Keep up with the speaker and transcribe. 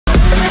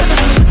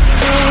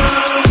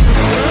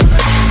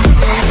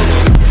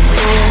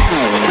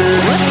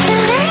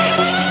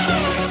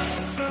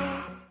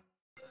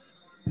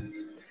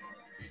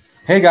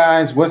Hey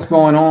guys, what's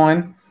going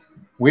on?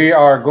 We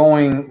are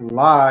going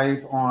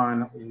live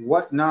on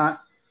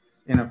Whatnot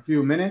in a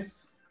few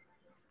minutes.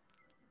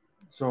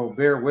 So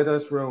bear with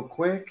us real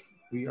quick.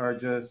 We are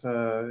just,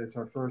 it's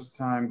our first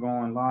time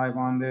going live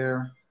on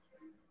there.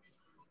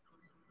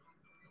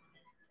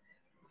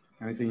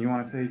 Anything you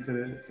want to say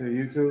to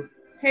YouTube?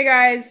 Hey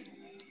guys,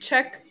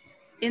 check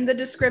in the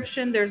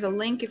description. There's a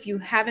link. If you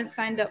haven't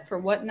signed up for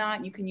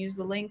Whatnot, you can use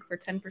the link for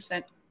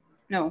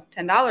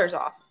 $10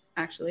 off,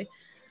 actually.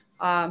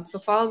 So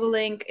follow the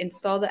link,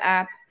 install the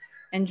app,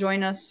 and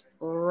join us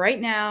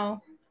right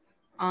now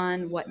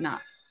on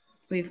Whatnot.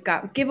 We've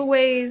got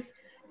giveaways.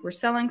 We're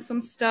selling some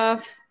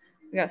stuff.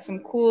 We got some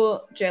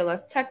cool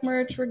JLS tech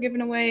merch we're giving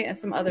away and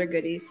some other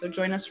goodies. So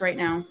join us right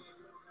now.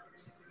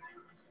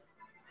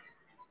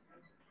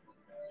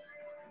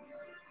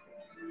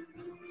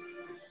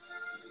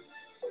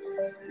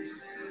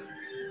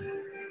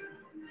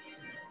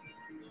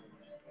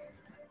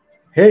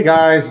 Hey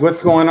guys,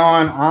 what's going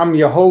on? I'm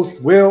your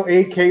host, Will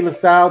A.K.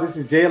 LaSalle. This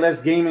is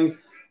JLS Gaming's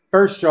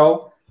first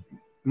show.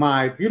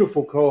 My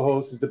beautiful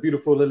co-host is the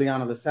beautiful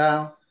Liliana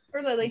LaSalle.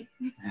 Or Lily.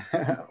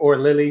 Or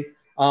Lily.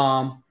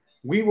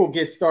 We will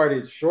get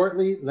started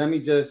shortly. Let me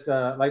just,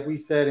 like we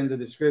said in the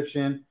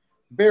description,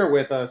 bear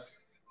with us,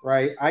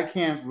 right? I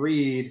can't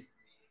read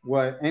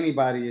what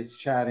anybody is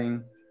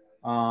chatting.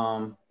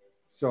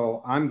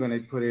 So I'm going to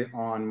put it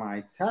on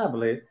my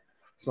tablet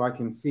so I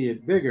can see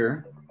it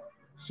bigger.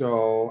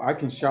 So I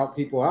can shout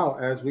people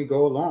out as we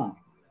go along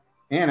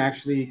and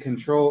actually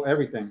control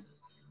everything.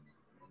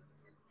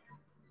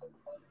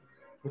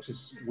 Which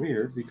is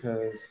weird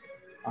because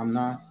I'm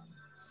not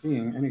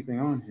seeing anything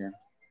on here.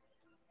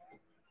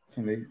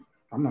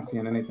 I'm not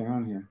seeing anything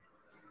on here.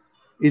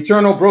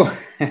 Eternal Broadcast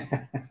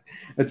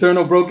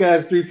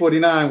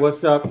 349.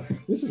 What's up?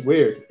 This is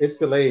weird. It's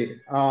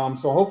delayed.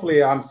 So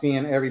hopefully I'm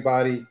seeing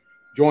everybody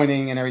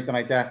joining and everything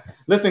like that.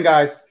 Listen,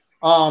 guys.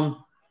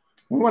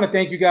 We want to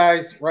thank you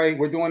guys. Right,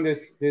 we're doing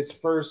this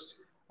first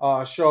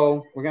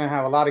show. We're gonna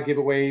have a lot of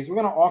giveaways. We're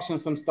gonna auction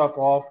some stuff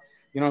off.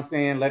 You know what I'm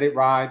saying? Let it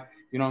ride.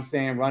 You know what I'm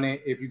saying? Run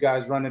it. If you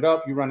guys run it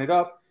up, you run it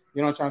up.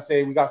 You know what I'm trying to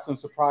say? We got some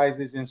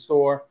surprises in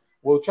store.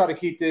 We'll try to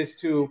keep this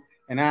to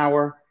an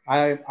hour.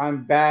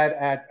 I'm bad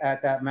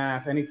at that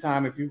math.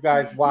 Anytime, if you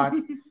guys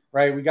watched,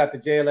 right, we got the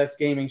JLS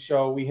Gaming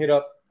show. We hit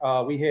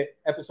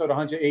episode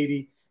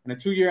 180 and a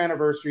 2-year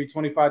anniversary,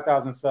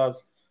 25,000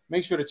 subs.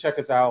 Make sure to check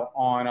us out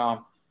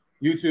on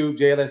YouTube,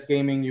 JLS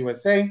Gaming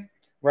USA.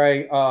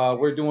 Right,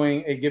 we're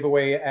doing a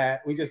giveaway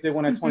we just did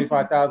one at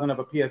 25,000 of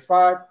a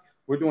PS5.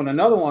 We're doing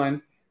another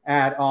one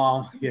at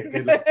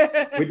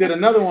we did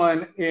another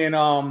one in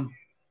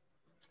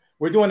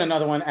we're doing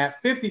another one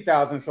at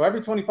 50,000. So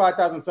every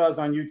 25,000 subs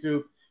on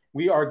YouTube,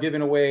 we are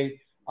giving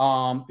away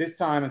this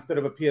time, instead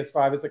of a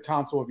PS5, it's a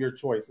console of your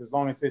choice, as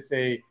long as it's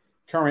a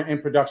current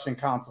in production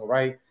console,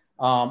 right?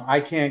 I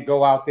can't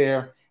go out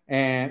there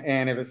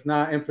and if it's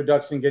not in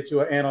production, get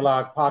you an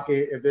analog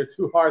pocket if they're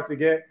too hard to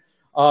get,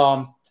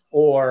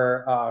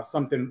 or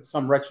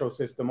some retro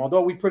system.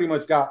 Although we pretty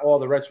much got all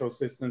the retro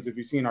systems if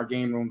you've seen our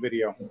game room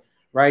video,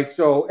 right?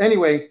 So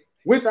anyway,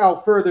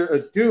 without further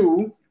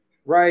ado,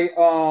 right?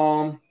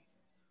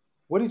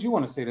 What did you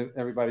want to say to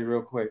everybody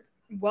real quick?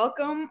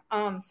 Welcome.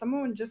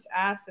 Someone just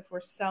asked if we're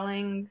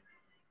selling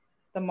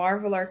the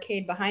Marvel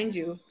arcade behind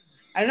you.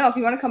 I don't know if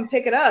you want to come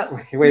pick it up.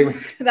 Wait.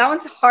 That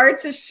one's hard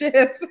to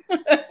ship.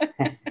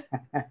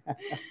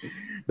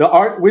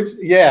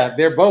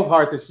 They're both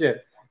hard to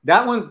ship.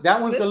 That one's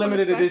the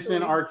limited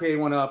edition arcade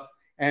one up,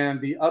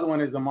 and the other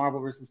one is a Marvel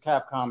vs.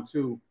 Capcom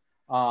 2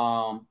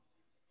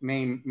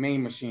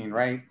 main machine,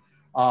 right?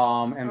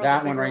 And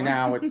that one right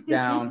now it's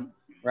down,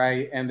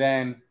 right? And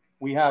then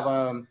we have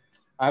I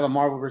have a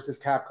Marvel vs.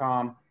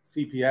 Capcom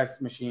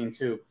CPS machine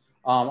too.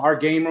 Our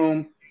game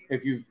room,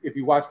 if you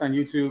watched on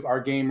YouTube,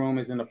 our game room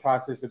is in the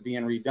process of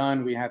being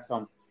redone. We had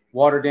some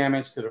water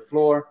damage to the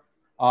floor,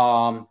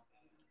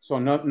 so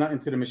nothing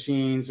to the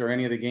machines or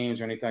any of the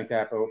games or anything like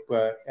that.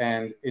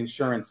 And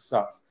insurance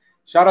sucks.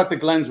 Shout out to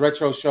Glenn's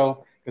Retro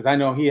Show, because I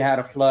know he had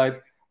a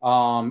flood.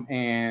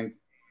 And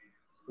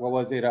what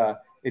was it?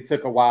 It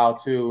took a while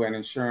too, and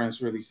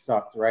insurance really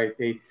sucked, right?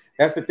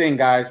 That's the thing,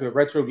 guys, with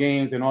retro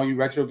games and all you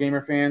retro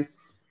gamer fans.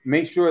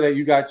 Make sure that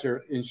you got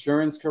your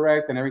insurance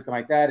correct and everything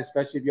like that,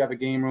 especially if you have a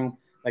game room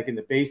like in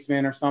the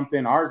basement or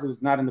something. Ours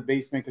is not in the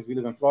basement because we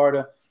live in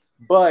Florida.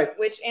 But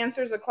which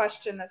answers a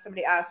question that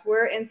somebody asked.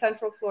 We're in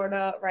Central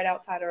Florida, right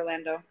outside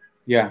Orlando.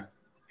 Yeah.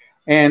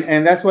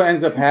 And that's what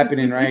ends up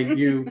happening, right? If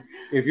you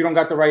don't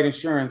got the right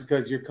insurance,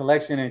 because your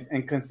collection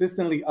and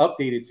consistently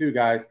updated too,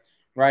 guys,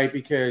 right?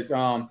 Because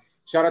shout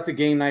out to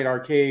Game Night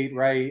Arcade,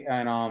 right?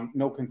 And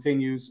No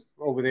Continues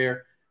over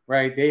there,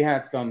 right? They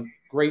had some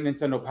great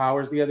Nintendo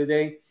Powers the other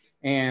day,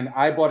 and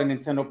I bought a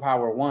Nintendo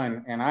Power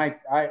 1, and I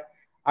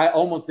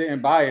almost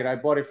didn't buy it. I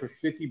bought it for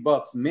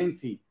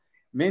 $50,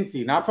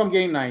 minty, not from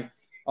Game Night,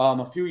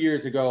 a few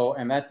years ago,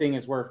 and that thing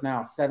is worth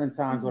now 7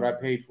 times what I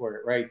paid for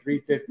it, right?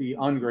 $350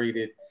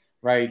 ungraded,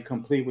 right?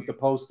 Complete with the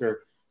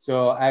poster.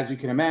 So as you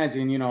can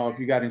imagine, if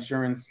you got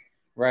insurance,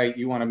 right,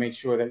 you want to make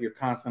sure that you're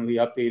constantly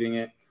updating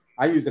it.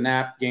 I use an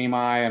app, Game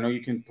Eye. I know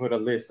you can put a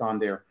list on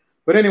there.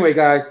 But anyway,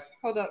 guys.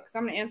 Hold up, because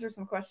I'm going to answer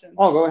some questions.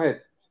 Oh, go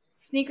ahead.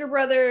 Sneaker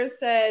Brothers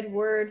said,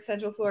 word,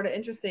 Central Florida.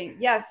 Interesting.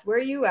 Yes, where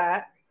are you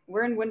at?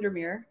 We're in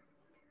Windermere.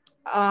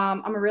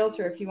 I'm a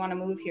realtor if you want to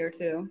move here,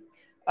 too.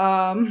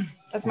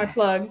 That's my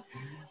plug.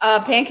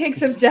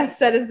 Pancakes of Death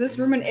said, is this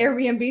room an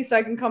Airbnb so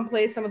I can come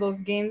play some of those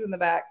games in the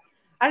back?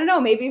 I don't know.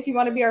 Maybe if you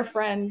want to be our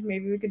friend,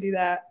 maybe we could do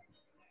that.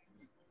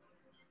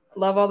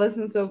 Love all this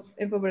info,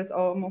 but it's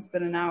almost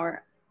been an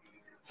hour.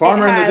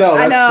 Farmer in the Dell,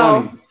 that's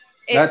funny.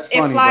 That's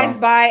funny, it flies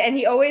bro. by, and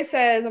he always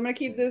says, I'm going to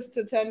keep this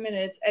to 10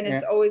 minutes, and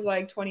it's always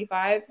like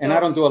 25. So and I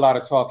don't do a lot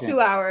of talking.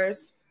 2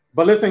 hours.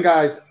 But listen,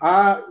 guys,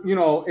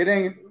 it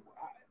ain't,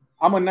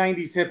 I'm a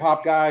 90s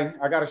hip-hop guy.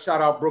 I got to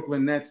shout out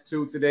Brooklyn Nets,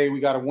 too, today. We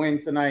got a win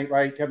tonight,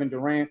 right? Kevin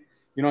Durant.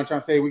 You know what I'm trying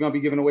to say? We're going to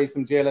be giving away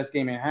some JLS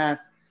Gaming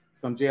hats,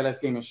 some JLS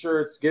Gaming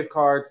shirts, gift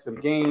cards, some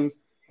games,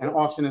 and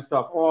auctioning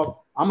stuff off.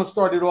 I'm going to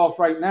start it off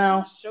right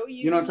now. Show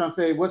you. You know what I'm trying to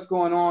say? What's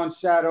going on,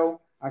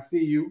 Shadow? I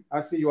see you.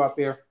 I see you out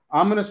there.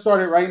 I'm going to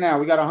start it right now.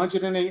 We got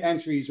 108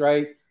 entries,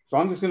 right? So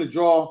I'm just going to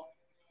draw.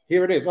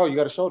 Here it is. Oh, you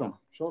got to show them.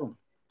 Show them.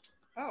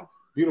 Oh.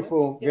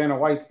 Beautiful Vanna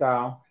White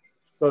style.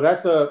 So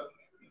that's a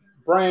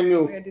brand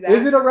new.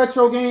 Is it a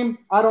retro game?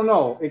 I don't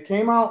know. It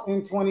came out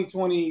in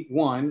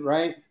 2021,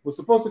 right? It was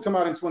supposed to come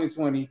out in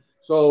 2020.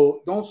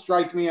 So don't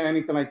strike me or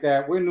anything like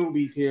that. We're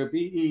newbies here.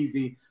 Be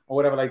easy or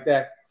whatever like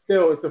that.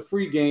 Still, it's a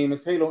free game.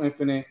 It's Halo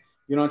Infinite.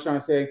 You know what I'm trying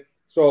to say?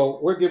 So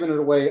we're giving it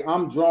away.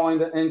 I'm drawing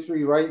the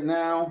entry right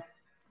now.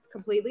 It's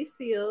completely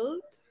sealed.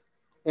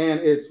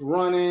 And it's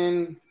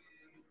running.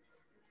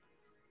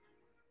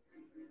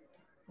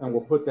 And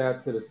we'll put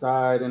that to the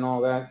side and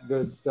all that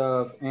good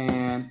stuff.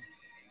 And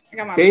I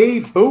got my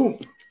Babe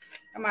Boop.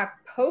 Got my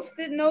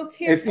Post-it notes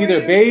here. It's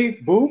either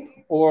Babe Boop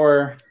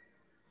or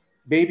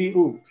Baby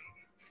Oop.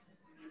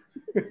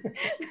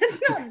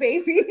 That's not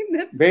baby.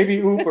 That's... Baby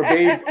Oop or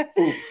Babe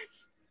Oop.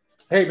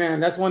 Hey, man,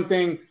 that's one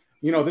thing.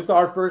 You know, this is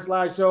our first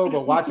live show,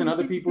 but watching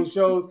other people's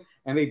shows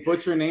and they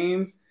butcher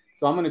names.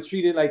 So I'm going to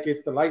treat it like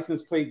it's the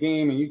license plate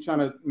game and you trying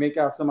to make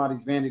out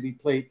somebody's vanity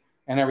plate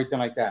and everything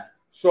like that.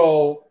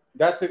 So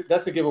that's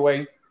a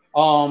giveaway.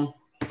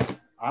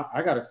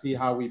 I got to see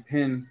how we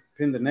pin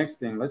the next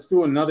thing. Let's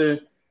do another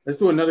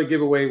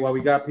giveaway while we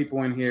got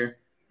people in here.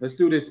 Let's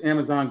do this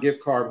Amazon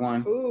gift card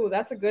one. Ooh,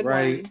 that's a good one.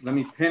 Right. Let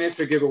me pin it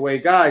for giveaway.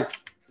 Guys,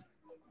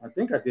 I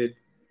think I did.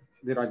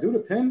 Did I do the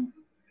pin?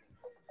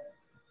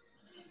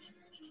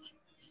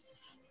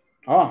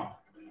 Oh,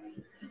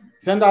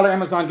 $10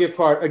 Amazon gift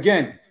card.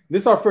 Again,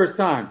 this is our first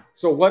time.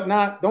 So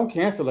whatnot, don't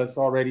cancel us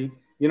already.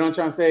 You know what I'm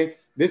trying to say?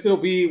 This will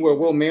be where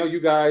we'll mail you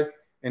guys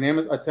a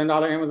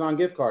 $10 Amazon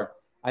gift card.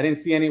 I didn't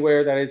see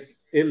anywhere that it's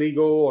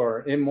illegal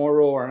or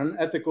immoral or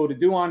unethical to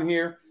do on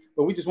here,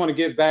 but we just want to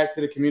give back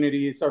to the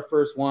community. It's our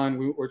first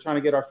one. We're trying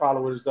to get our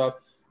followers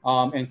up,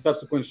 and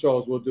subsequent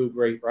shows will do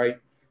great, right?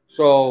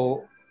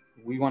 So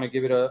we want to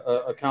give it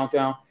a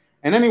countdown.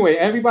 And anyway,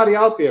 everybody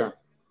out there,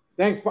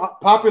 thanks.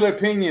 Popular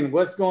Opinion,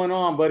 what's going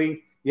on,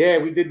 buddy? Yeah,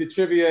 we did the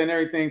trivia and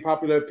everything.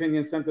 Popular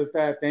Opinion sent us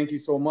that. Thank you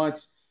so much.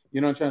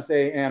 You know what I'm trying to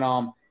say? And,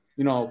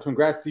 you know,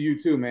 congrats to you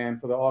too, man,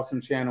 for the awesome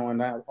channel and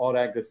that, all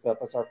that good stuff.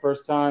 That's our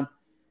first time,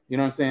 you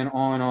know what I'm saying,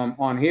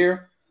 on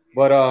here.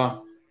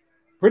 But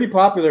pretty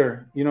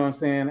popular, you know what I'm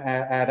saying,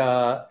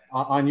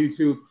 on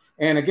YouTube.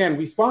 And again,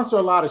 we sponsor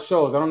a lot of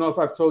shows. I don't know if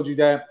I've told you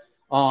that.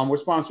 We're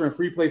sponsoring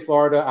Free Play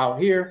Florida out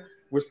here.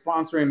 We're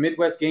sponsoring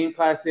Midwest Game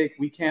Classic.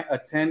 We can't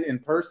attend in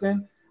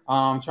person.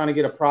 Trying to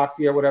get a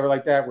proxy or whatever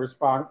like that. We're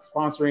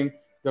sponsoring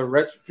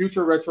the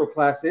Future Retro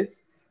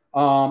Classics.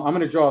 I'm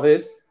going to draw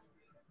this.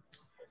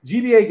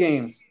 GBA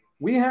games.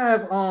 We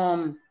have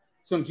some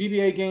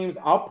GBA games.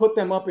 I'll put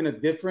them up in a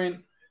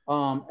different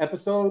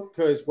episode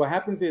because what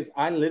happens is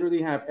I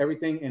literally have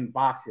everything in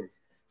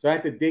boxes. So I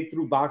have to dig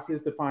through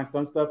boxes to find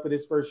some stuff for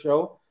this first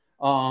show.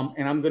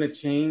 And I'm going to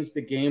change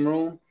the game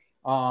room.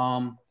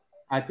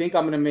 I think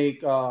I'm going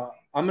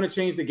to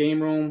change the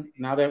game room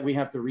now that we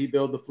have to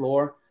rebuild the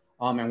floor.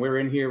 And we're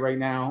in here right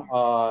now.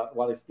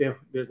 While it's still,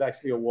 there's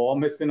actually a wall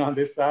missing on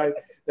this side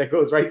that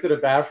goes right to the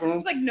bathroom.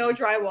 There's like no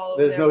drywall.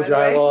 There's no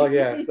drywall.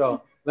 Yeah.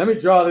 So let me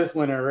draw this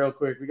winner real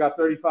quick. We got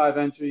 35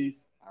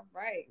 entries. All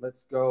right.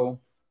 Let's go.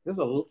 There's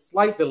a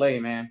slight delay,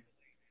 man.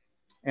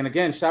 And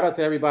again, shout out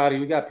to everybody.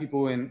 We got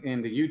people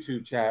in the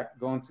YouTube chat.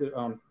 Going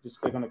to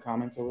just click on the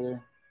comments over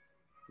there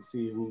to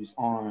see who's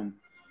on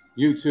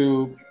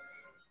YouTube.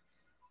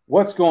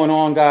 What's going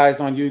on, guys,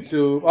 on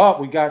YouTube?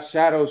 Oh, we got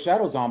Shadow.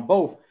 Shadow's on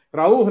both.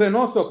 Raúl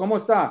Reynoso, ¿cómo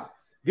está?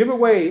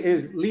 Giveaway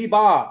is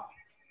Lieb-Ab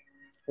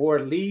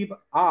or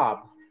Lieb-Ab.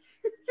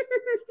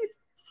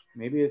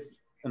 Maybe it's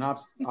an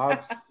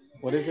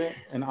what is it?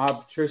 An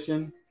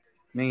obstetrician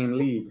named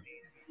Lieb.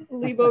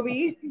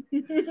 Liebobi.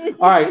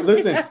 All right,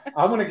 listen.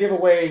 I want to give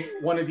away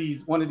one of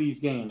these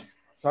games.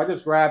 So I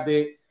just grabbed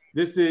it.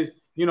 This is,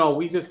 you know,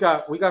 we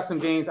got some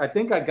games. I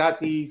think I got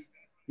these,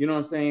 you know what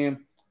I'm saying?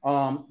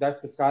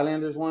 That's the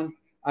Skylanders one.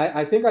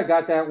 I think I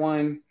got that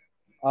one.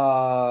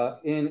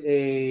 In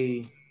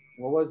a,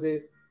 what was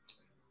it?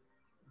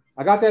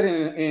 I got that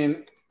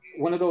in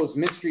one of those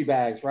mystery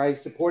bags, right?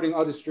 Supporting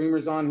other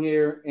streamers on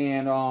here.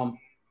 And,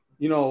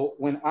 you know,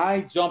 when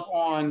I jump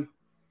on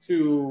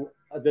to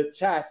the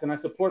chats and I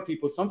support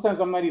people, sometimes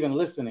I'm not even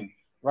listening,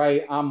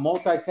 right? I'm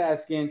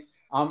multitasking.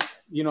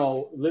 You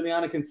know,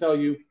 Liliana can tell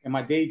you in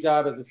my day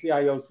job as a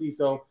CIO,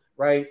 CISO,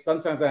 right?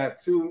 Sometimes I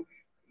have 2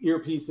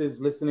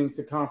 earpieces listening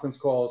to conference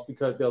calls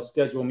because they'll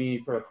schedule me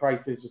for a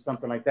crisis or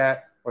something like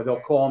that, or they'll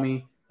call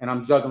me and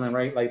I'm juggling,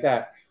 right? Like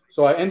that.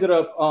 So I ended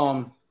up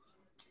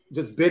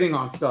just bidding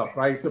on stuff,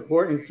 right?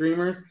 Supporting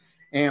streamers.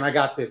 And I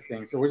got this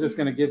thing. So we're just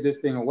going to give this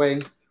thing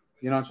away.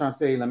 You know what I'm trying to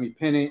say? Let me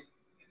pin it.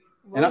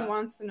 Will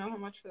wants to know how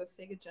much for the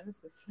Sega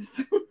Genesis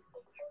system.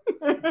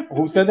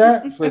 Who said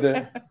that? For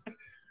the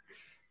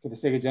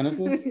Sega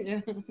Genesis?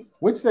 Yeah.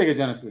 Which Sega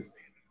Genesis?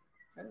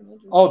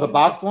 Oh, the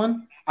boxed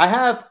one? I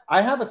have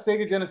a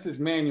Sega Genesis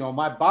manual.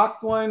 My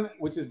boxed one,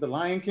 which is the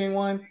Lion King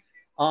one,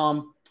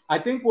 I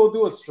think we'll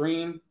do a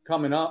stream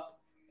coming up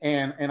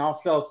and I'll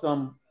sell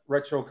some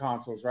retro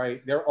consoles,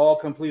 right? They're all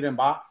complete in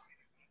box.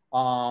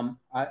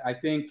 I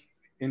think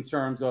in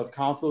terms of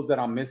consoles that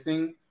I'm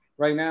missing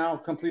right now,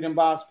 complete in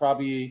box,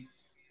 probably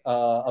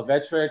a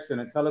Vectrex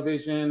and a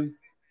television,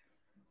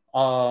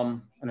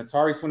 an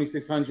Atari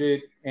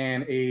 2600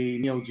 and a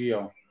Neo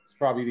Geo. It's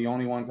probably the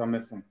only ones I'm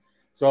missing.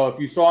 So if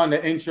you saw in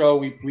the intro,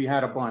 we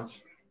had a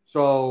bunch.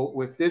 So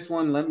with this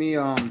one, let me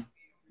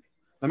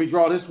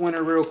draw this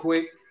winner real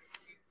quick.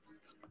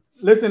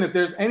 Listen, if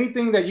there's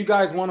anything that you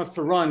guys want us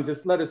to run,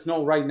 just let us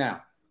know right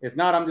now. If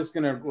not, I'm just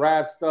gonna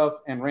grab stuff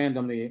and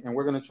randomly, and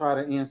we're gonna try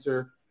to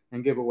answer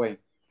and give away.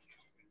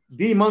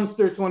 D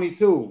Munster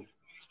 22.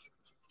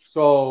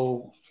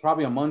 So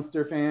probably a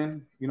Munster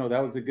fan. You know,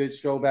 that was a good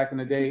show back in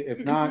the day. If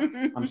not,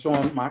 I'm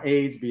showing my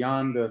age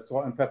beyond the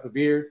salt and pepper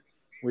beer,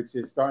 which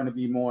is starting to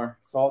be more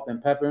salt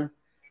than pepper.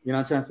 You know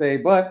what I'm trying to say?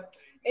 But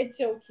it's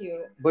so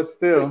cute. But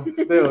still,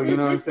 you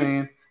know what I'm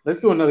saying? Let's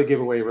do another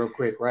giveaway real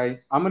quick, right?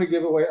 I'm going to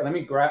give away. Let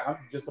me grab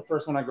just the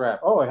first one I grab.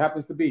 Oh, it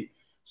happens to be.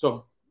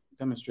 So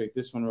demonstrate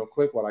this one real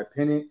quick while I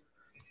pin it.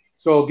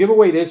 So give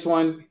away this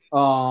one.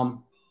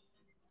 And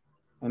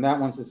that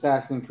one's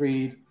Assassin's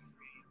Creed.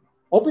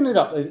 Open it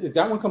up. Is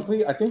that one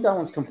complete? I think that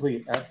one's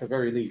complete at the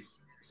very least.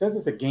 It says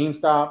it's a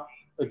GameStop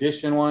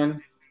edition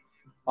one.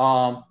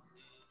 A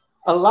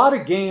lot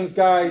of games,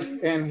 guys,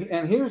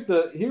 and here's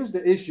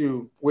the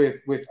issue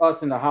with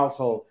us in the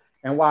household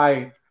and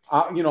why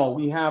you know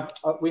we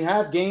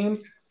have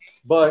games,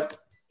 but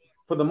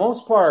for the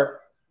most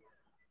part,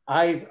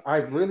 I've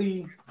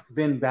really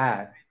been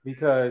bad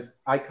because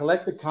I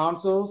collect the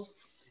consoles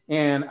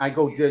and I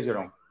go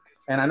digital,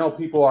 and I know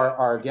people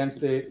are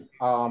against it.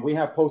 We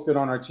have posted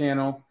on our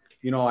channel.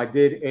 You know, I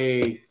did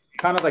a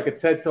kind of like a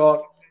TED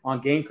talk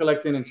on game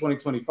collecting in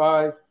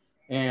 2025.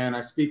 And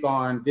I speak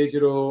on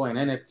digital and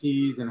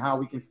NFTs and how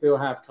we can still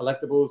have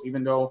collectibles,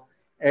 even though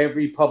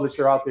every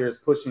publisher out there is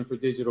pushing for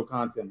digital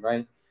content,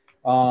 right?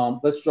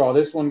 Let's draw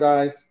this one,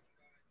 guys.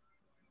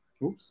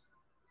 Oops.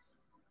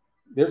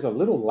 There's a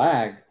little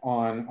lag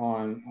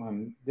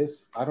on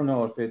this. I don't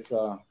know if it's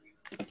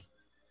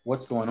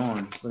what's going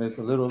on, but it's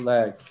a little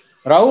lag.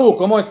 Raúl,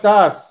 ¿cómo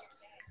estás?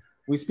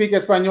 We speak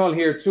Espanol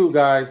here too,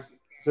 guys.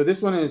 So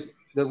this one is,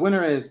 the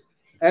winner is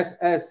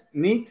SS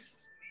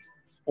Sneaks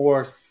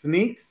or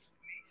Sneaks.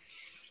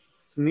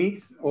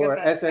 Sneaks or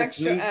SS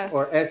Sneaks S.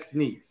 Or S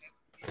Sneaks,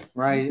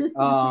 right?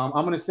 I'm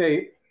gonna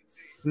say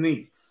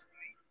Sneaks,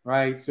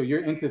 right? So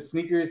you're into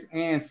sneakers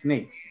and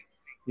snakes.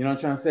 You know what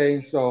I'm trying to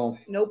say? So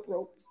nope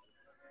ropes.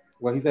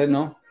 What he said?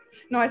 No.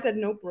 No, I said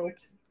nope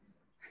ropes.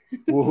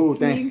 Woohoo!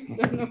 Thanks.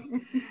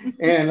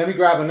 And let me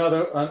grab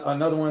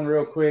another one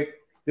real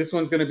quick. This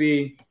one's gonna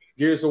be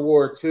Gears of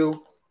War 2,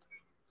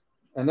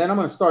 and then I'm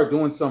gonna start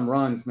doing some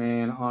runs,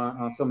 man,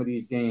 on some of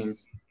these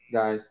games,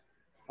 guys.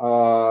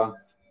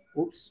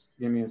 Oops,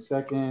 give me a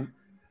second.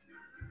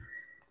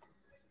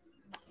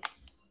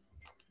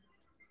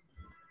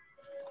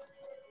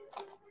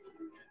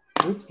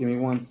 Oops, give me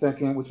 1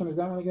 second. Which one is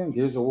that one again?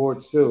 Gears of War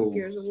 2.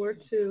 Gears of War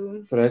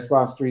 2. For the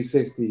Xbox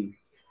 360.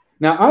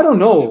 Now, I don't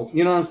know.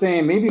 You know what I'm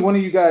saying? Maybe one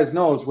of you guys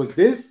knows. Was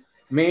this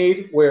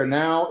made where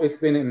now it's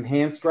been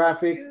enhanced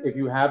graphics if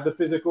you have the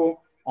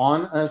physical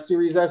on a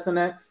Series S and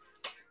X?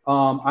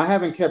 I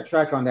haven't kept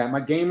track on that. My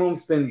game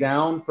room's been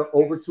down for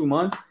over 2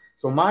 months.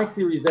 So my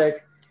Series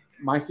X,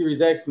 my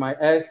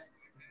S,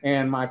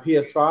 and my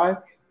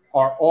PS5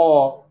 are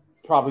all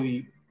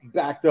probably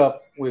backed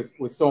up with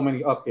so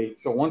many updates.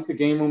 So once the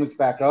game room is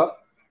back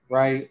up,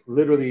 right,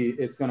 literally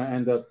it's going to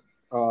end up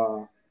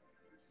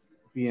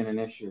being an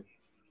issue.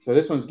 So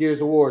this one's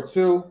Gears of War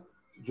 2.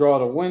 Draw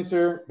the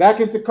winter.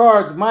 Back into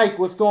cards. Mike,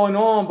 what's going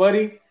on,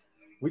 buddy?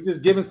 We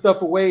just giving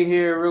stuff away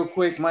here real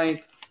quick,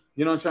 Mike.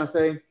 You know what I'm trying to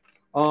say?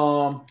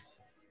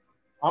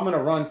 I'm going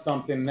to run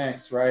something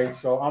next, right?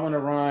 So I'm going to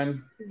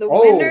run. The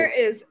winner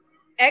is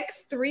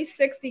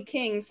X360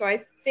 King. So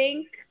I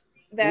think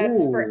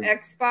that's for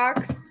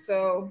Xbox.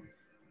 So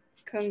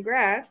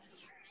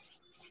congrats.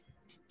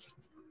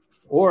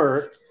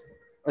 Or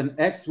an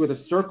X with a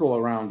circle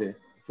around it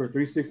for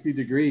 360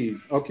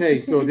 degrees. Okay,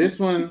 so this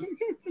one,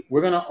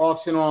 we're going to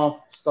auction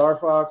off Star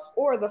Fox.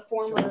 Or the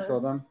former. Show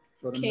them.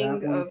 King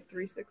of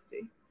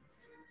 360.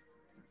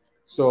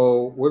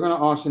 So we're gonna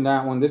auction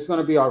that one. This is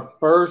gonna be our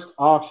first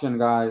auction,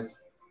 guys.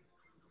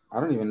 I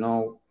don't even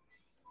know.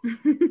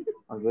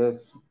 I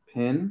guess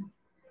pin,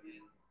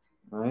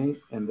 right?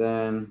 And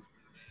then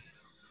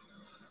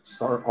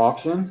start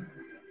auction.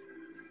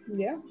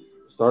 Yeah.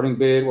 Starting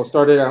bid. We'll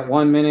start it at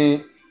 1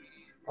 minute.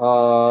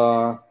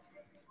 We'll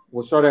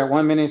start at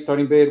 1 minute.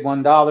 Starting bid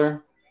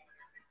 $1.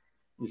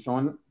 You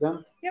showing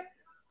them? Yep.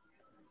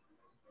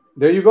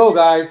 There you go,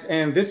 guys.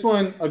 And this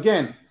one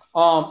again,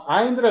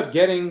 I ended up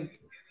getting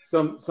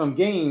some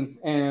games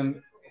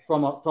and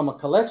from a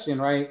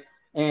collection, right?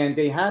 And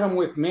they had them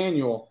with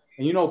manual.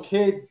 And you know,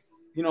 kids,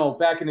 you know,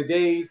 back in the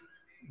days,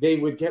 they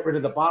would get rid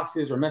of the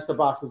boxes or mess the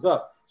boxes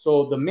up.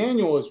 So the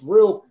manual is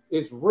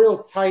real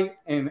tight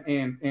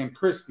and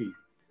crispy.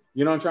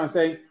 You know what I'm trying to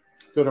say?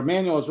 So the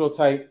manual is real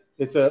tight.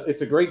 It's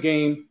a great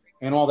game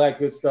and all that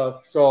good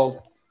stuff.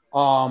 So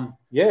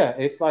yeah,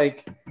 it's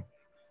like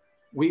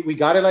we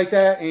got it like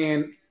that,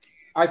 and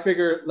I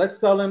figure let's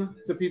sell them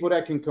to people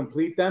that can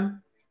complete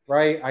them,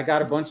 right? I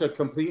got a bunch of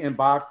complete in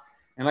box,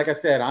 and like I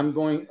said, I'm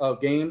going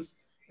of games,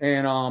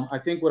 and I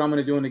think what I'm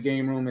going to do in the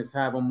game room is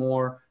have them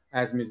more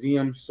as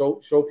museum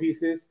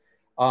showpieces,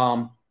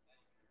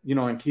 you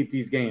know, and keep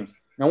these games.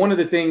 Now, one of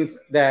the things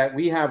that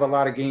we have a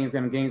lot of games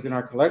and games in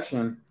our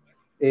collection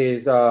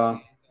is we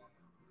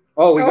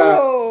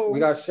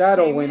got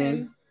Shadow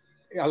winning.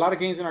 A lot of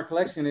games in our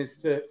collection is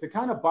to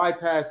kind of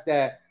bypass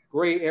that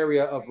gray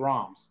area of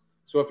ROMs.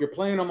 So if you're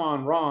playing them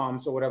on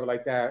ROMs or whatever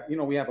like that, you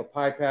know, we have a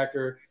pie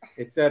packer,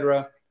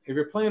 etc. If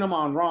you're playing them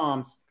on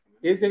ROMs,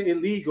 is it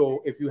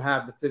illegal if you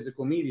have the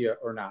physical media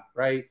or not,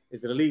 right?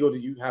 Is it illegal that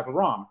you have a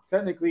ROM?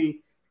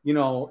 Technically, you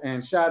know,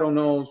 and Shadow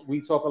knows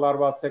we talk a lot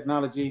about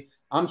technology.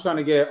 I'm trying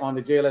to get on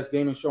the JLS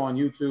Gaming Show on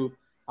YouTube.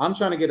 I'm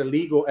trying to get a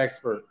legal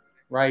expert,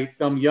 right?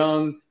 Some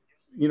young,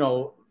 you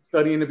know,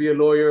 studying to be a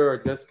lawyer or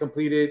just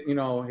completed, you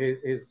know,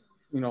 his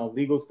you know,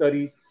 legal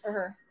studies. Or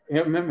her.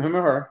 Him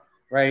or her,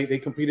 right? They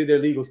completed their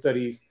legal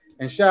studies.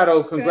 And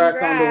Shadow,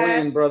 congrats on the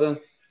win, brother.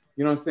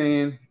 You know what I'm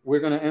saying? We're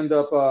going to end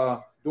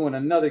up doing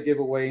another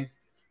giveaway.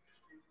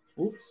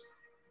 Oops.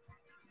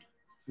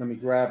 Let me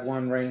grab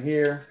one right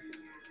here.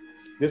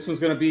 This one's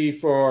going to be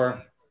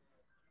for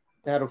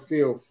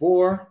Battlefield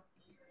 4.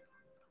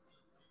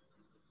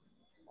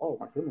 Oh,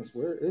 my goodness.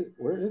 Where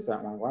is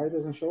that one? Why it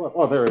doesn't show up?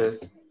 Oh, there it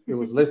is. It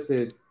was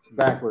listed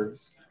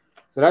backwards.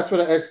 So that's for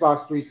the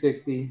Xbox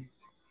 360.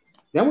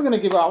 Then we're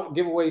going to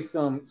give away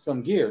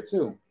some gear,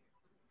 too.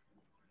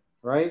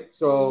 Right?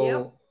 So,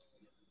 yep.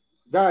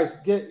 Guys,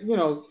 get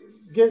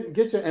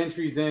your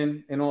entries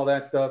in and all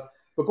that stuff.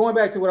 But going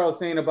back to what I was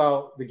saying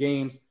about the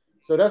games,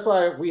 so that's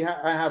why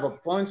I have a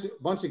bunch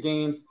of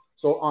games.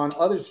 So on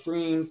other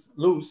streams,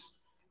 loose,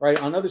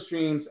 right? On other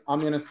streams, I'm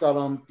gonna sell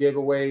them, do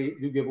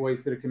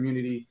giveaways to the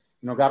community.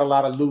 You know, got a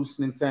lot of loose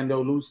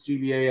Nintendo, loose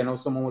GBA. I know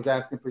someone was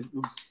asking for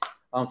loose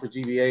for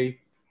GBA.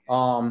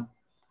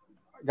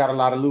 Got a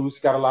lot of loose,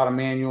 got a lot of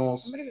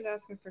manuals. Somebody was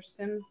asking for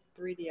Sims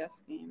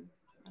 3DS game.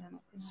 I don't know.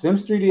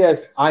 Sims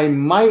 3DS, I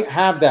might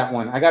have that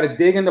one. I got to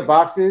dig in the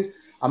boxes.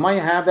 I might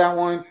have that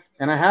one.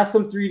 And I have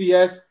some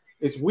 3DS.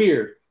 It's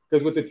weird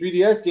because with the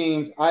 3DS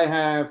games, I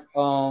have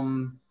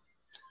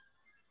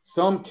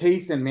some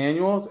case and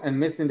manuals and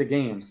missing the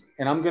games.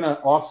 And I'm going to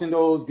auction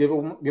those, give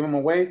them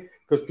away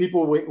because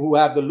people who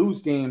have the loose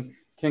games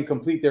can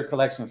complete their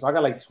collection. So I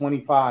got like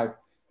 25,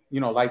 you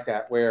know, like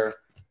that where,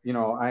 you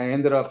know,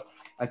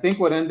 I think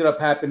what ended up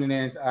happening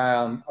is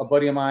a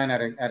buddy of mine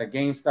at a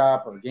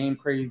GameStop or Game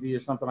Crazy or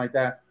something like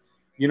that,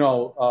 you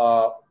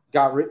know,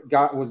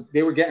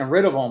 they were getting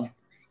rid of them,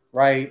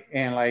 right?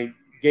 And like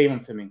gave them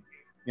to me, you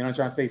know what I'm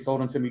trying to say?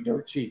 Sold them to me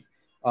dirt cheap,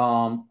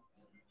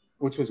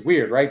 which was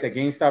weird, right? That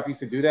GameStop used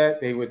to do that.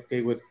 They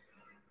would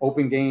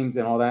open games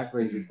and all that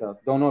crazy stuff.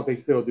 Don't know if they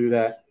still do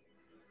that.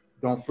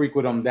 Don't freak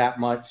with them that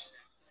much.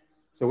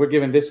 So we're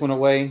giving this one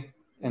away.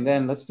 And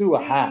then let's do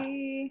a hat.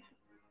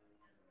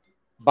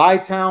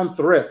 Bytown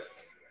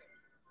Thrift.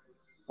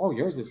 Oh,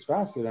 yours is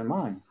faster than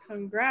mine.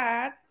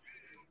 Congrats.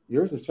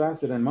 Yours is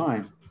faster than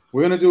mine.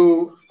 We're going to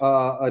do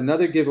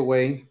another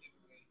giveaway,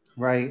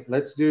 right?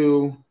 Let's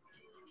do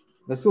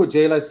a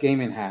JLS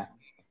Gaming hat.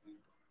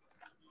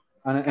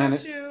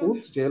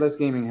 Oops, JLS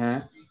Gaming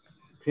hat.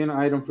 Pin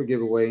item for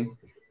giveaway.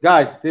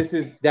 Guys, this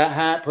is that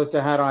hat plus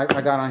the hat I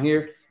got on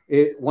here.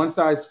 One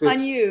size fits.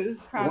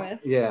 Unused,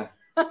 promise. Yeah.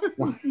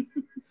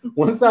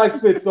 One size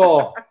fits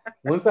all.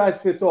 One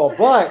size fits all.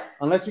 But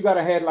unless you got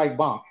a head like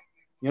Bonk,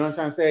 you know what I'm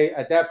trying to say?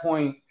 At that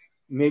point,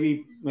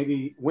 maybe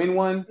win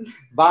one,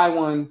 buy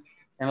one,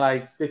 and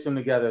like stitch them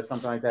together,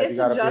 something like that. It's you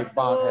got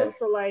adjustable, a big Bonk head.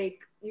 So like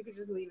you could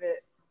just leave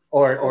it.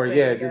 Or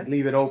yeah, just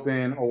leave it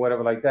open or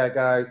whatever like that,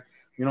 guys.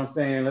 You know what I'm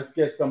saying? Let's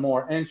get some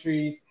more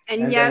entries.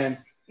 And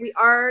yes, we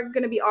are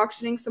going to be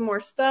auctioning some more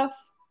stuff.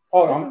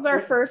 Oh, this is our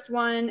first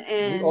one,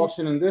 and we're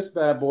auctioning this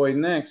bad boy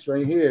next,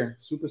 right here,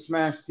 Super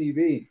Smash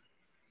TV.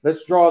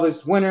 Let's draw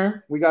this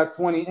winner. We got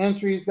 20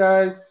 entries,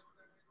 guys,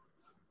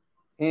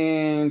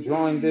 and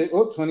drawing this.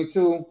 Oh,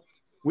 22.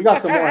 We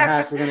got some more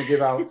hats we're gonna give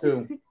out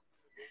too.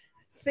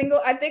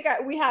 I think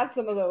we have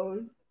some of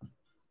those.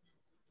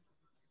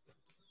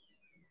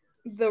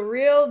 The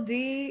real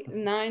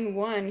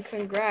D91.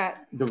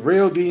 Congrats. The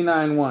real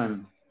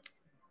D91.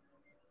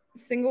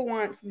 Single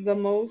wants the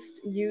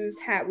most used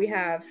hat we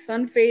have.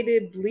 Sun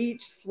faded,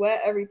 bleach, sweat,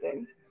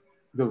 everything.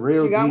 The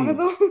real You got D. one of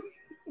those?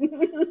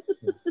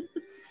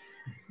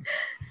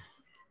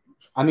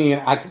 I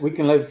mean, we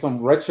can leave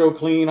some retro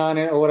clean on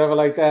it or whatever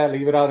like that.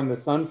 Leave it out in the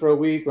sun for a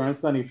week or in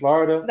sunny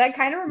Florida. That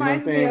kind of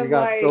reminds me of we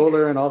got like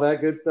solar and all that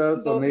good stuff.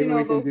 So those, maybe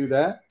we can do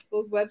that.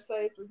 Those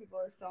websites where people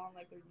are selling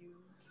like their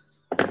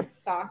used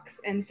socks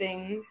and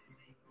things.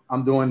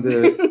 I'm doing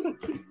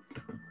the.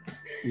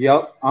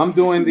 Yep, I'm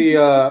doing the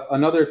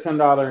another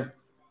 $10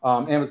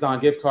 Amazon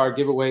gift card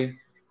giveaway,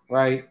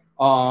 right?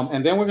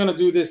 And then we're gonna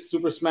do this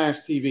Super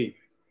Smash TV,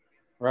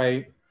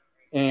 right?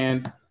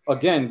 And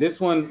again, this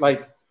one,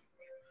 like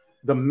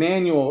the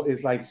manual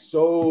is like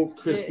so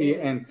crispy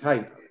and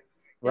tight,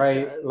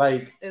 right?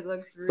 Like it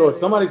looks really, so if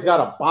somebody's got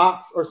a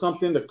box or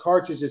something, the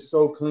cartridge is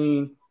so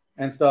clean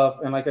and stuff.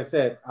 And like I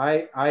said,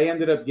 I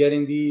ended up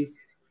getting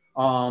these.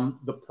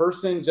 The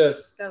person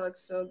just that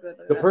looks so good.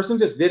 The person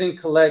just didn't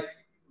collect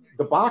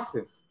the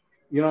boxes.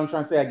 You know what I'm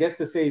trying to say? I guess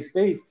to save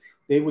space,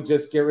 they would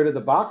just get rid of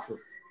the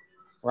boxes,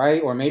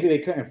 right? Or maybe they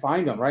couldn't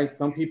find them, right?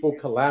 Some people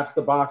collapse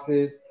the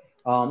boxes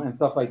and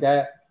stuff like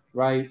that,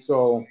 right?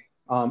 So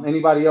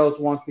anybody else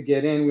wants to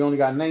get in, we only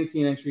got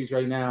 19 entries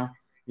right now.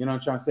 You know what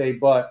I'm trying to say?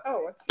 But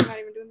we're not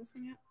even doing this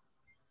one yet?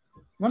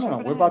 No.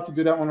 We're about to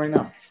do that one right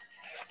now.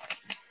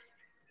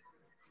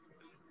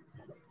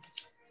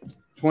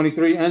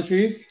 23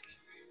 entries.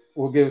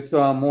 We'll give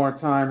some more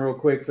time real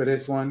quick for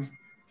this one.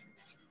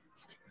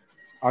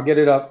 I'll get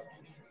it up.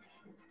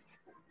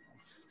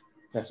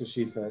 That's what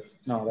she said.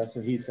 No, that's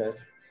what he said.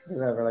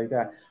 Whatever, like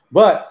that.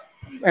 But,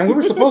 and we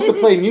were supposed to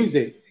play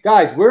music.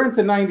 Guys, we're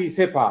into 90s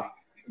hip hop.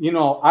 You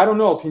know, I don't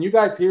know. Can you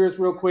guys hear us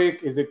real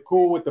quick? Is it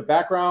cool with the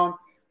background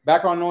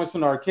noise from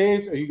the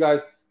arcades? Or you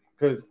guys,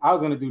 because I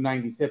was going to do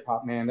 90s hip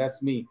hop, man.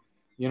 That's me.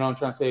 You know what I'm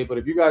trying to say? But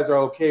if you guys are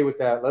okay with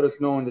that, let us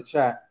know in the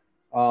chat.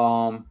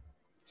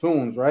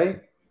 Tunes,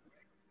 right?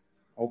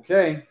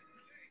 Okay.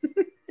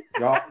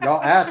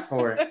 Y'all asked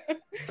for it.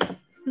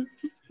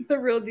 The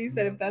real D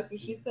said, if that's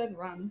what she said,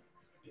 run.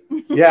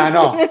 Yeah,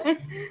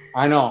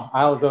 I know.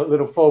 I was a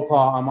little faux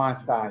pas on my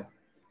side,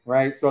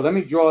 right? So let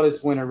me draw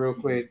this winner real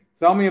quick.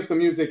 Tell me if the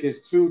music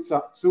is too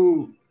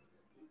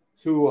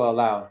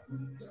loud.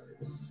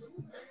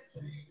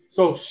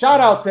 So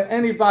shout out to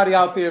anybody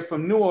out there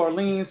from New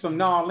Orleans,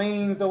 from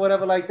Orleans or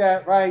whatever like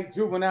that, right?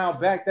 Juvenile,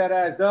 back that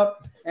ass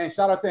up. And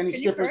shout out to any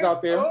strippers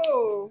out there.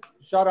 Oh.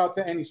 Shout out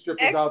to any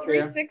strippers out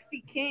there.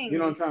 X360 King. You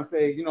know what I'm trying to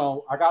say? You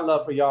know, I got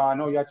love for y'all. I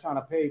know y'all trying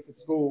to pay for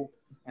school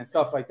and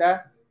stuff like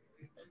that.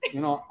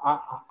 You know,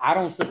 I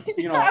don't,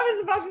 you know,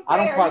 I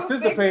don't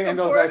participate in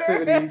those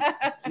activities.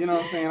 You know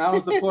what I'm saying? I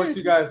don't support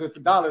you guys with the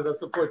dollars. I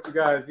support you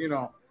guys, you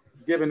know,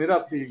 giving it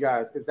up to you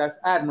guys because that's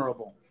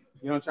admirable.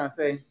 You know what I'm trying to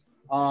say?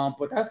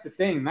 But that's the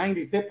thing,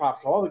 90s hip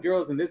hop. So all the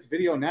girls in this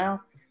video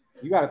now,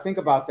 you got to think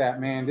about that,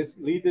 man.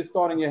 Leave this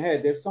thought in your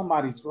head. There's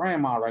somebody's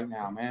grandma right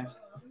now, man.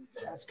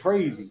 That's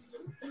crazy.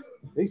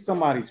 There's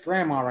somebody's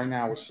grandma right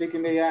now was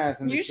shaking their ass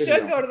in this video.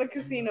 You should go to the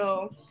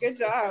casino. Good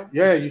job.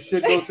 Yeah, you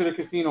should go to the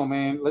casino,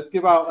 man. Let's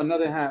give out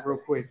another hat real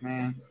quick,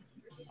 man.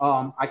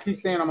 I keep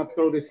saying I'm gonna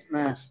throw this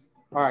smash.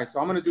 All right, so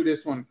I'm gonna do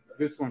this one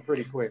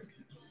pretty quick.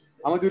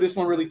 I'm gonna do this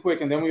one really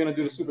quick, and then we're gonna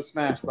do the Super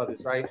Smash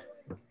Brothers, right?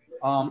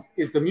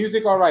 Is the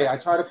music all right? I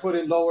try to put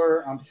it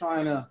lower.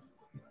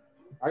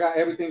 I got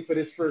everything for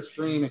this first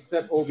stream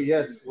except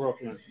OBS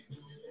working.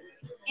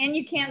 And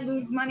you can't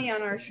lose money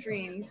on our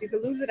streams. You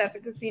could lose it at the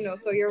casino,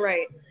 so you're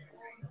right.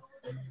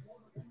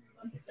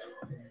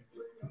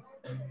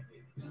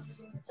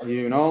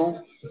 You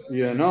know.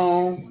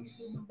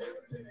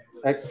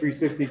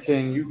 X360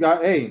 King, you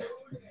got, hey,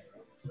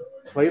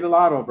 play the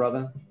lotto,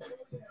 brother.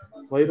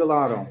 Play the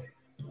lotto.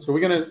 So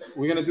we're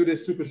gonna do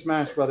this Super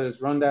Smash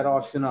Brothers. Run that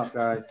auction up,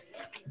 guys.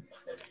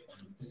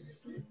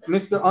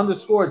 Mr.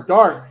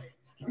 Dark.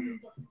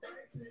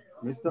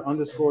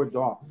 Mr.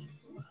 Dark.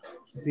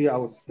 See, I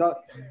was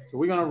stuck. So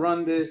we're gonna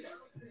run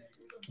this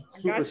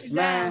Super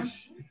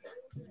Smash.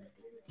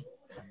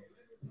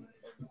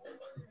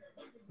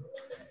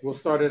 We'll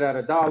start it at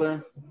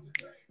 $1.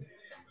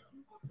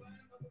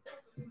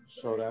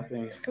 Show that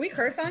thing. Can we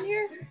curse on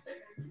here?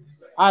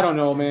 I don't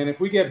know, man. If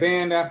we get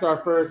banned after our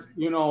first,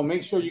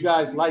 make sure you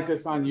guys like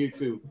us on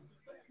YouTube.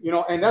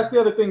 And that's the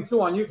other thing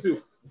too on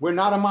YouTube. We're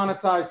not a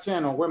monetized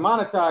channel. We're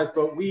monetized,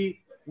 but we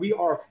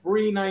are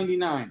free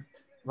 99,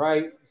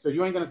 right? So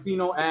you ain't gonna see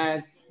no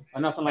ads or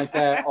nothing like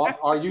that.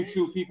 Our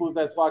YouTube peoples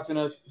that's watching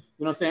us,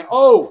 saying,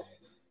 oh,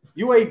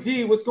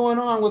 UAG, what's going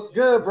on? What's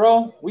good,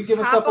 bro? We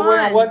giving stuff away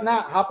and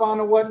whatnot. Hop on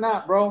and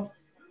whatnot, bro.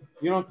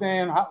 You know what I'm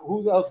saying?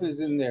 Who else is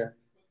in there?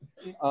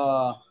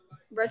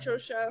 Retro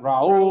Chef.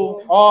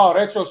 Raul. Oh,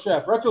 Retro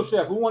Chef. Retro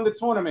Chef. Who won the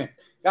tournament?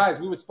 Guys,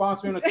 we were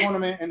sponsoring a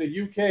tournament in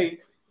the UK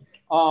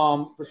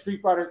for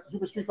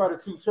Super Street Fighter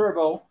 2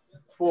 Turbo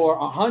for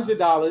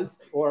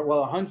 $100 or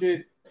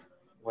 100,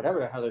 whatever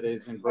the hell it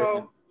is in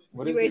Britain.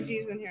 What is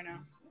UAG's in here now.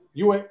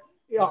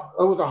 Yeah,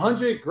 it was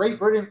 100 Great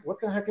Britain.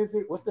 What the heck is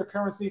it? What's their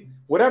currency?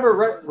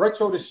 Whatever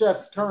Retro the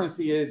Chef's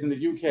currency is in the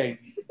UK.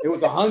 It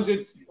was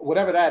 100,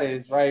 whatever that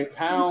is, right?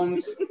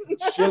 Pounds,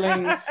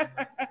 shillings.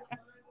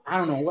 I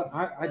don't know what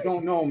I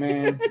don't know,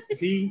 man.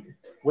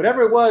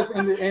 Whatever it was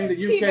in the UK.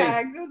 Tea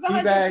bags. It was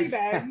 100 tea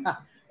bags.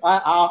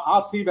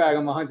 I'll teabag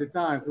them 100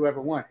 times.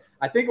 Whoever won.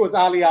 I think it was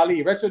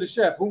Ali. Retro the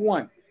Chef. Who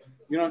won?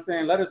 You know what I'm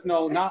saying? Let us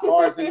know. Not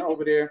ours and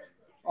over there.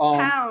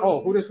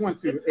 Oh, who this went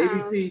to?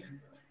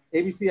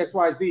 ABC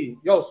XYZ.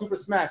 Yo, Super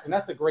Smash, and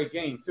that's a great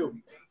game too.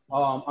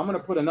 I'm gonna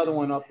put another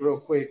one up real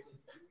quick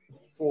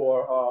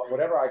for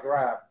whatever I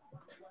grab.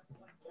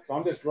 So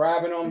I'm just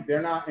grabbing them.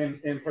 They're not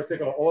in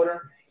particular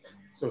order.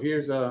 So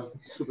here's a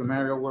Super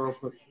Mario World.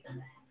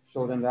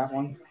 Show them that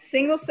one.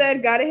 Single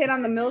said, gotta hit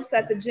on the MILFs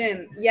at the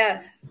gym.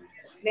 Yes,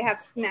 they have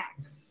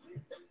snacks.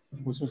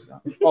 Which one's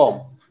that?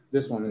 Oh,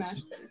 this one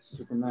is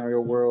Super Mario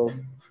World.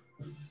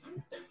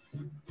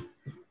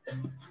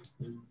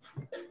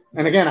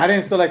 And again, I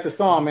didn't select the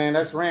song, man.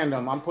 That's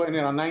random. I'm putting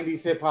it on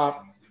 90s hip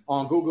hop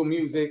on Google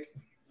Music,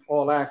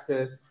 all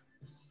access.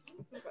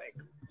 This is like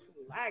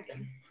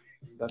lagging.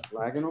 That's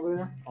lagging over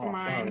there? Come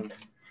on.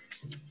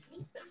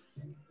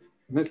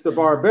 Mr.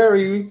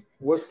 Barberi,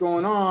 what's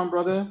going on,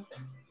 brother?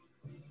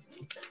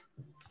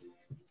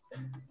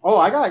 Oh,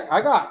 I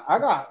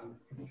got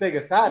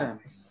Sega Saturn.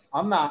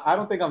 I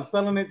don't think I'm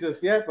selling it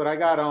just yet, but I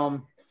got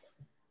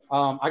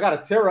a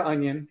Terra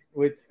Onion,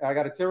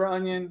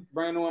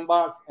 brand new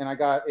inbox, and I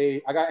got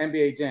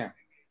NBA Jam.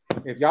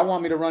 If y'all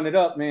want me to run it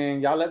up,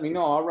 man, y'all let me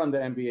know. I'll run the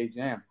NBA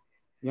Jam.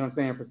 You know what I'm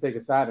saying, for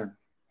Sega Saturn.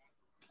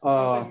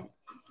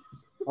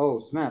 Oh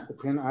snap! The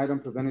pin item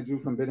prevented you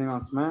from bidding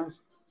on Smash.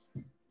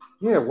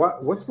 Yeah,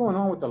 what's going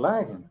on with the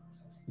lagging?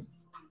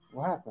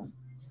 What happened?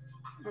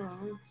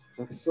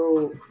 This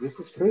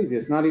is crazy.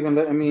 It's not even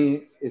letting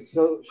me. It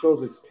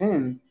shows it's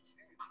pinned.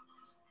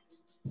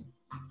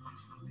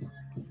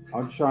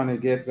 I'm trying to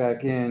get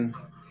back in.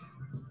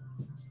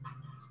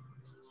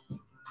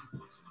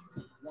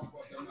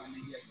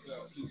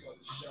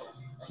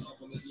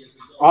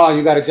 Oh,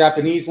 you got a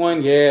Japanese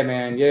one? Yeah,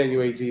 man. Yeah,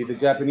 UAG. The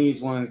Japanese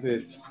ones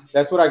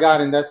that's what I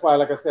got, and that's why,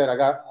 like I said, I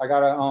got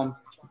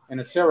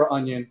a Terra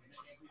Onion.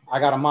 I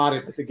got to mod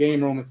it, but the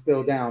game room is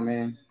still down,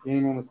 man.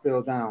 Game room is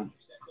still down.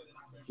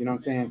 You know what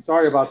I'm saying?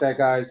 Sorry about that,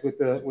 guys, with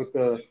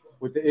the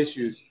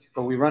issues.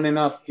 But we're running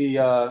up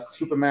the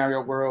Super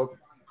Mario World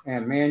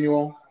and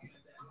manual.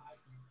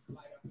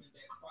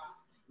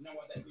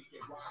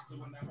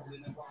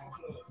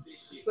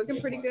 It's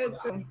looking pretty good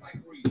too.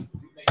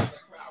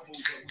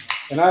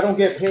 And I don't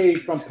get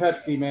paid from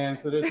Pepsi, man.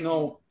 So there's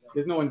no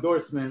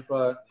endorsement.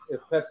 But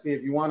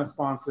if you want to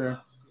sponsor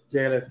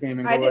JLS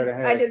Gaming, go right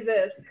ahead. I did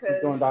this because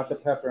she's doing Dr.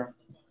 Pepper.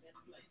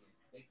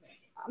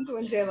 I'm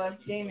doing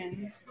JLS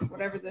Gaming,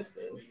 whatever this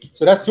is.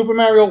 So that's Super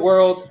Mario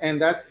World,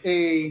 and that's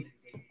a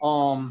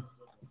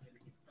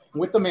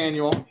with the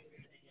manual.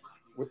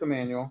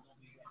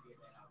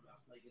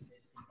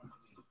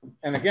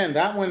 And again,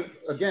 that one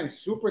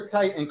super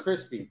tight and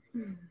crispy.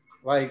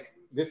 Like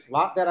this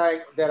lot that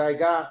I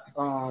got.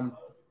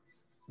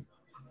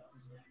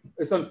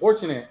 It's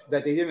unfortunate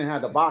that they didn't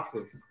have the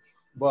boxes,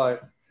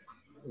 but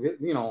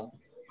you know,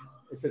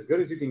 it's as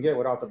good as you can get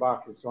without the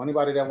boxes. So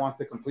anybody that wants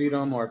to complete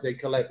them, or if they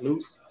collect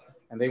loose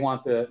and they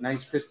want the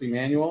nice crispy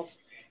manuals,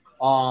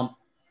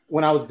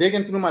 when I was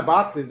digging through my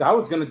boxes, I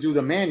was gonna do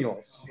the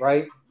manuals,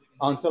 right?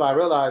 Until I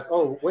realized,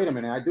 oh, wait a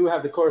minute, I do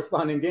have the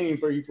corresponding game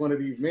for each one of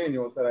these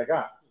manuals that I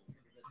got.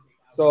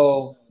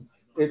 So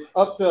it's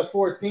up to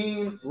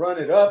 14. Run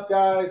it up,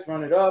 guys.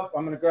 Run it up.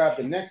 I'm gonna grab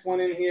the next one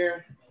in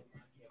here,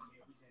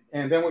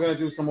 and then we're gonna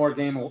do some more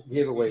game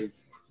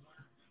giveaways.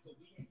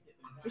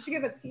 We should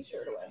give a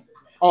T-shirt away.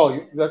 Oh,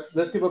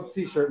 let's give up a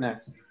T-shirt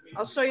next.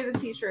 I'll show you the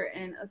T-shirt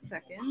in a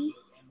second.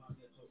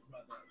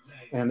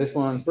 And this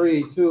one's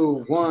 3,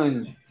 2,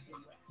 1.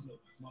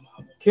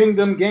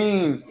 Kingdom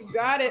Games. You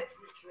got it.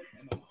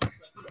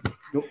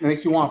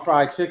 Makes you want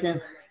fried chicken.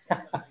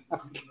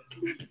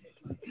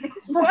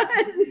 What?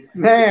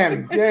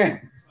 Man,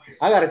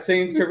 I gotta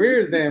change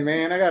careers then,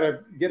 man. I gotta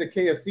get a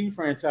KFC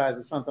franchise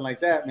or something like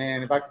that,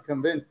 man. If I could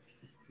convince,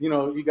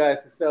 you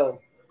guys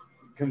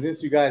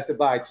convince you guys to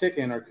buy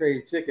chicken or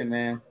crave chicken,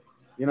 man.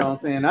 You know what I'm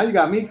saying? Now you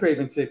got me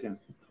craving chicken.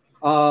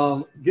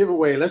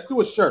 Giveaway. Let's do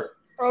a shirt.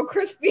 Oh,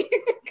 crispy,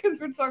 because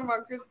we're talking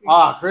about crispy.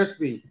 Ah,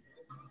 crispy.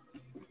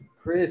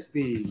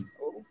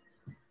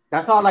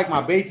 That's how I like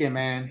my bacon,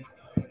 man.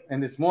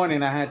 And this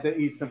morning I had to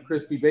eat some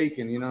crispy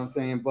bacon. You know what I'm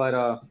saying?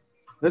 But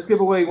let's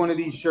give away one of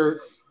these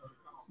shirts.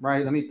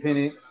 Right? Let me pin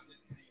it.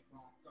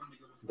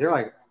 They're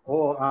like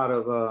all out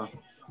of.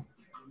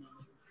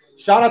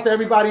 Shout out to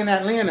everybody in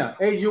Atlanta.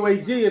 Hey,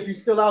 UAG, if you're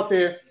still out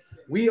there,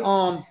 we're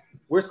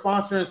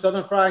sponsoring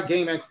Southern Fried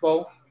Game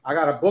Expo. I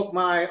gotta book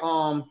my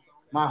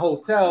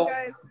hotel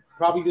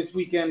probably this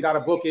weekend.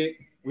 Gotta book it.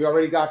 We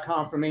already got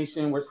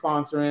confirmation. We're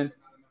sponsoring,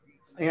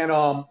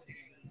 and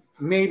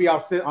maybe I'll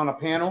sit on a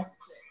panel.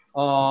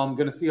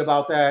 Gonna see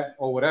about that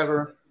or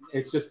whatever.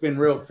 It's just been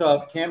real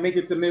tough. Can't make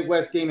it to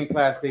Midwest Gaming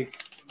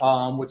Classic,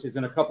 which is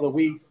in a couple of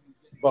weeks,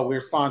 but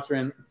we're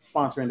sponsoring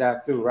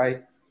that too,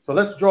 right? So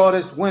let's draw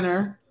this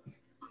winner.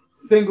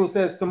 Single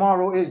says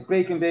tomorrow is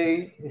bacon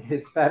day,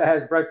 his fat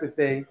ass breakfast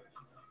day.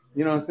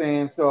 You know what I'm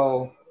saying?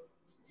 So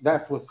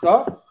that's what's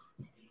up.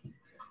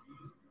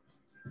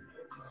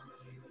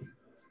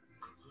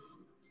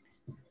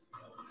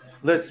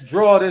 Let's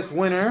draw this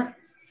winner.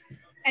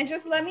 And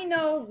just let me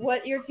know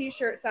what your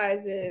t-shirt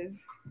size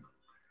is.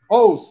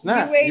 Oh,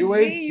 snap.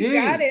 UAG, you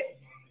got it.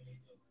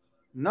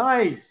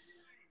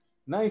 Nice.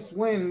 Nice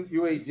win,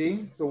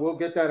 UAG. So we'll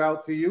get that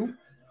out to you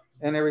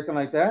and everything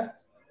like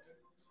that.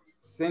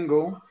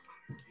 Single.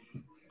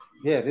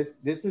 Yeah, this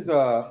is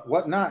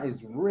whatnot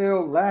is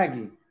real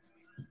laggy.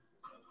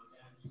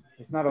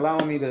 It's not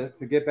allowing me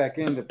to get back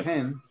in the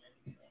pen.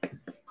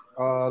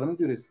 Let me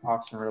do this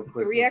auction real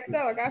quick.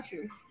 3XL, I got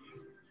you.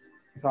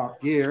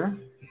 Top Gear.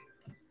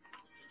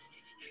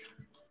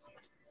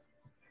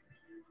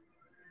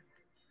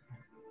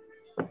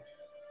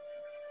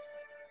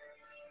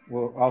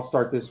 Well, I'll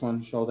start this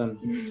one. Show them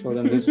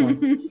this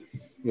one.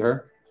 You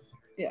heard?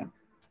 Yeah.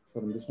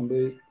 Show them this one,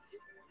 babe.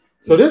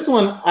 So this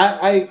one,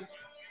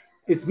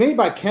 it's made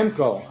by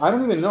Chemco. I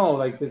don't even know,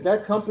 like, is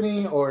that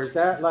company or is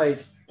that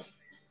like,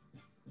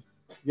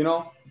 you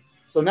know?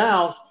 So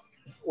now,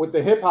 with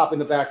the hip hop in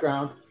the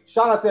background,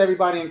 shout out to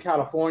everybody in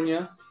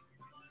California,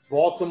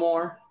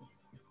 Baltimore,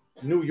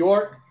 New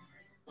York,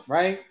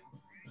 right?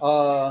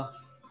 LA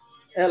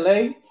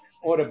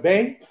or the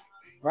Bay,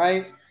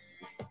 right?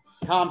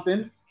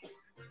 Compton.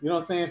 You know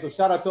what I'm saying? So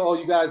shout out to all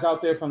you guys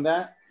out there from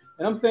that.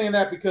 And I'm saying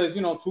that because,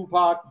 you know,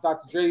 Tupac,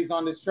 Dr. Dre's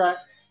on this track,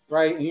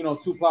 right? And, you know,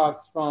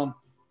 Tupac's from,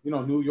 you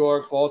know, New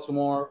York,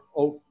 Baltimore,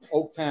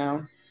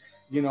 Oaktown,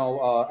 you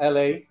know,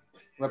 LA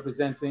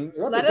representing.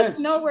 Let us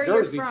know where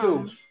Jersey you're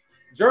from. too.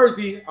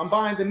 Jersey, I'm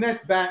buying the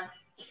Nets back.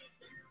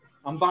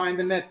 I'm buying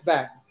the Nets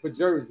back for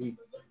Jersey.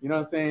 You know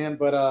what I'm saying?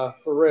 But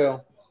for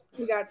real.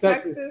 We got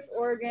Texas,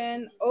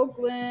 Oregon,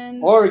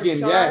 Oakland, Oregon,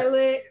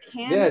 Charlotte, yes.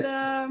 Canada,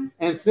 yes.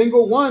 And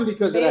single one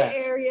because Bay of that.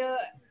 Area,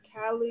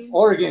 Cali,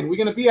 Oregon. We're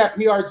gonna be at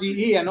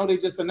PRGE. I know they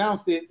just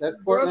announced it. That's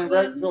Portland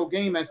Brooklyn, Retro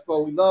Game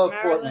Expo. We love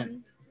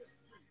Maryland.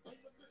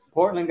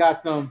 Portland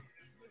got some.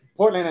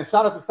 Portland, and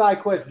shout out to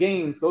SideQuest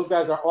Games. Those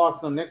guys are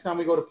awesome. Next time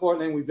we go to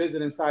Portland, we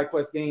visit in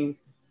SideQuest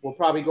Games. We'll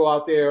probably go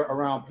out there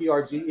around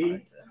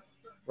PRGE.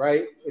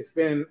 Right? I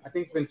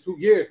think it's been 2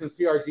 years since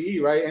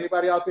PRGE, right?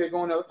 Anybody out there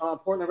going to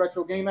Portland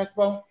Retro Game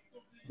Expo?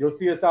 You'll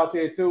see us out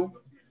there too.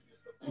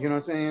 You know what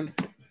I'm saying?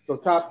 So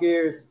Top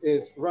Gear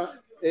is run.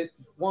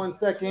 It's 1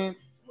 second.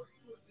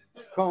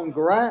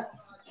 Congrats.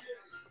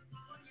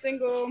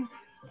 Single.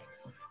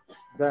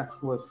 That's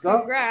what's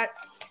up. Congrats.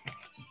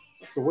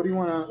 So what do you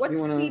want to? What's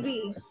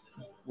TB?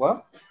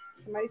 What?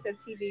 Somebody said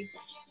TB.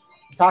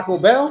 Taco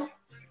Bell?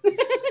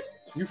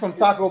 You from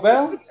Taco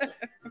Bell?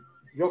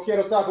 Yo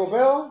quiero Taco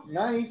Bell.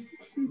 Nice.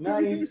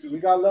 Nice. We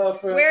got love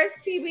for. Where's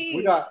TB?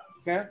 We got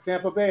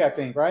Tampa Bay, I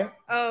think, right?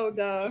 Oh,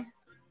 duh.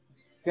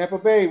 Tampa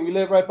Bay. We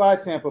live right by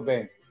Tampa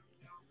Bay.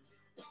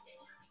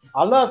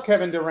 I love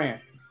Kevin Durant.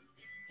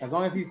 As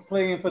long as he's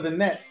playing for the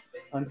Nets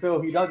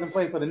until he doesn't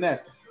play for the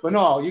Nets. But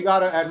no, you got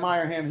to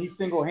admire him. He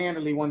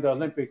single-handedly won the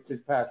Olympics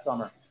this past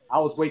summer. I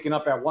was waking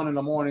up at 1 in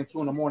the morning, 2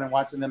 in the morning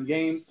watching them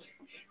games.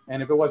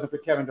 And if it wasn't for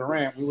Kevin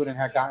Durant, we wouldn't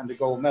have gotten the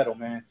gold medal,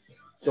 man.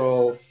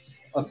 So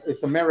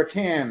it's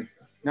American,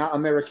 not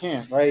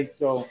American, right?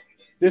 So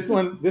this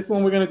one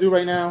we're going to do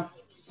right now.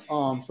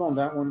 Show them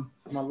that one.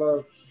 My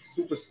love,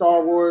 Super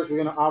Star Wars.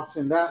 We're going to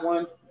option that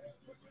one.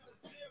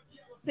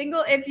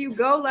 Single, if you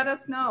go, let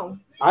us know.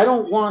 I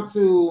don't want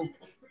to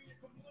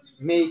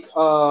make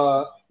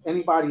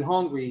anybody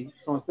hungry.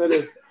 So instead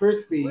of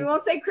crispy. We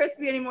won't say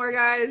crispy anymore,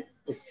 guys.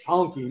 It's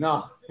chunky,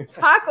 no.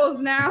 Tacos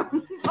now.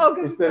 Oh,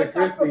 instead of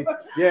crispy.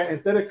 Yeah,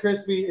 instead of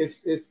crispy,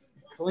 it's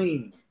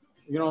clean.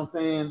 You know what I'm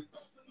saying?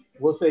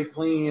 We'll say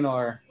clean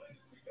or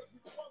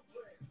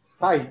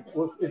tight.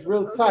 It's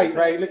real tight,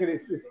 right? Look at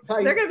this. It's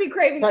tight. They're going to be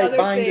craving tight other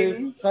binders,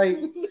 things.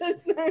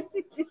 Tight.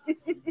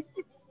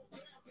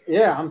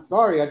 Yeah, I'm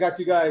sorry. I got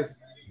you guys,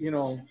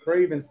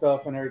 craving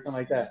stuff and everything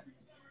like that.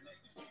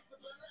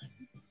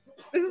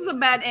 This is a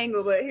bad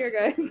angle, but here,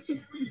 guys.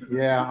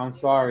 Yeah, I'm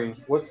sorry.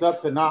 What's up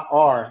to Not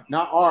R?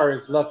 Not R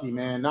is lucky,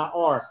 man. Not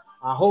R.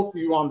 I hope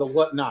you on the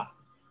whatnot.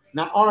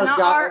 Not R's Not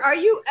got. R, are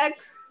you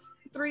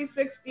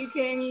X360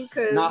 King?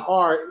 Cause Not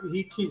R.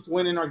 He keeps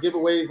winning our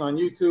giveaways on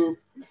YouTube.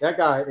 That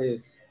guy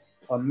is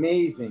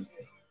amazing.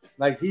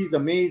 Like, he's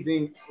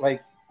amazing.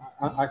 Like,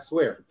 I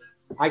swear.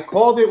 I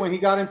called it when he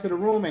got into the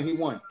room and he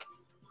won.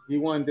 He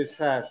won this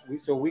past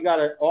week. So we got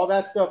all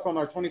that stuff from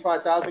our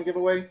 25,000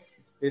 giveaway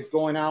is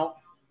going out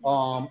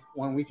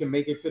when we can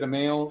make it to the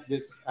mail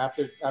this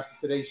after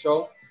today's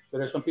show. So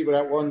there's some people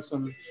that won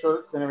some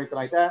shirts and everything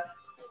like that.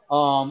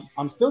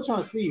 I'm still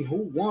trying to see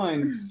who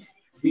won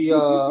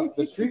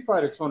the Street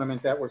Fighter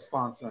tournament that we're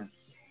sponsoring.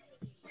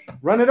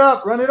 Run it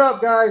up,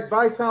 guys.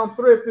 Bytown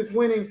Thrift is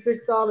winning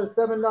 $6,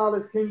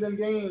 $7 Kingdom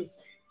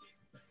Games.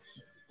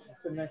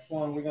 That's the next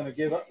one we're gonna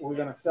give up. We're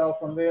gonna sell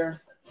from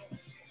there.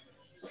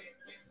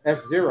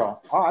 F-Zero.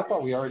 Oh, I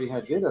thought we already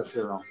did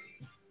F-Zero.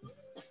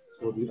 So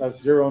we'll do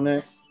F-Zero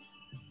next.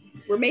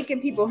 We're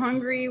making people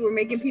hungry. We're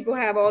making people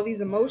have all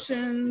these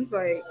emotions.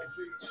 Like,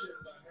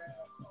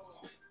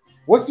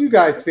 what's you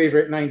guys'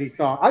 favorite 90s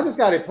song? I just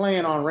got it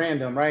playing on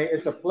random, right?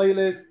 It's a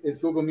playlist. It's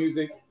Google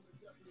Music.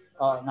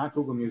 Not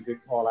Google Music,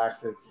 All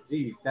Access.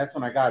 Jeez, that's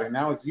when I got it.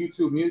 Now it's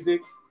YouTube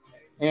Music.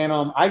 And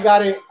I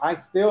got it. I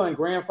still am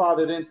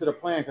grandfathered into the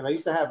plan because I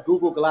used to have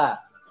Google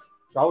Glass.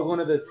 So I was one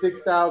of the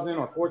 6,000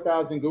 or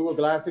 4,000 Google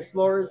Glass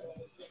Explorers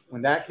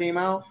when that came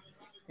out.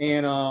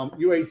 And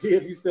UAG,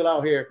 if you're still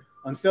out here,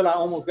 until I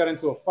almost got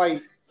into a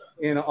fight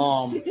in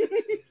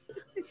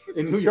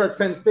New York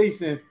Penn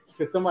Station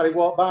because somebody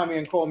walked by me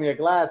and called me a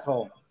glass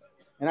hole.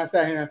 And I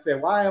sat here and I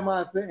said, why am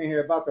I sitting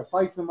here about to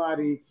fight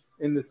somebody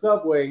in the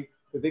subway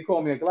because they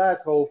called me a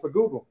glass hole for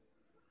Google?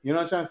 You know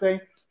what I'm trying to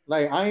say?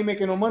 Like, I ain't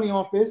making no money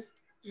off this.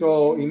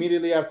 So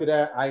immediately after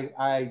that,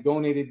 I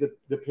donated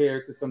the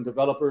pair to some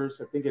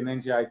developers, I think in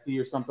NJIT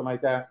or something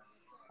like that,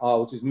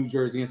 which is New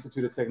Jersey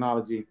Institute of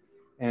Technology,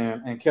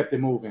 and kept it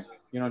moving.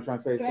 You know what I'm trying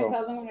to say? Can I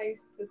tell them what I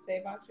used to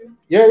say about you?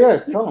 Yeah,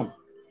 tell them.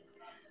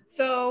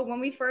 So when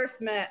we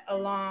first met a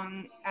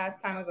long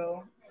ass time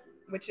ago,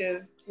 which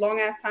is long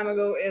ass time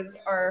ago is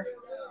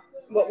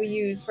what we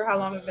use for how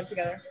long we've been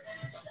together.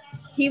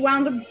 He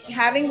wound up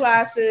having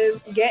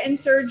glasses, getting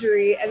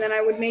surgery, and then I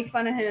would make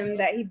fun of him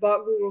that he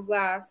bought Google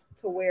Glass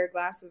to wear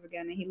glasses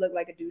again, and he looked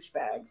like a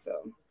douchebag.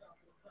 So,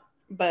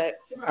 but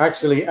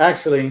actually,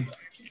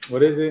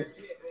 what is it?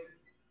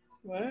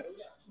 What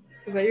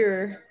is that?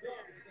 Your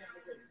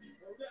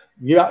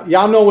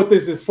y'all know what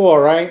this is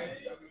for, right?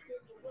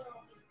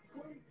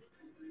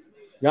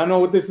 Y'all know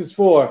what this is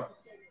for.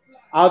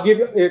 I'll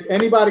give, if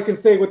anybody can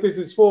say what this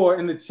is for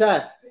in the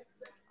chat,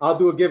 I'll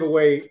do a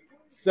giveaway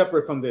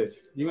separate from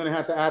this. You're going to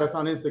have to add us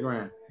on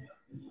Instagram.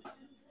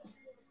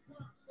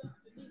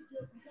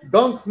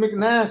 Dunks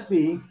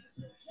McNasty.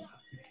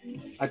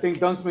 I think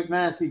Dunks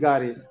McNasty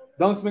got it.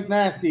 Dunks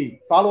McNasty.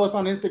 Follow us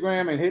on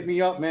Instagram and hit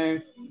me up,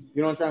 man.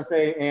 You know what I'm trying to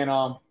say? And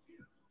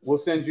we'll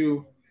send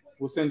you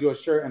a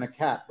shirt and a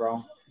cap,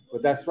 bro.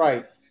 But that's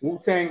right.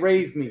 Wu-Tang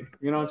raised me.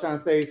 You know what I'm trying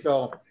to say?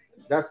 So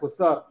that's what's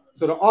up.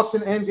 So the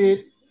auction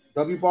ended.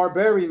 W.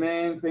 Barberry,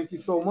 man. Thank you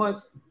so much.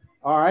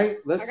 All right.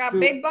 I got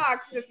big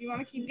box if you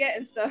want to keep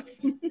getting stuff.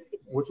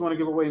 What you want to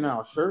give away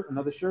now? A shirt?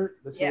 Another shirt?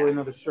 Let's give away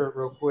another shirt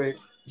real quick.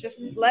 Just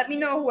let me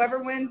know.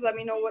 Whoever wins, let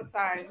me know what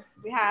size.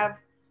 We have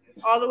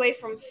all the way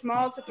from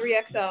small to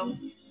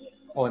 3XL.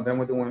 Oh, and then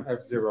we're doing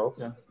F0.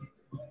 Okay.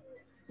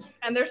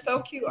 And they're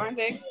so cute, aren't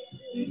they?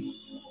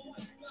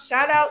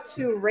 Shout out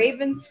to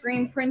Raven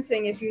Screen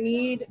Printing. If you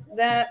need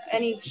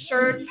any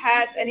shirts,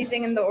 hats,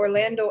 anything in the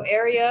Orlando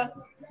area,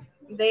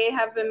 they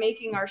have been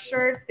making our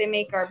shirts. They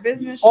make our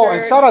business shirts. Oh,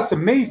 and shout out to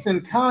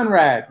Mason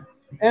Conrad,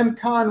 M.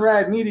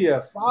 Conrad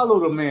Media. Follow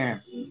the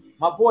man.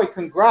 My boy,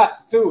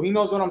 congrats, too. He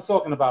knows what I'm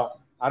talking about.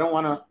 I don't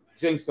want to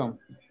jinx him,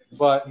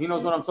 but he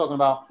knows what I'm talking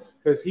about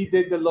because he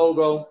did the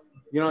logo.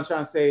 You know what I'm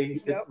trying to say?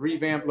 The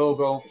revamped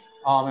logo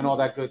and all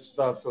that good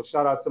stuff. So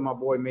shout out to my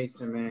boy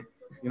Mason, man.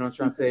 You know what I'm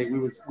trying to say?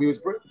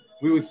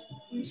 We was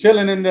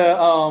chilling in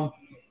the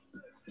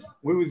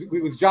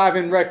we was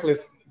driving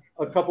reckless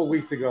a couple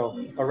weeks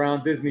ago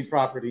around Disney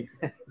property.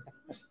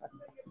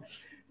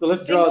 So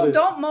let's draw this.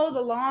 Don't mow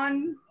the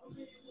lawn.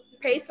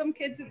 Pay some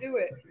kid to do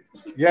it.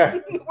 Yeah.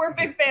 We're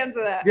big fans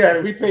of that. Yeah,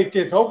 we pay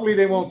kids. Hopefully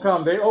they won't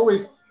come. They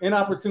always,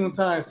 inopportune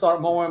times,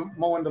 start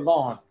mowing the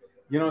lawn.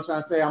 You know what I'm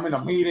trying to say? I'm in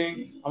a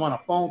meeting. I'm on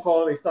a phone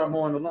call. They start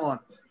mowing the lawn.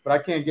 But I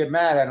can't get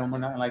mad at them or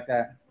nothing like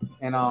that.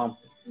 And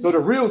so the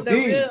real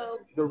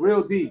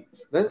D.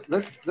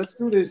 Let's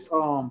do this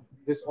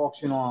this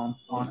auction on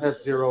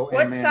F0.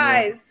 What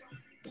size?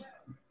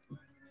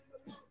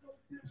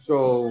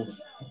 So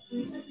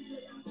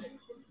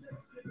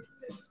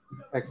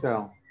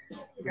XL.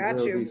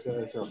 Got you.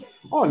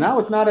 Oh, now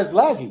it's not as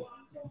laggy.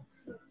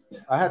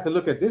 I had to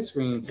look at this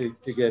screen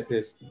to get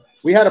this.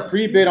 We had a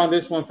pre-bid on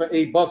this one for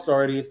 $8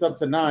 already. It's up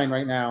to $9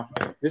 right now.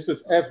 This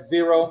was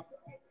F0.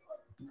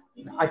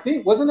 I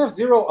think, wasn't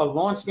F0 a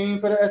launch game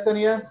for the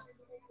SNES?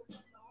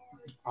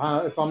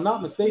 If I'm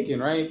not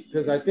mistaken, right?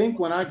 Because I think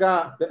when I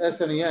got the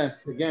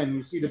SNES, again,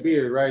 you see the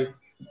beard, right?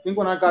 I think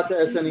when I got the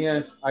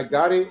SNES, I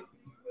got it,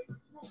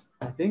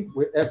 I think,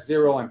 with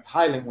F0 and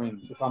Pilot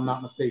Wings, if I'm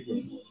not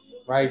mistaken,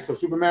 right? So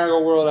Super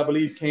Mario World, I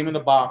believe, came in the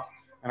box,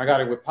 and I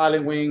got it with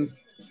Pilot Wings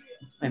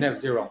and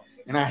F0.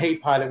 And I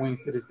hate Pilot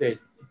Wings to this day.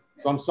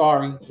 So I'm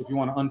sorry if you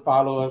want to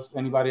unfollow us,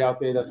 anybody out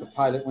there that's a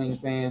Pilot Wing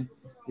fan.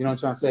 You know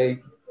what I'm trying to say?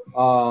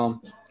 Hold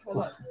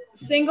up.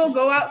 Single,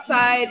 go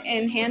outside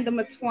and hand them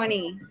a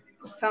 20.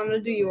 Tell them to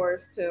do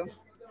yours too.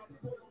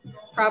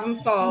 Problem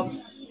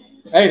solved.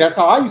 Hey, that's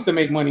how I used to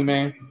make money,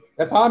 man.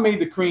 That's how I made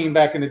the cream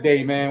back in the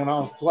day, man. When I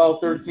was 12,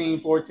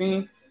 13,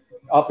 14,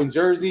 up in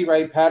Jersey,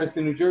 right?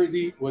 Patterson, New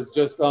Jersey, was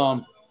just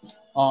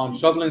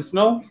shoveling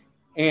snow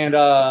and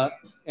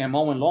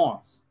mowing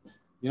lawns.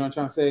 You know what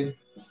I'm trying to say?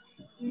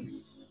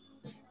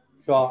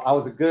 So I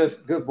was a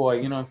good boy,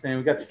 you know what I'm saying?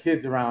 We got the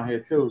kids around here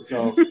too.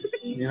 So,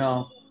 you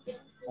know,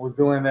 I was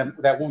doing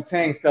that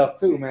Wu-Tang stuff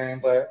too,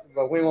 man. But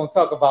we won't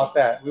talk about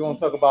that. We won't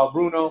talk about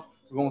Bruno.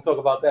 We won't talk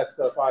about that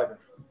stuff either.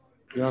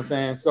 You know what I'm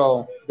saying?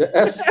 So the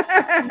F.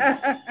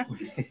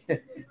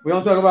 We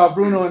don't talk about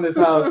Bruno in this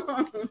house,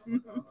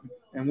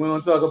 and we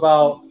don't talk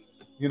about,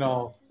 you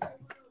know,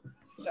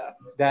 stuff.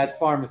 Dad's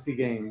pharmacy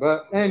game.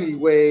 But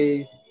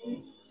anyways,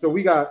 so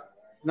we got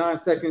 9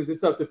 seconds.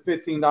 It's up to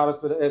 $15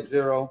 for the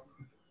F-Zero.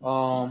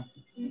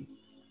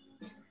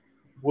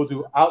 We'll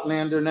do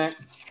Outlander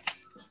next.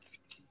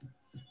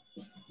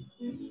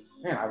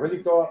 Man, I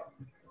really thought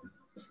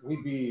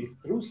we'd be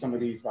through some of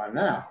these by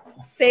now.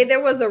 Say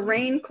there was a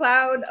rain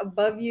cloud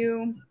above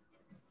you.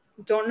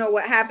 Don't know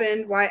what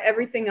happened, why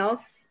everything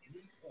else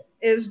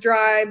is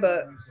dry,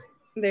 but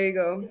there you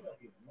go.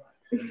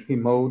 He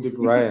mowed the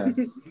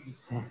grass.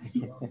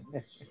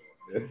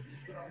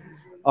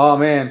 Oh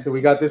man, so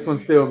we got this one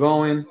still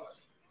going.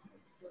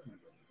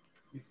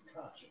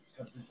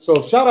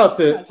 So shout out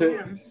to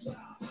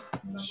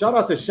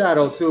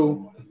Shadow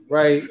too,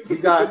 right? We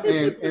got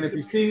and if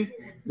you see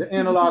the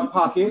analog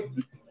pocket,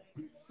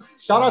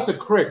 shout out to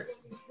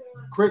Crix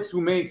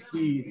who makes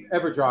these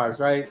EverDrives,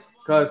 right?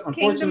 Because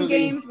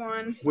unfortunately,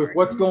 with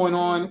what's going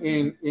on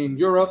in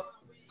Europe,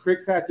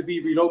 Crix had to be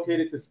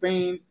relocated to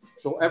Spain.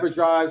 So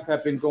EverDrives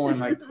have been going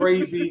like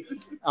crazy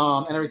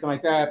and everything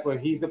like that. But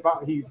he's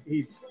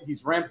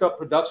ramped up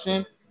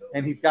production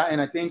and he's gotten,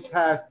 I think,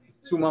 past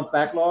 2-month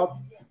backlog.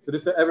 So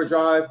this is the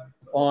EverDrive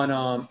on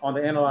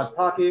the analog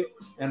pocket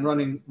and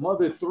running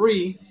Mother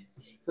 3.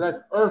 So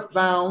that's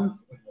Earthbound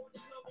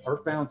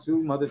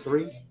 2, Mother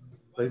 3.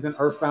 So isn't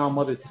Earthbound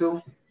Mother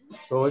 2?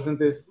 So isn't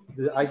this,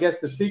 I guess,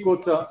 the sequel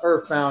to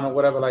Earthbound or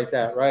whatever like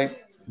that, right?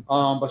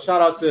 But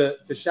shout out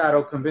to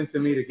Shadow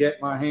convincing me to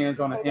get my hands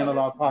on an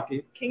analog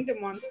pocket.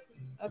 Kingdom wants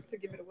us to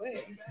give it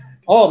away.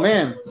 Oh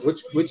man,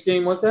 which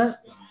game was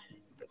that?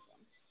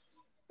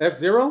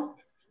 F-Zero?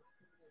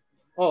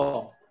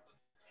 Oh.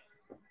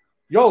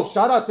 Yo,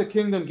 shout out to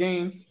Kingdom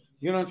Games.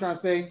 You know what I'm trying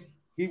to say?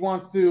 He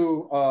wants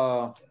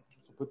to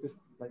put this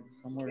like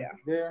somewhere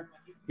there.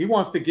 He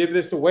wants to give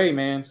this away,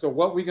 man. So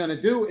what we're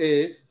gonna do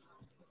is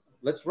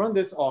let's run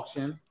this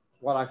auction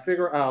while I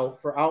figure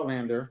out for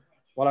Outlander.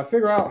 While I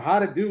figure out how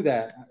to do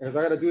that, because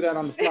I got to do that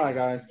on the fly,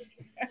 guys.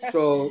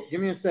 So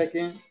give me a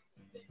second.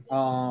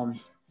 Let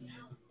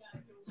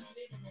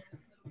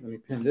me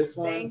pin this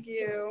one. Thank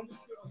you.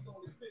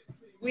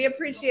 We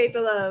appreciate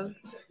the love.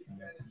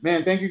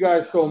 Man, thank you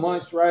guys so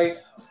much, right?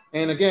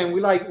 And again,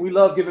 we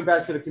love giving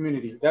back to the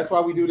community. That's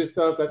why we do this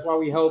stuff. That's why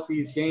we help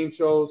these game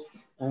shows.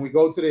 When we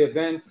go to the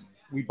events,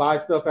 we buy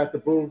stuff at the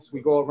booths.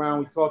 We go around,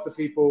 we talk to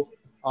people.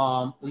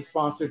 We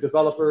sponsor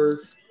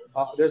developers.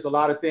 There's a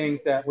lot of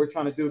things that we're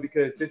trying to do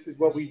because this is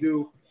what we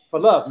do for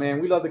love, man.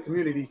 We love the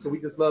community, so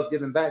we just love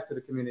giving back to the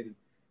community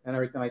and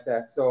everything like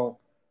that. So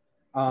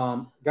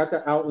got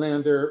the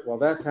Outlander. While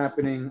that's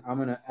happening, I'm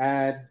going to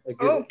add a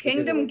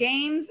Kingdom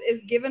Games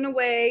is giving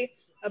away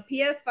a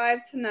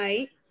PS5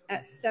 tonight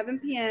at 7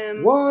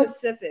 p.m.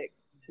 Pacific.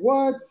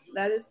 What?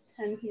 That is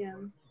 10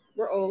 p.m.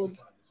 We're old.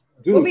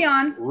 Dude, we'll be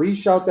on.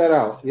 Reshout that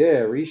out.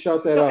 Yeah,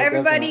 reshout that out. So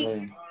everybody,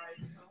 definitely.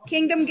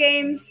 Kingdom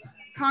Games,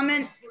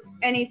 comment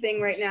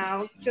anything right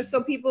now, just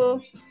so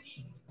people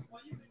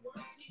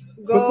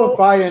go. Put some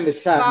fire in the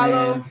chat,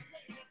 follow.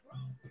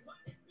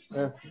 Man.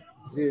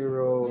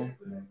 F-Zero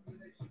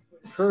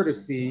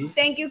courtesy.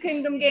 Thank you,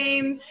 Kingdom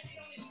Games.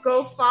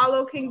 Go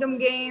follow Kingdom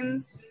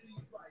Games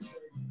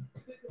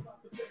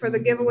for the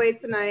giveaway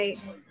tonight.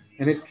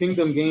 And it's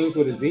Kingdom Games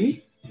with a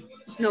Z?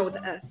 No, with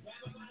the S.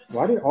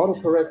 Why did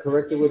autocorrect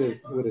correct it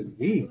with a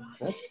Z?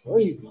 That's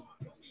crazy.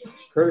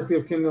 Courtesy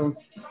of Kingdoms,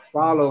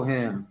 follow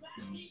him.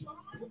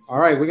 All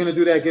right, we're gonna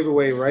do that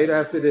giveaway right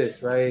after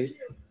this, right?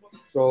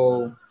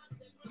 So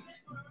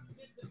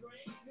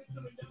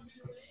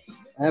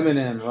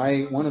Eminem,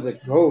 right? One of the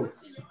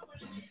goats.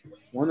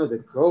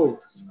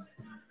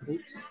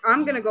 Oops.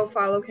 I'm gonna go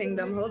follow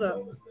Kingdom. Hold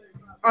up.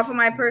 Off of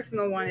my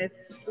personal one,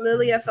 it's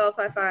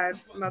LilyFL55.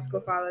 I'm about to go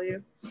follow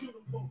you.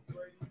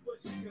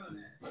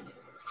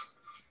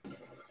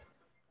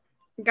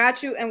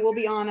 Got you, and we'll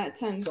be on at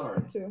 10.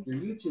 Sorry, too. your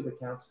YouTube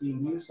account's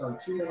being used on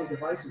too many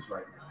devices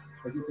right now.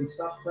 But you can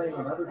stop playing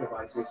on other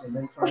devices and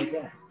then try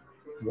again.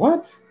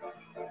 What?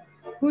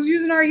 Who's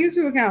using our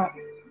YouTube account?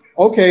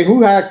 Okay,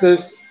 who hacked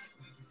this?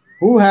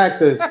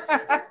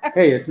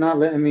 Hey, it's not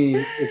letting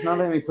me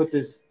put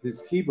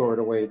this keyboard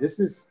away. This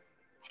is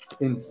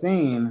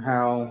insane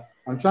how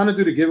I'm trying to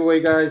do the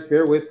giveaway, guys.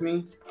 Bear with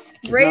me.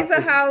 Raise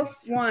a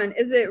House 1.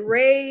 Is it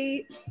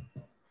Ray?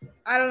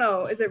 I don't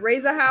know. Is it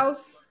Raise a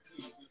House?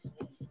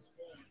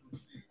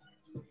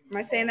 Am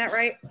I saying that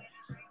right?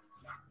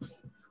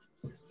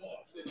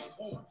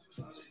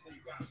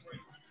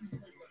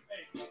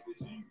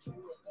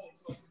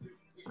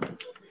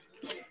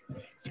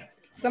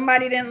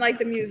 Somebody didn't like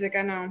the music,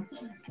 I know.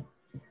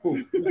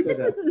 Who said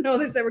that? No,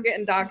 they said we're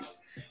getting doxxed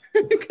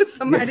because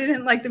somebody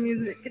didn't like the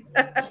music.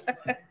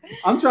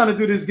 I'm trying to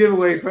do this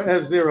giveaway for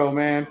F-Zero,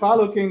 man.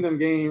 Follow Kingdom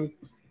Games.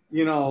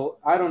 You know,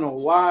 I don't know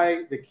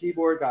why the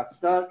keyboard got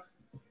stuck.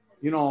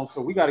 You know,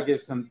 so we got to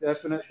give some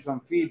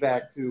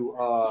feedback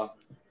to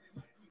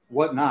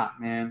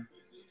whatnot, man.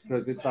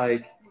 Because it's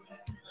like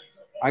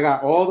I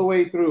got all the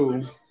way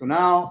through. So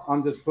now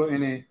I'm just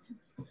putting it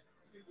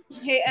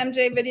Hey,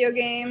 MJ Video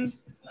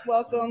Games.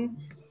 Welcome.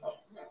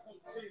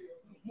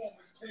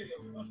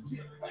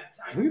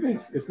 Look at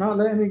this. It's not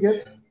letting me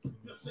get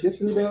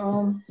through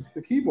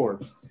the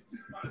keyboard.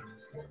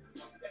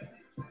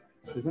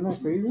 Isn't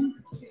that crazy?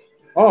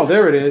 Oh,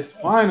 there it is.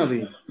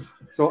 Finally.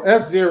 So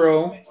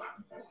F0,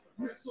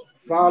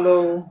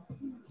 follow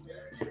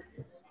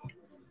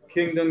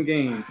Kingdom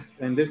Games.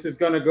 And this is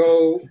going to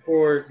go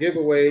for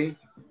giveaway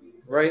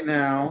right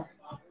now.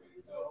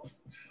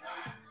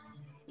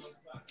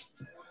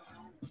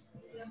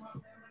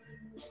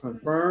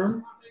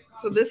 Confirm.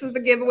 So this is the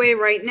giveaway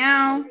right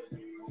now.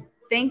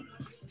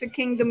 Thanks to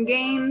Kingdom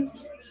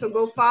Games. So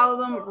go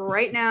follow them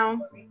right now.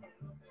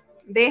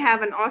 They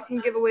have an awesome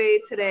giveaway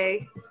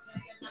today.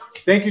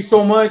 Thank you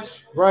so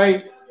much.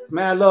 Right.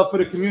 Mad love for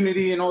the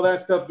community and all that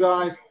stuff,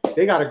 guys.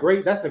 They got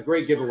that's a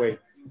great giveaway.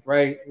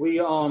 Right.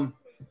 We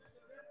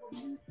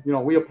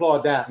we applaud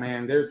that,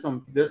 man. There's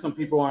some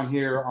people on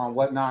here on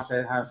Whatnot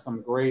that have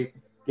some great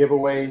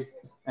giveaways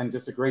and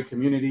just a great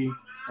community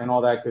and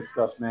all that good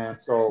stuff, man.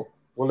 So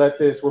we'll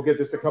give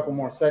this a couple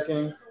more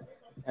seconds,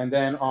 and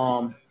then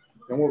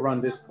we'll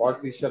run this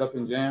Barkley Shut Up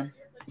and Jam.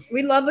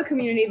 We love the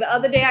community. The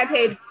other day I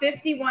paid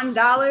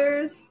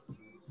 $51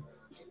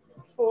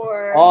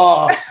 for.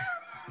 Oh,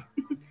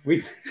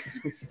 we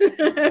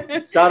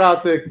shout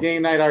out to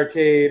Game Night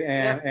Arcade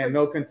and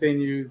No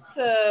Continues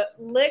to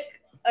lick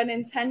a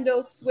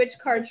Nintendo Switch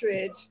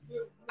cartridge.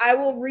 I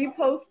will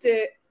repost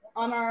it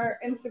on our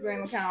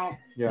Instagram account.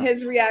 Yeah.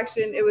 His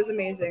reaction, it was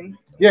amazing.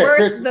 Yeah,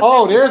 Chris.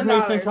 There's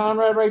Mason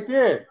Conrad right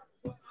there.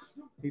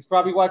 He's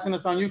probably watching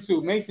us on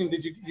YouTube. Mason,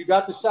 you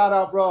got the shout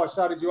out, bro? I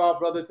shouted you out,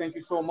 brother. Thank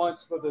you so much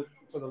for the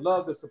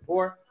love, the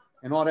support,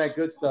 and all that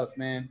good stuff,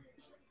 man.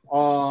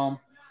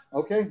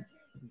 Okay,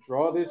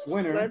 draw this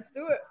winner. Let's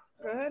do it.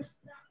 Go ahead.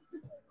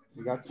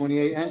 We got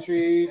 28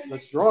 entries.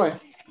 Let's draw it.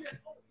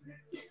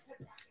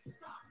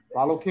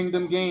 Follow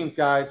Kingdom Games,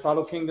 guys.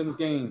 Follow Kingdom's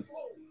Games.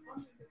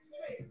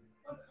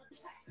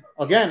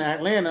 Again,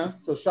 Atlanta.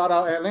 So shout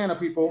out Atlanta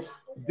people.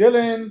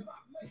 Dylan,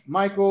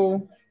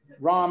 Michael,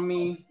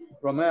 Romney,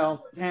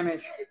 Romel. Damn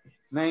it.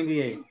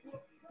 98.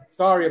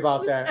 Sorry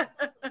about that.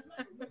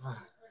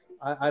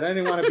 I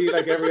didn't want to be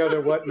like every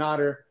other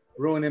whatnotter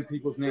ruining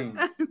people's names.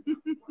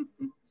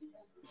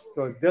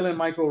 So it's Dylan,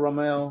 Michael,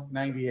 Romel,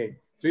 98.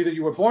 So either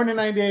you were born in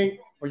 98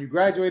 or you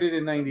graduated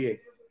in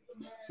 98.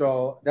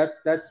 So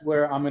that's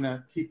where I'm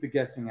gonna keep the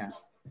guessing at,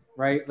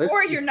 right?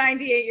 Or you're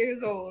 98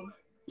 years old.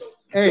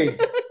 Hey,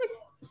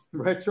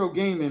 retro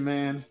gaming,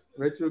 man.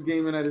 Retro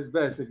gaming at its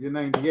best if you're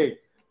 98.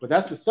 But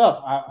that's the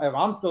stuff. If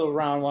I'm still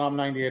around when I'm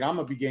 98, I'm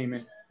gonna be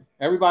gaming.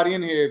 Everybody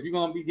in here, if you're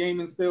gonna be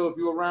gaming still, if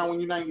you're around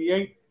when you're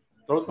 98,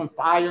 throw some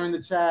fire in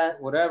the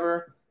chat,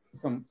 whatever,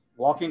 some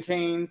walking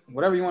canes,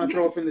 whatever you want to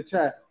throw up in the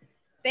chat.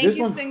 Thank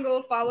you,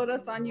 Single. Followed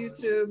us on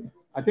YouTube.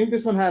 I think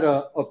this one had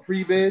a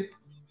pre-bid.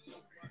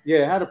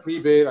 Yeah, it had a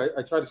pre-bid.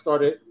 I tried to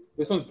start it.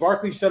 This one's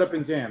Barkley Shut Up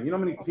and Jam. You know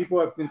how many people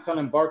have been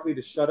telling Barkley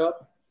to shut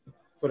up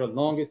for the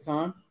longest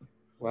time?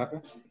 What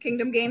happened?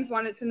 Kingdom Games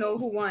wanted to know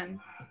who won.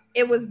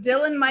 It was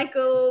Dylan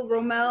Michael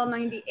Romel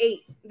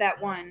 98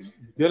 that won.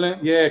 Dylan,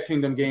 yeah,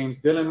 Kingdom Games.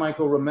 Dylan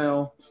Michael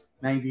Romel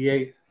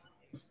 98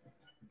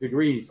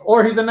 degrees.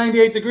 Or he's a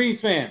 98 Degrees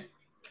fan.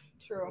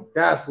 True.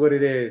 That's what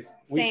it is.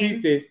 We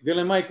peeped it.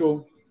 Dylan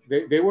Michael,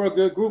 they were a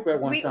good group at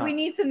one time. We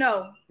need to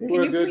know.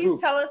 Can you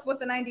please tell us what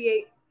the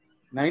 98?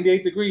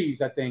 98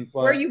 Degrees, I think.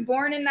 But were you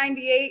born in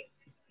 98?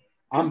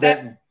 I'm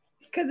betting.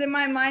 Because in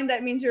my mind,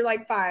 that means you're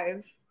like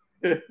 5.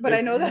 But I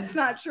know that's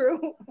not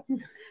true.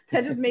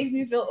 That just makes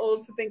me feel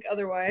old to think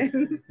otherwise.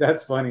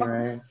 That's funny,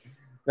 right?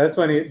 That's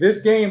funny.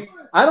 This game,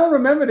 I don't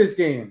remember this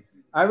game.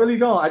 I really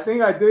don't. I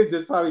think I did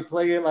just probably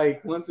play it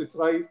like once or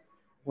twice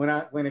when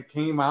it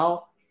came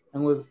out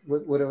and was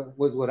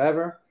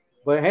whatever.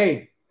 But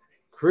hey,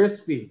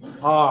 crispy.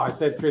 Oh, I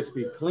said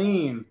crispy.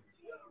 Clean.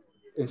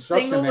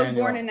 Instruction Single was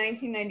manual. born in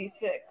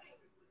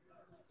 1996.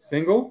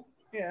 Single?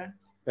 Yeah.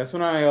 That's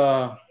when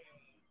I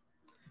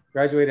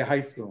graduated high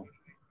school.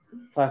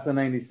 Class of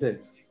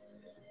 96.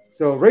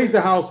 So Raise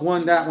the House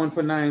won that one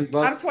for $9.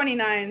 I'm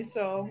 29,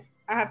 so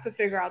I have to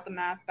figure out the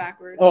math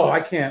backwards. Oh, I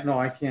can't. No,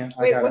 I can't.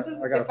 Wait, what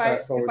does if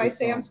I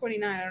say I'm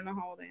 29, I don't know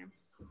how old I am.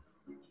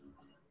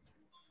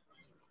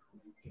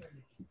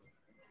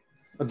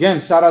 Again,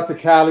 shout out to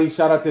Cali,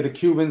 shout out to the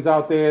Cubans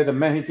out there, the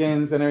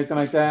Mexicans and everything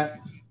like that.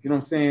 You know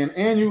what I'm saying?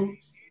 And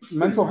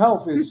mental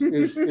health is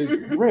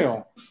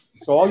real.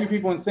 So all you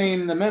people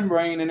insane in the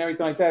membrane and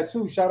everything like that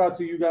too, shout out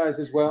to you guys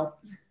as well.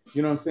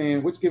 You know what I'm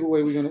saying? Which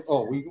giveaway we gonna?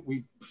 Oh,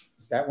 we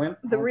that went.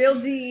 The Real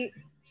D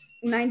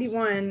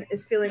 91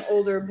 is feeling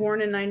older,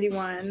 born in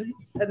 91,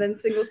 and then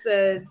Single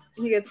said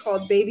he gets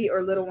called baby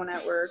or little one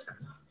at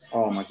work.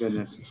 Oh my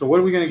goodness! So what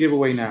are we gonna give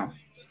away now?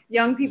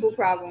 Young people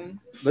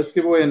problems. Let's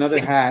give away another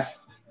hat.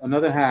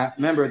 Another hat.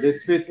 Remember,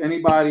 this fits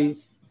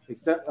anybody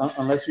except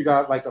unless you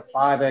got like a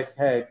 5X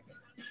head.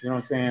 You know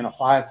what I'm saying? A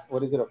 5.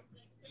 What is it?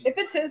 If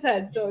it's his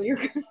head, so you're.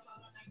 If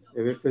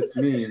it fits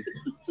me,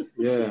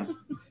 yeah.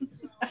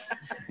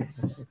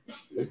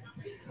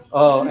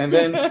 Oh, and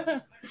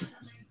then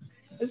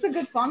it's a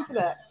good song for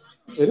that.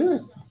 It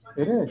is.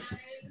 It is.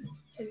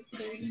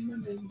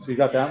 So you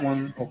got that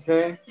one.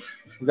 Okay.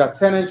 We got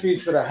 10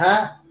 entries for the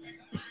hat.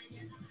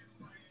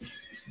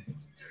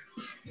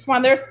 Come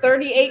on, there's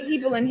 38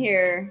 people in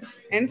here.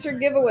 Enter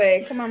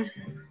giveaway. Come on.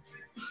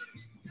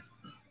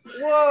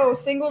 Whoa,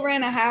 single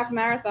ran a half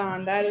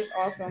marathon. That is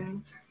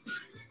awesome.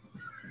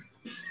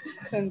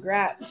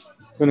 Congrats.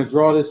 Gonna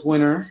draw this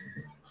winner.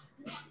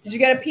 Did you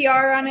get a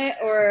PR on it,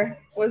 or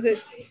was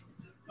it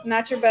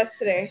not your best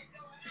today?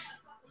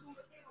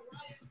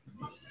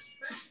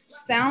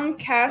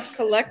 Soundcast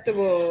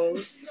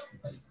collectibles.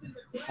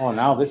 Oh,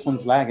 now this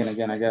one's lagging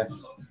again, I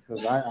guess,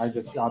 because I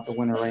just got the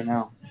winner right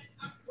now.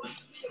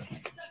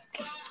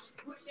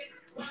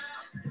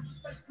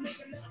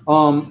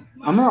 I'm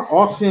gonna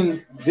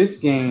auction this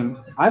game.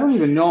 I don't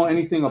even know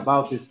anything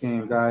about this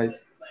game,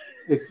 guys,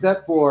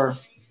 except for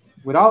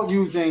without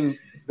using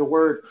the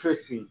word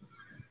crispy.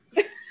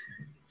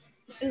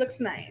 It looks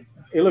nice.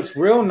 It looks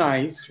real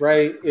nice,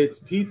 right? It's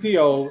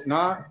PTO,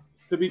 not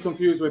to be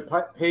confused with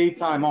paid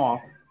time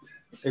off.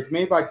 It's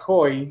made by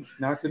Koi,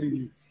 not to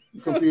be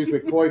confused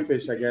with koi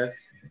fish, I guess.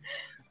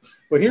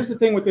 But here's the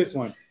thing with this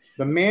one.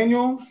 The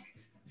manual,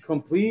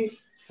 complete,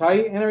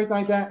 tight, and everything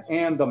like that,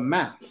 and the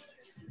map.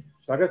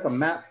 So I guess the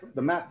map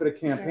for the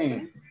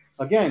campaign.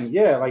 Again,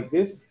 yeah, like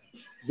this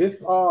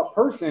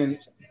person,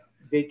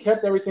 they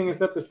kept everything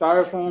except the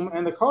styrofoam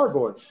and the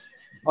cardboard.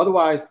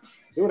 Otherwise,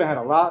 they would have had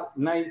a lot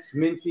nice,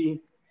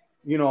 minty,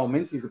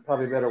 minty is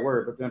probably a better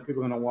word, but then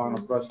people are going to want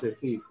to brush their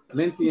teeth.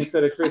 Minty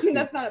instead of crispy. I mean,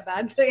 that's not a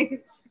bad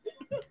thing.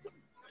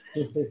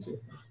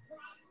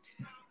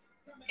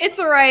 It's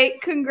all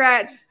right.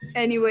 Congrats.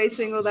 Anyway,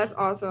 single. That's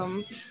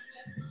awesome.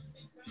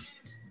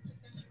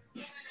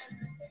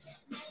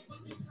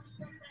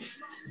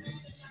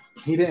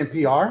 He didn't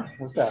PR?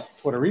 What's that?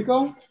 Puerto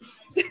Rico?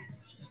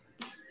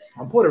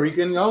 I'm Puerto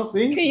Rican,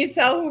 see? Can you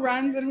tell who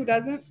runs and who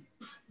doesn't?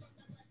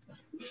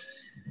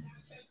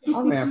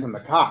 I ran from the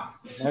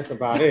cops. That's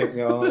about it,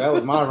 That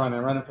was my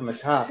running from the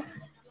cops,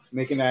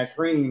 making that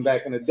cream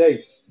back in the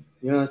day.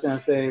 You know what I'm trying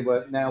to say?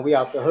 But now we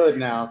out the hood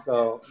now,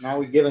 so now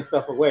we giving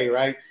stuff away,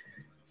 right?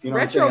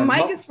 Retro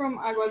Mike is from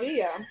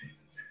Aguadilla.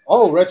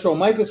 Oh, Retro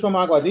Mike is from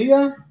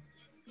Aguadilla?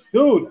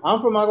 Dude, I'm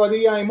from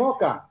Aguadilla y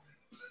Moca.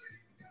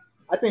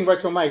 I think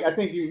Retro Mike,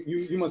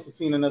 you must have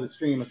seen another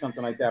stream or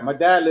something like that. My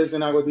dad lives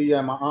in Aguadilla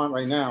and my aunt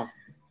right now.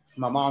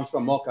 My mom's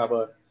from Moca,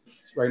 but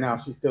right now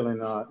she's still in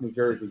New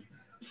Jersey.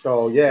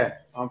 So yeah,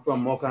 I'm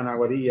from Moca and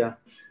Aguadilla.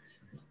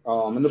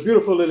 And the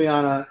beautiful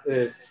Liliana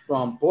is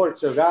from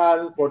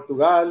Portugal,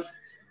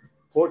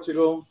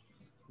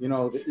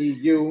 the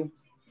EU,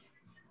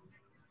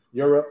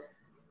 Europe,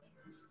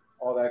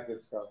 all that good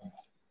stuff.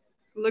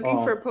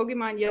 Looking for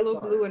Pokemon Yellow,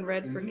 Blue, and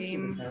Red for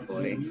Game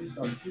Boy.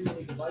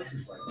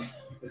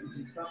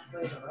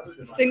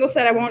 Single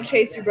said, I won't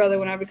chase you, brother,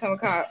 when I become a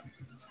cop.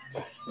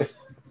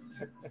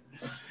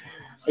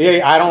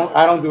 Yeah,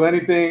 I don't do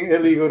anything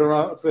illegal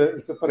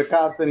to for the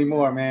cops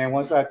anymore, man.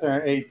 Once I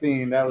turned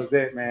 18, that was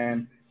it,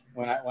 man.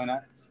 When I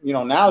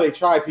now they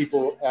try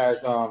people as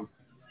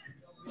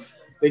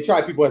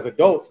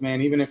adults,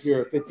 man, even if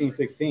you're 15,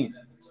 16,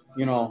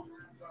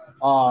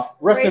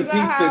 rest in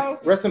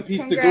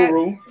peace to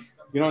Guru.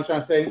 You know what I'm trying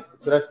to say?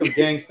 So that's some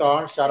gang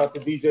star. Shout out to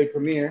DJ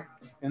Premier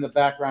in the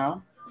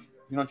background.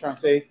 You know what I'm trying to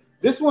say?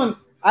 This one,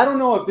 I don't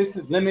know if this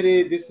is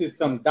limited. This is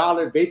some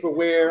dollar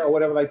vaporware or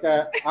whatever like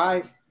that.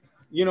 But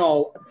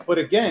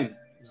again,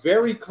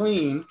 very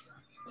clean,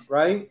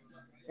 right?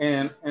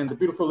 And the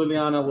beautiful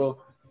Liliana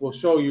will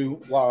show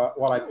you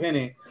while I pin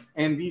it.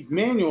 And these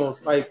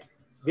manuals, like,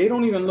 they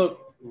don't even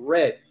look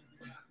red.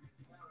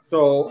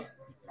 So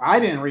I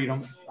didn't read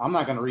them. I'm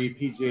not going to read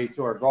PGA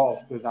Tour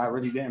Golf because I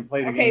really didn't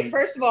play the game. Okay,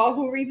 first of all,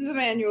 who reads the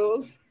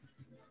manuals?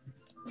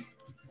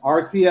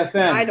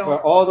 RTFM. I don't.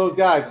 For all those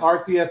guys,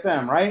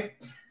 RTFM, right?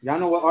 Y'all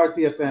know what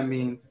RTFM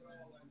means.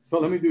 So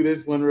let me do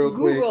this one real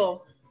quick.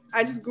 Google.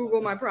 I just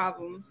Google my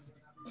problems.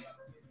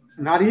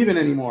 Not even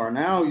anymore.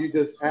 Now you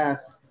just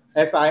ask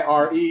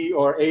SIRE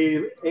or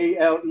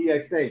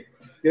ALEXA.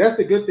 See, that's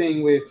the good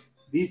thing with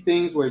these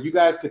things where you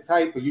guys could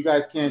type, but you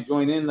guys can't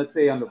join in, let's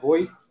say on the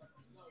voice.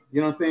 You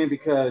know what I'm saying?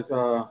 Because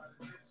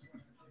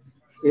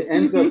it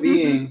ends up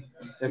being,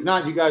 if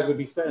not, you guys would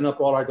be setting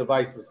up all our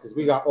devices because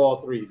we got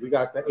all three. We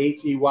got the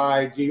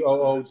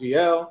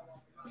HEYGOOGL,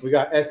 we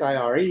got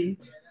SIRE,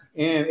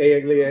 and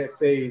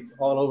ALEXAs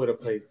all over the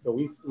place. So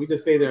we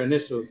just say their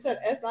initials. You said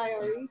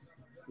SIRE?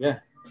 Yeah.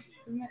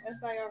 Isn't it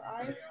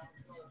SIRI?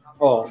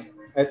 Oh,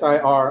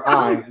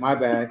 SIRI, my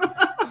bad.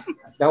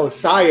 That was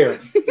sire.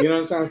 You know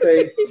what I'm trying to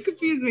say? You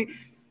confused me.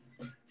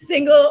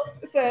 Single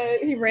said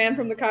he ran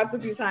from the cops a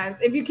few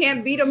times. If you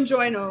can't beat them,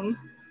 join them.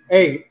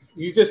 Hey,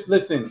 you just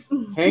listen.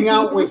 Hang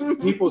out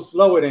with people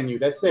slower than you.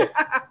 That's it.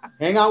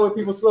 Hang out with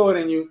people slower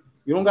than you.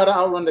 You don't got to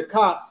outrun the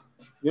cops.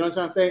 You know what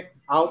I'm trying to say?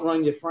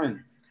 Outrun your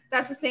friends.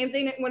 That's the same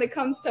thing when it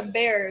comes to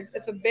bears.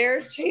 If a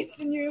bear's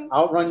chasing you,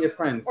 outrun your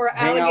friends. Or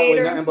hang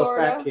alligator out with nothing but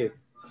fat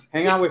kids.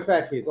 Hang out with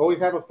fat kids. Always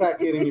have a fat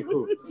kid in your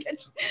crew.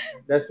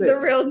 That's it. The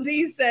real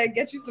D said,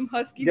 get you some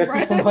husky friends. Get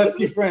you some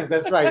husky friends.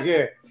 That's right,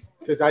 yeah.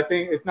 Because I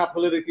think it's not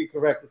politically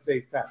correct to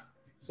say fat.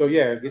 So,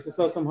 yeah, get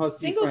yourself some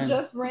husky friends. Single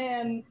just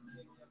ran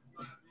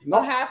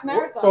a half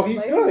marathon. So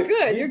he's good. He's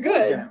good. You're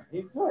good. Then.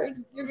 He's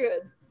good. You're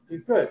good.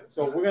 He's good.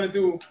 So we're gonna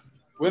do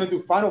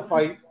final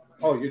fight.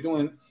 Oh, you're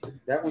doing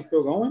that one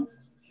still going?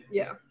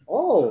 Yeah.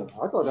 Oh,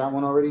 I thought that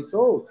one already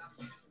sold.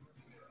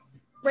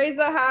 Raise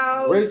the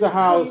house. Raise the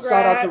house.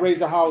 Congrats. Shout out to Raise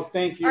the House.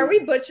 Thank you. Are we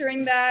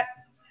butchering that?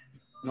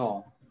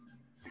 No.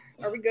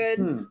 Are we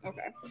good?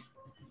 Okay.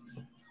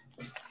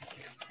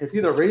 It's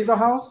either Raise a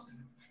House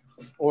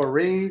or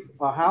Raise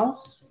a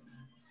House.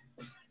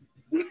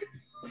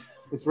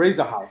 It's Raise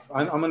a House.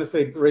 I'm going to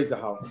say Raise a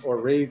House or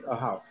Raise a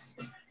House.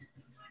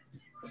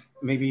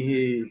 Maybe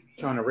he's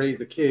trying to raise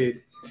a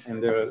kid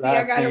and their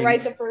last name. I got it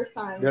right the first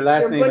time. Their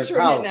last name is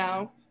House. It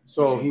now.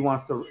 So he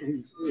wants to,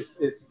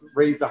 it's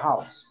Raise a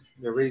House.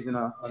 They're raising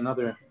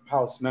another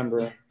house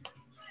member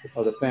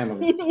of the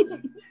family.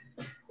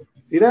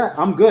 See that?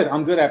 I'm good.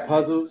 I'm good at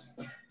puzzles.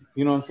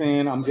 You know what I'm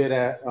saying? I'm good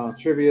at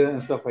trivia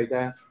and stuff like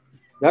that.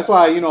 That's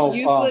why, you know.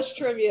 Useless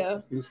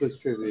trivia. Useless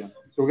trivia.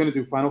 So we're going to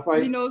do Final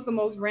Fight. He knows the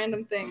most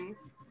random things.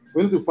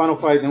 We're going to do Final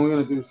Fight, then we're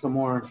going to do some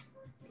more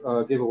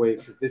giveaways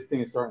because this thing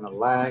is starting to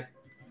lag.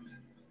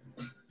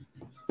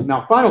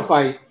 Now, Final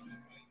Fight,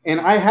 and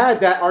I had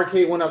that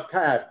arcade one-up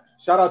cab.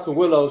 Shout out to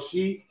Willow.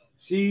 She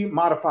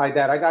modified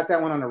that. I got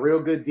that one on a real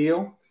good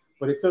deal,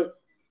 but it took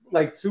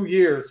like 2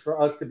 years for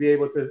us to be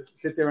able to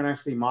sit there and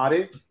actually mod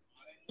it.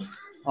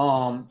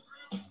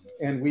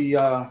 And we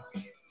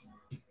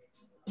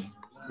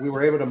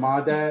were able to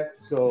mod that.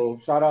 So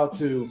shout out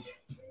to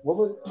what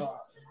was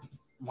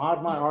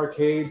Mod My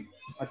Arcade.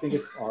 I think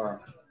it's our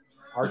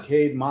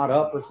Arcade Mod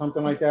Up or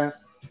something like that.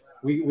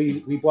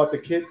 We bought the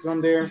kits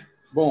from there.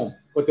 Boom.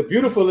 But the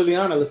beautiful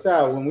Liliana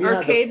LaSalle, when we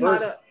had the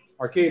first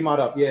Arcade Mod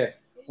Up, yeah.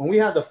 When we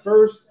had the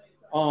first,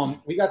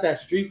 we got that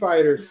Street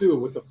Fighter 2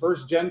 with the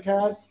first gen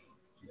cabs.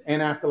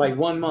 And after like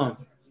 1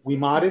 month, we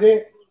modded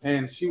it.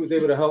 And she was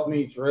able to help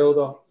me drill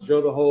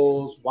the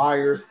holes,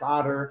 wires,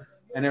 solder,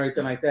 and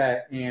everything like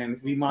that. And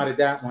we modded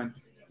that one.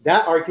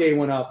 That arcade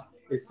went up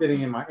is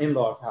sitting in my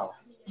in-laws'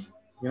 house. You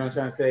know what I'm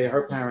trying to say?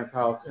 Her parents'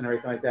 house and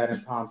everything like that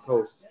in Palm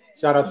Coast.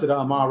 Shout out to the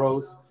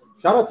Amaros.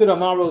 Shout out to the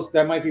Amaros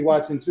that might be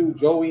watching too.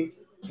 Joey,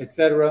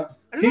 etc.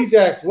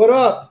 T-Jax, what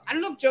up? I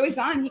don't know if Joey's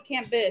on. He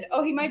can't bid.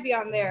 Oh, he might be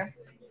on there.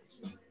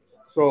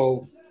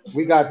 So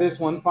we got this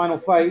one, Final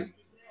Fight.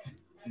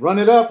 Run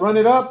it up, run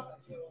it up.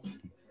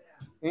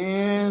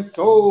 And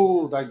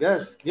sold, I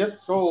guess. Yep,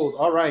 sold.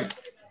 All right.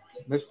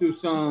 Let's do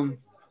some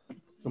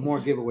more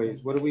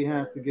giveaways. What do we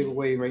have to give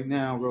away right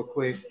now, real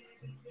quick?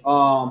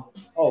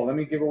 Let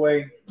me give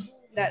away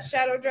that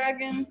Shadow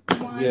Dragon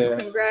one. Yeah.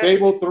 Congrats.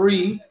 Fable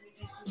 3.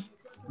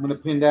 I'm gonna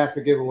pin that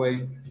for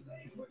giveaway.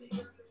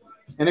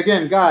 And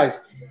again,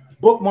 guys,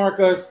 bookmark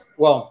us.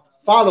 Well,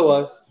 follow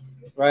us,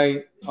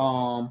 right?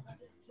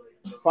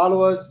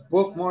 Follow us,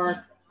 bookmark.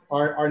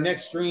 Our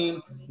next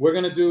stream, we're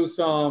going to do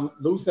some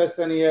loose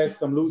SNES,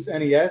 some loose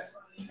NES,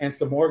 and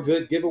some more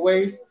good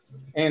giveaways.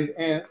 And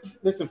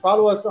listen,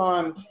 follow us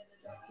on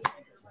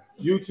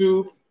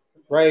YouTube,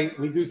 right?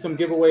 We do some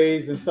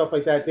giveaways and stuff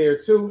like that there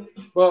too.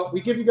 But we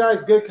give you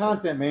guys good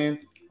content, man.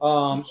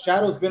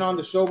 Shadow's been on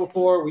the show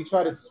before. We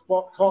try to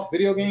talk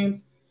video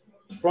games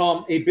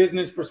from a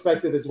business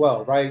perspective as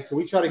well, right? So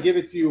we try to give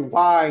it to you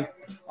why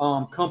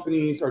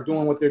companies are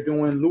doing what they're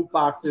doing, loot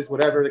boxes,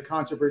 whatever the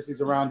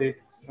controversies around it.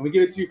 And we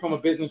give it to you from a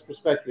business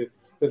perspective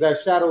because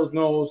as Shadow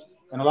knows,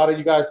 and a lot of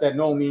you guys that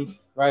know me,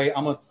 right,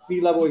 I'm a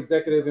C-level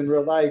executive in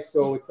real life.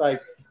 So it's like,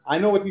 I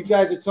know what these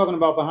guys are talking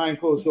about behind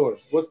closed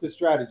doors. What's the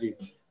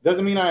strategies?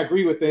 Doesn't mean I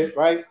agree with it,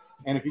 right?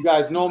 And if you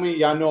guys know me,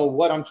 y'all know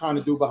what I'm trying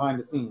to do behind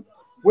the scenes.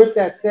 With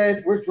that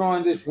said, we're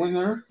drawing this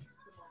winner.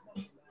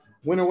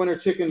 Winner,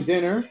 chicken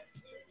dinner.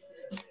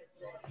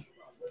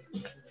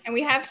 And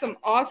we have some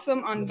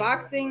awesome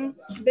unboxing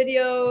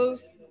videos.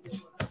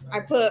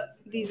 I put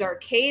these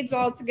arcades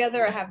all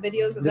together. I have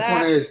videos of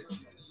that. This one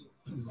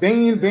is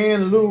Zane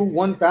Van Loo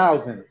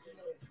 1000.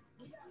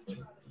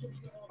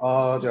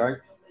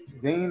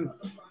 Zane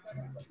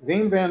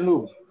Van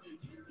Loo.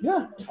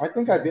 Yeah, I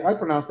think I did. I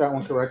pronounced that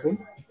one correctly.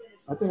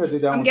 I think I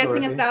did that one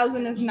correctly. I'm guessing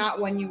 1,000 is not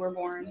when you were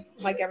born,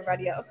 like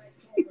everybody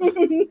else.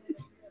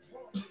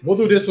 We'll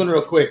do this one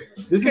real quick.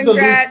 This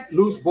Congrats. is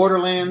a loose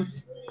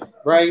Borderlands,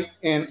 right?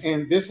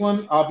 And this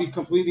one, I'll be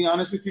completely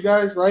honest with you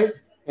guys, right?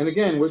 And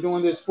again, we're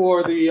doing this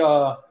for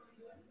the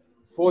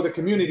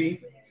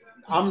community.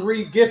 I'm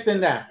re-gifting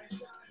that.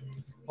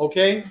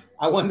 Okay,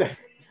 I won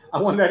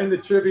that in the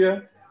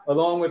trivia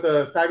along with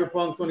a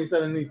Cyberpunk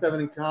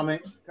 2077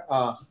 comic,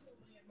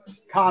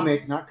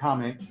 not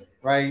comic,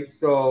 right?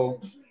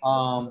 So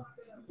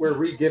we're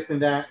re-gifting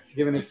that,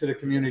 giving it to the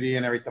community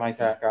and everything like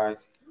that,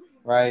 guys,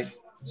 right?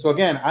 So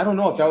again, I don't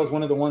know if that was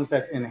one of the ones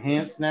that's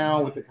enhanced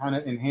now with the kind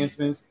of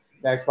enhancements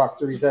the Xbox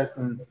Series S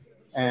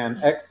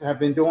and X have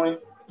been doing.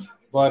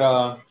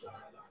 But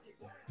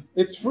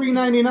it's free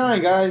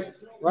 99,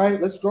 guys, right?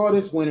 Let's draw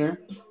this winner.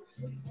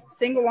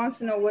 Single wants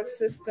to know what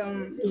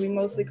system do we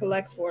mostly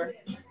collect for?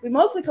 We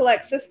mostly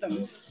collect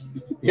systems.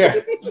 Yeah.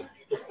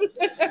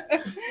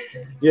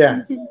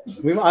 Yeah.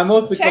 I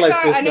mostly collect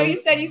systems. I know you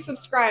said you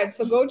subscribed,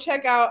 so go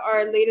check out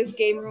our latest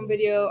game room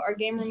video. Our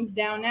game room's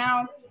down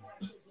now.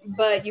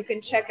 but you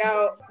can check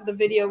out the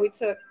video we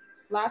took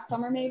last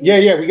summer, maybe.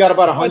 Yeah, we got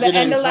about 100. Or the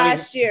end of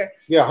last year.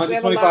 Yeah,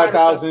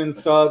 125,000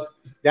 subs.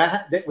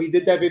 That we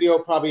did that video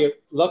probably,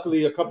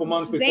 luckily, a couple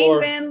months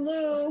before. Zane Van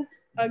Loo,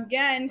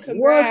 again,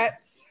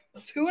 congrats.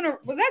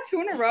 What? Was that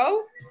 2 in a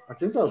row? I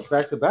think that was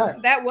back to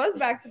back. That was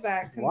back to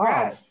back.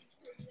 Congrats.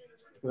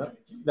 Wow.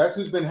 That's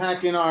who's been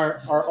hacking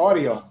our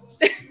audio.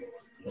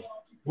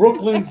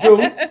 Brooklyn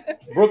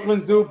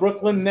Zoo,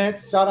 Brooklyn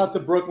Nets. Shout out to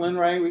Brooklyn,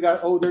 right? We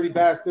got Old Dirty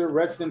Bastard,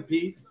 rest in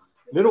peace.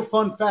 Little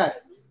fun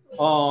fact.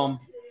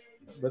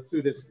 Let's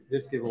do this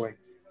giveaway.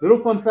 Little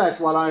fun fact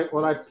while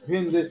I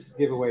pin this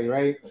giveaway,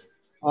 right?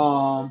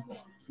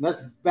 That's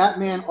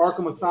Batman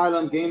Arkham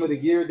Asylum Game of the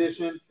Year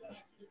edition.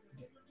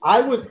 I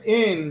was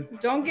in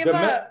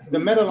the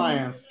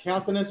Meadowlands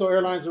Continental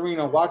Airlines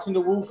Arena watching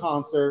the Woo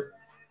concert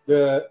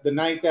the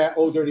night that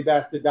Old Dirty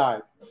Bastard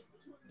died.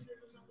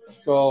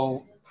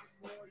 So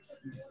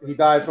he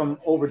died from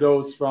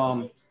overdose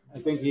from, I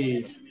think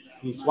he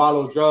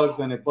swallowed drugs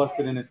and it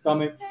busted in his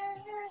stomach,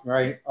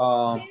 right?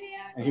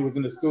 And he was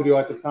in the studio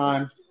at the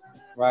time,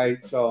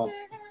 right? So,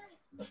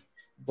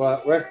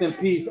 but rest in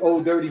peace,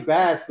 Old Dirty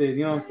Bastard.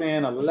 You know what I'm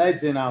saying? A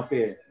legend out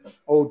there.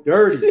 Old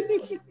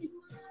Dirty.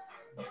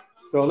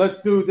 So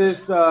let's do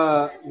this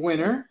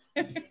winner.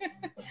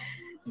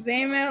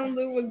 Zane Van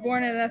Loo was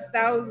born in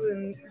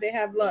 1000. They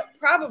have luck.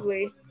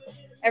 Probably.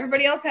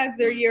 Everybody else has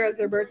their year as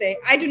their birthday.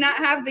 I do not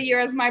have the year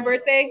as my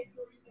birthday.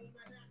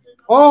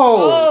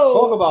 Oh,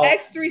 talk about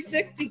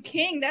X360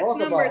 King. That's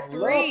number 3.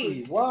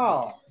 Lucky.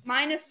 Wow.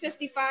 Mine is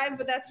 55,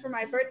 but that's for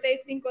my birthday,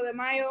 Cinco de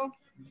Mayo.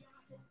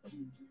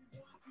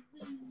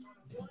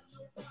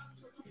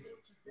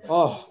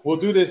 Oh, we'll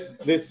do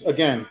this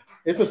again.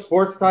 It's a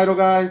sports title,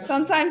 guys.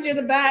 Sometimes you're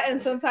the bat and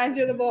sometimes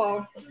you're the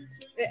ball.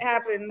 It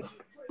happens.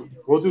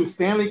 We'll do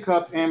Stanley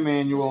Cup and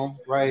manual,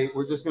 right?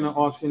 We're just gonna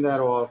auction that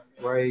off,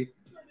 right?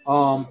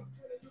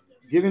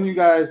 Giving you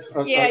guys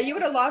you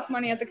would have lost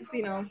money at the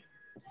casino.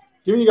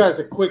 Giving you guys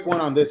a quick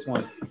one on this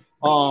one.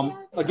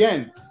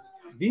 Again,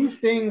 these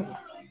things,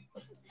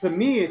 to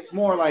me, it's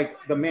more like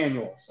the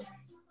manuals,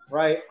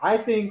 right? I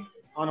think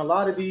on a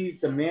lot of these,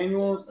 the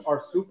manuals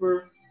are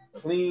super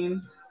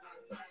clean,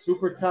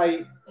 super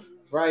tight,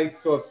 right?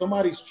 So if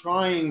somebody's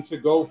trying to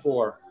go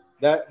for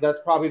that's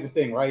probably the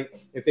thing, right?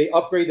 If they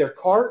upgrade their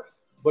cart,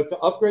 but to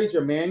upgrade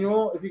your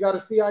manual, if you got a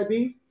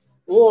CIB,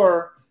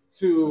 or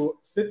to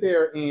sit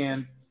there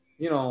and,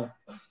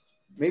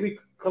 maybe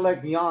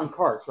collect beyond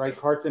carts, right?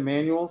 Carts and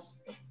manuals,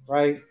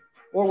 right?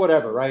 Or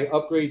whatever, right?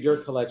 Upgrade your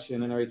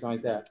collection and everything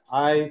like that.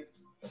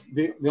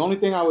 The only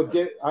thing I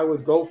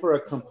would go for a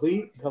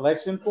complete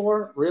collection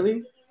for,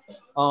 really,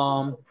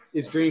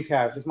 is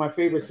Dreamcast. It's my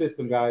favorite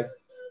system, guys.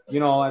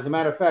 As a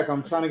matter of fact,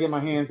 I'm trying to get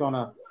my hands on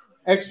a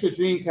extra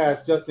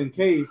Dreamcast just in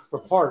case for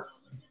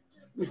parts,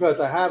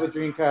 because I have a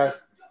Dreamcast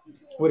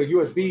with a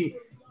USB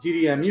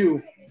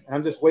GDMU, and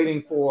I'm just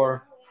waiting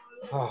for.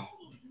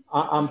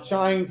 I'm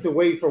trying to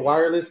wait for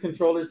wireless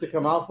controllers to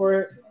come out for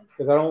it,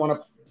 because I don't want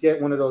to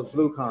get one of those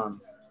blue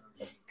cons.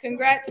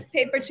 Congrats,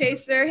 Paper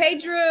Chaser. Hey,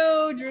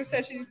 Drew. Drew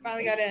said she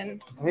finally got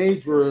in. Hey,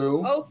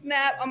 Drew. Oh,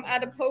 snap. I'm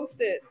out of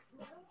Post-its.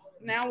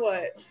 Now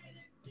what?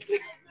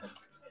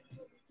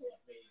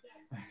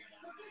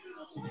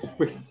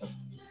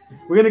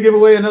 We're going to give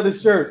away another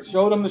shirt.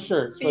 Show them the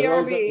shirts for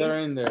those BRB. that are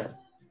in there.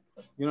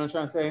 You know what I'm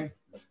trying to say?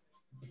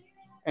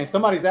 And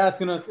somebody's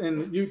asking us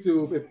in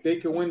YouTube if they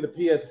could win the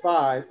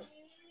PS5.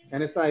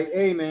 And it's like,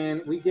 hey,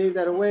 man, we gave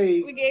that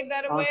away. We gave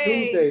that away on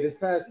Tuesday, this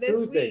past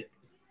Tuesday. Week.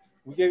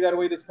 We gave that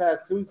away this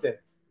past Tuesday.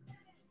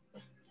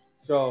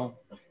 So,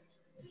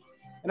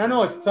 and I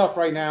know it's tough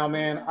right now,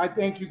 man. I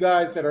thank you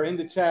guys that are in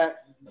the chat,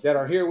 that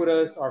are here with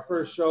us, our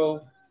first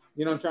show.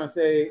 You know what I'm trying to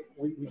say?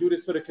 We do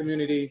this for the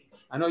community.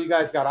 I know you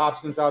guys got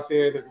options out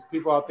there. There's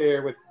people out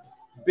there with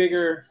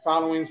bigger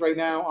followings right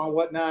now on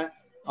whatnot,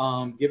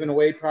 giving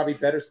away probably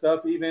better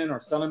stuff even, or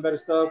selling better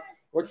stuff,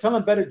 or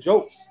telling better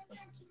jokes.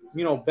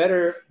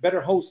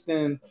 Better hosts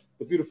than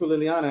the beautiful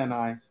Liliana and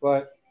I.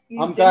 But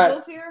I'm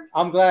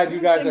glad you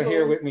guys are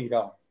here with me,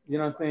 though. You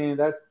know what I'm saying?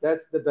 That's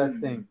the best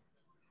thing.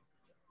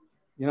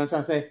 You know what I'm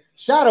trying to say?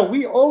 Shadow,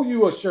 we owe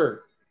you a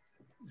shirt.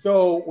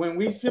 So when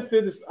we shipped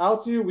this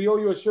out to you, we owe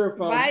you a shirt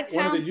from one of the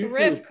YouTube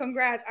Thrift.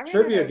 Congrats.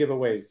 trivia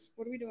giveaways.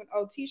 What are we doing?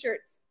 Oh,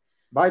 t-shirts.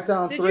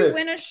 Bytown Thrift. Did you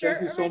win a shirt?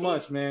 Thank you so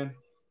much, man.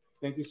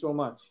 Thank you so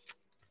much.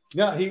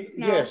 No.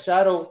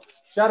 Shadow.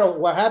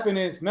 What happened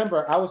is,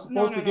 remember, I was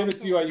supposed to give it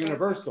to you at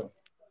Universal.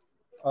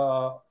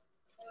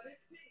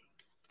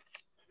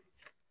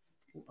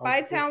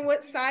 Bytown,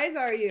 what size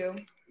are you?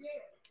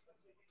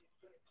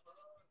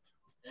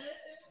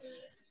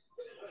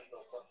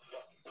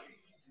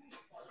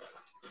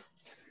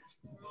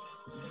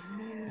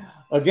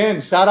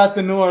 Again, shout out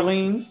to New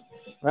Orleans,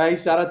 right?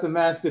 Shout out to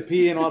Master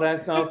P and all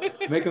that stuff.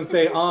 Make them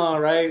say,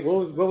 right?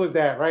 What was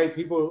that, right?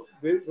 People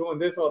doing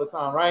this all the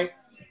time, right?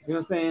 You know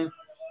what I'm saying?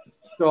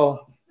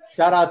 So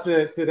shout out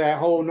to that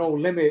whole no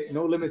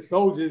limit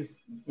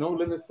soldiers.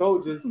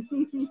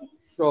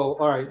 So,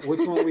 all right,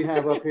 which one we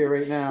have up here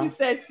right now? He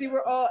says, see,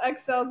 we're all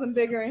XLs and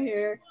bigger in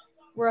here.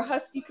 We're a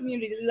husky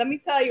community. Let me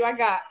tell you, I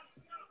got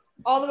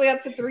all the way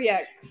up to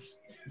 3X.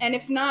 And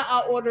if not,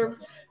 I'll order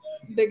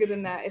bigger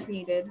than that if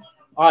needed.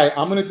 All right,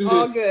 I'm gonna do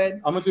All this.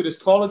 good. I'm gonna do this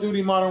Call of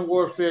Duty Modern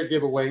Warfare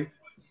giveaway.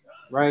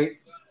 Right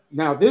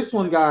now, this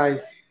one,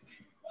 guys,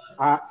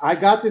 I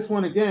got this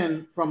one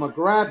again from a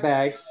grab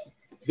bag.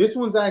 This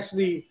one's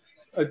actually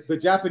the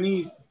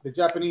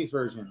Japanese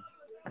version.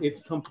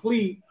 It's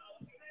complete,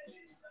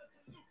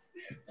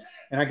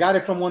 and I got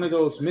it from one of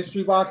those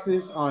mystery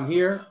boxes on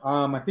here.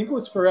 I think it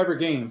was Forever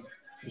Games.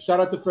 So shout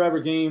out to Forever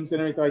Games and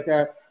everything like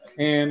that.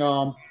 And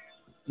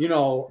you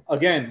know,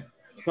 again,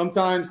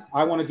 sometimes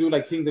I want to do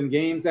like Kingdom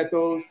Games at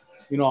those.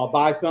 You know, I'll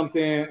buy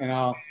something and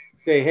I'll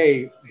say,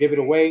 hey, give it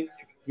away.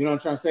 You know what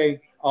I'm trying to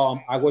say?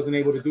 I wasn't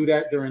able to do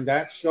that during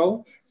that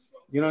show.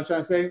 You know what I'm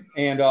trying to say?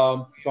 And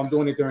so I'm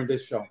doing it during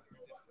this show,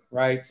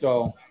 right?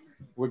 So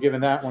we're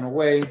giving that one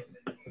away.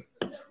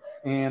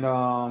 And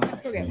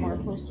let's go get more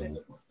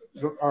Post-its.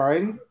 All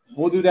righty,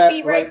 we'll do that.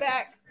 Be right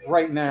back.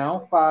 Right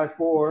now. 5,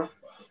 4,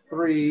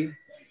 3,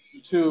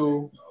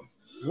 2,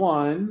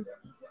 1.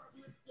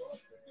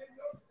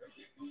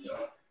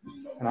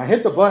 And I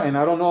hit the button.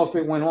 I don't know if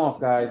it went off,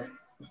 guys.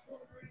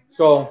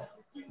 So.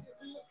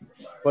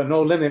 But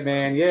no limit,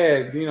 man.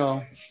 Yeah, you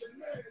know,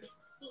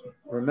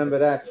 remember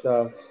that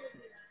stuff.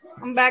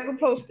 I'm back with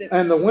Post-its.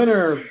 And the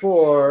winner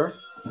for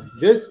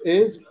this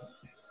is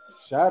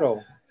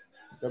Shadow.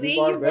 See,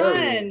 you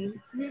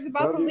won. He was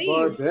about to leave.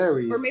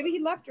 Barbarian. Or maybe he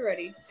left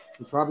already.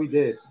 He probably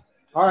did.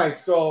 All right,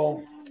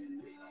 so.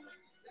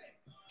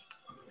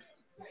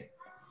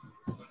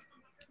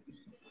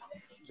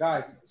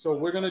 Guys, so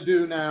we're going to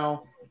do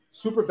now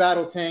Super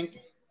Battle Tank.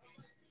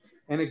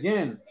 And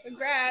again.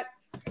 Congrats.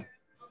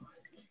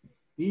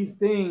 These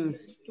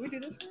things. Can we do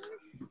this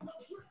one?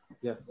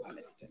 Yes. I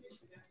missed it.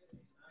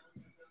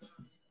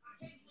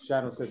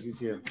 Shadow says he's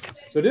here.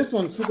 So this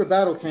one, Super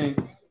Battle Tank.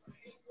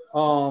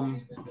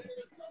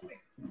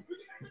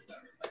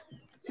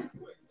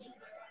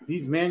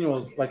 These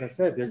manuals, like I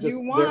said, they're they're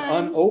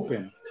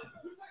unopened.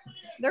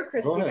 They're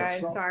crispy,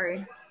 guys.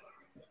 Sorry.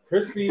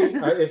 Crispy.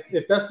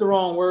 If that's the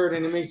wrong word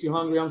and it makes you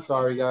hungry, I'm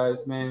sorry,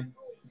 guys, man.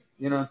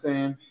 You know what I'm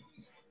saying?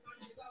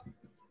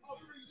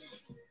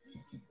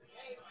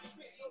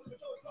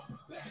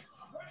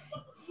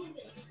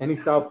 Any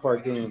South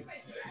Park games?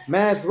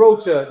 Mads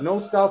Rocha,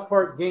 no South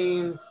Park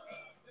games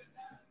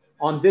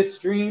on this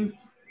stream.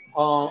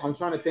 I'm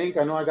trying to think.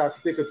 I know I got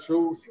Stick of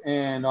Truth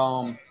and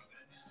Taught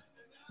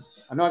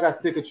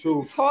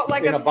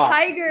like a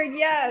tiger.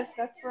 Yes,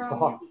 that's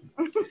from.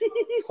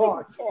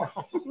 Taught.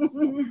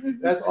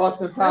 That's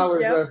Austin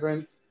Powers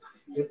reference.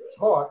 It's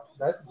Taught.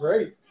 That's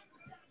great.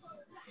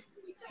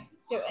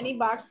 Do any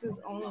boxes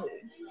only?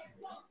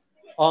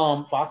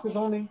 Boxes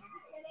only.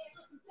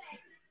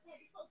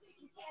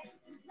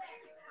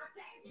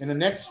 In the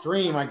next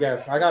stream, I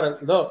guess I gotta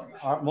look.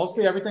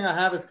 Mostly everything I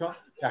have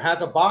that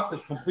has a box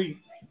is complete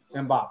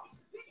in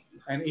box,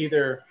 and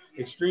either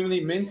extremely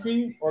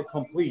minty or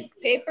complete.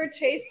 Paper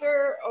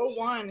Chaser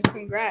 01,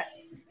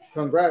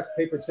 Congrats,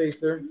 Paper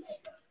Chaser.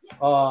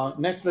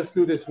 Next, let's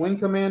do this Wing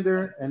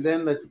Commander, and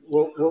then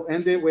we'll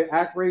end it with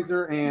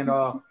ActRaiser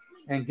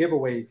and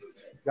giveaways,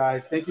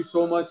 guys. Thank you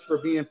so much for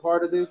being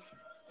part of this.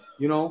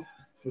 You know,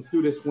 let's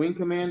do this Wing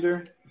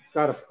Commander. It's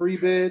got a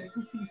pre-bid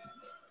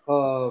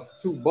of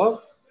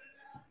 $2.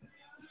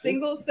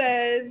 Single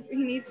says he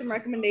needs some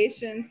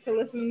recommendations to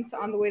listen to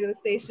on the way to the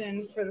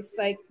station for the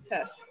psych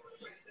test.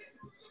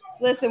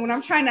 Listen, when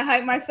I'm trying to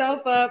hype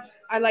myself up,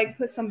 I like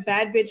put some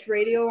bad bitch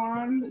radio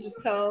on.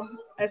 Just tell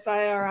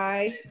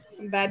SIRI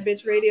some bad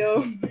bitch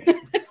radio.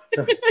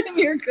 And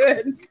you're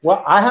good.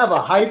 Well, I have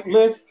a hype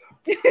list,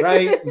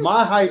 right?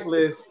 My hype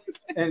list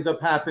ends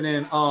up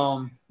happening.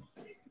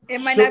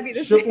 It might not be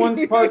the Shook same.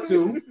 One's Part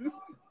 2.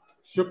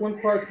 Shook One's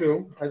Part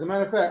 2. As a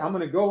matter of fact, I'm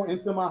gonna go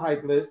into my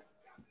hype list,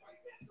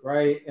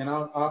 right? And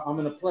I'm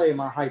gonna play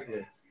my hype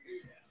list.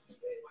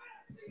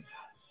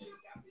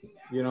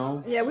 You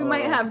know? Yeah, we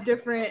might have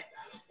different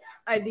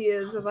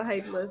ideas of a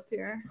hype list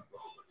here.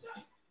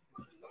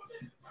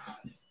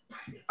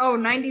 Oh,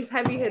 90s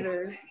heavy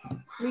hitters.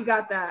 We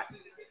got that.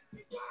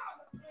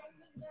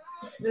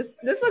 This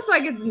looks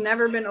like it's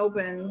never been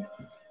opened.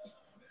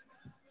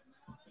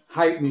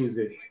 Hype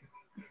music.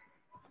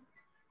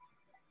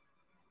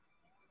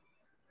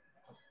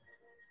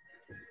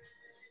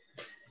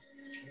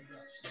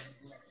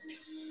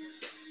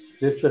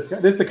 This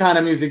the kind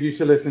of music you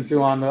should listen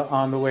to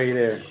on the way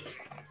there.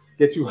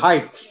 Get you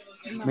hyped.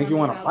 Make you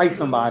want to fight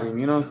somebody.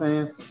 You know what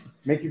I'm saying?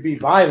 Make you be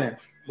violent.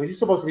 But you're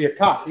supposed to be a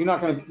cop. You're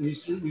not gonna. You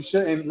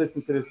shouldn't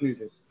listen to this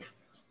music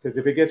because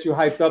if it gets you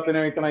hyped up and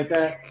everything like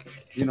that,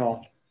 you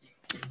know,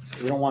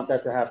 we don't want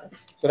that to happen.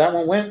 So that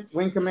one went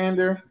Wing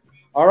Commander.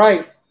 All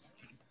right,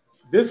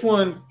 this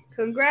one.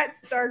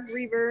 Congrats, Dark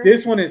Reaver.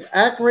 This one is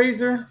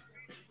ActRaiser.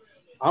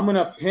 I'm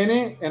gonna pin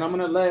it and I'm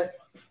gonna let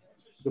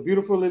the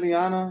beautiful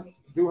Liliana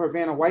do her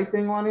Vanna White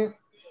thing on it,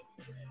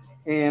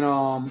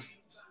 and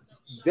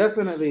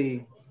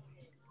definitely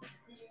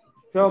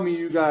tell me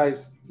you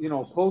guys, you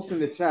know, post in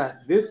the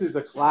chat. This is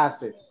a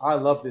classic. I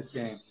love this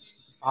game.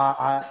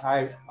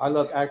 I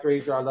love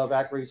ActRaiser. I love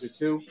ActRaiser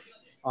 2.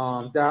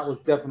 That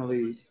was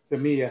definitely to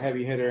me a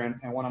heavy hitter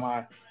and one of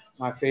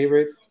my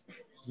favorites.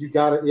 You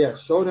gotta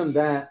show them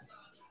that,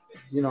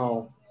 you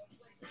know,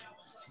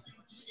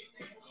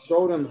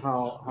 show them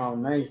how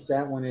nice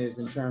that one is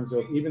in terms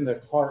of even the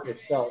cart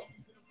itself.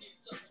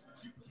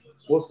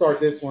 We'll start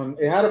this one.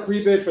 It had a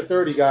pre-bid for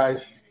 30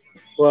 guys,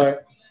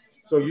 but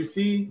so you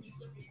see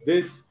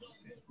this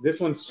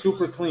one's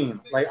super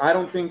clean. Like I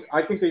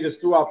think they just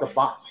threw out the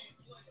box,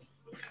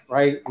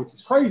 right? Which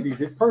is crazy.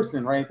 This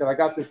person, right, that I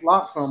got this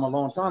lot from a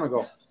long time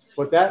ago.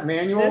 But that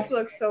manual, This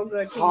looks so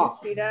good. Can you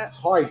see that?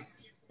 Tight.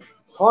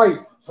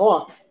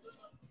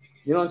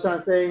 You know what I'm trying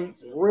to say?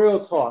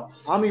 Real taut.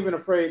 I'm even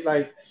afraid,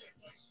 like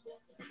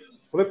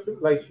flipping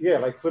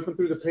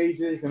through the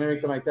pages and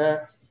everything like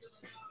that.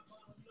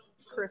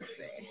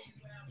 Crispy.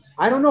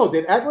 I don't know.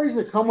 Did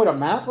ActRaiser come with a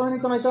map or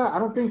anything like that? I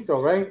don't think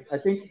so, right? I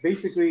think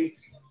basically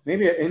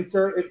maybe an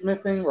insert it's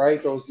missing,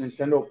 right? Those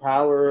Nintendo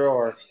Power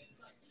or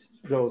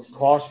those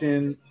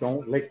caution,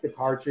 don't lick the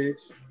cartridge,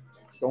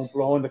 don't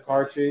blow in the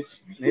cartridge.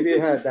 Maybe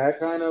it had that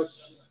kind of,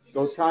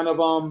 those kind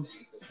of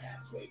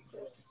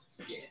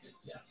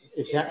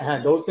it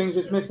had those things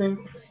it's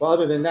missing. But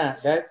other than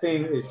that, that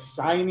thing is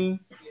shiny.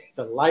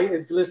 The light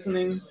is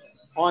glistening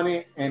on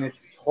it, and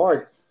it's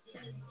tight.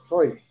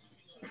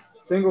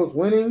 Singles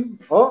winning.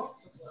 Oh,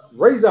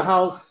 Razor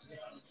House.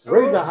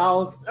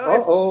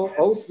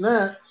 Oh,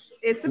 snap.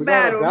 It's a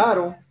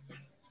battle.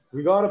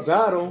 We got a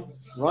battle.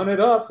 Run it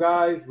up,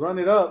 guys. Run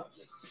it up.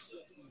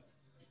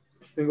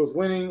 Singles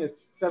winning.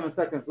 It's 7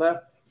 seconds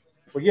left.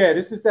 But yeah,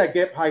 this is that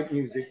get hype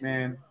music,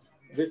 man.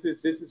 This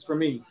is for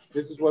me.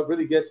 This is what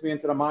really gets me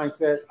into the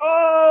mindset.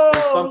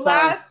 Oh,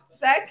 last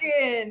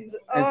second.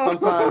 And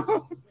sometimes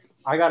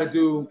I got to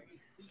do,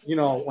 you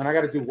know, when I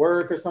got to do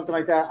work or something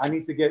like that, I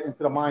need to get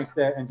into the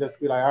mindset and just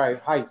be like, all right,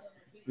 hype.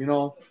 You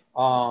know,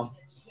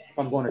 if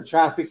I'm going to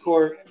traffic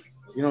court,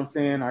 you know what I'm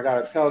saying? I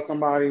got to tell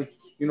somebody,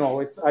 you know,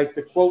 it's like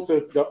to quote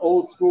the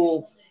old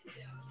school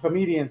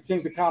comedians,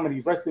 kings of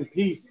comedy, rest in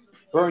peace,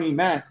 Bernie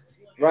Mac,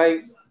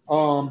 right?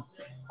 I'm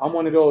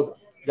one of those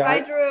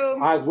guys.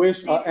 I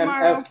wish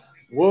MF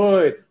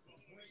would.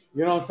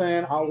 You know what I'm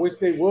saying? I wish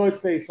they would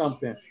say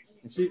something.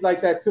 And she's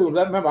like that too.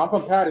 Remember, I'm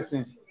from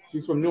Patterson.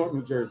 She's from Newark,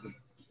 New Jersey.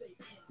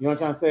 You know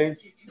what I'm trying to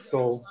say?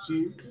 So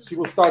she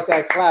will start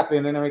that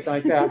clapping and everything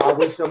like that. I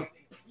wish them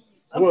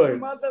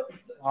would.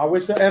 I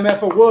wish the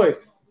MF would.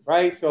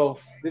 Right? So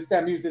this is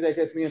that music that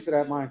gets me into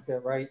that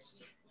mindset, right?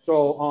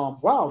 So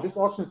wow, this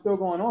auction's still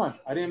going on.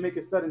 I didn't make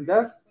it sudden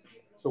death,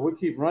 so we'll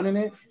keep running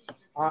it.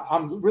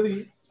 I'm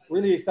really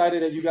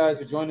excited that you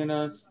guys are joining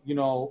us. You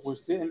know, we're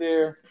sitting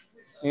there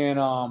and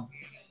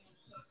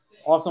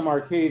Awesome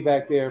Arcade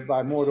back there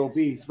by Mortal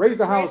Beast.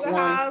 Razor House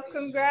won.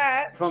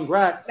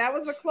 Congrats. That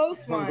was a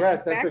close one.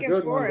 Congrats. That's a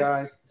good one,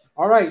 guys.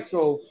 All right,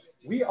 so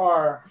we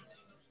are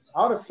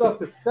out of stuff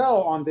to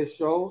sell on this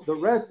show. The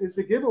rest is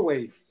the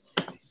giveaways.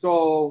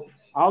 So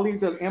I'll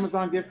leave the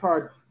Amazon gift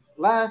card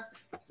last.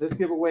 Let's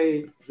give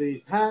away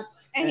these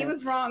hats. And he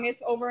was wrong.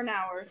 It's over an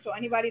hour. So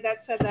anybody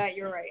that said that,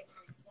 you're right.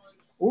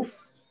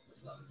 Oops.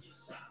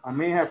 I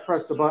may have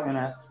pressed the button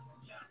at.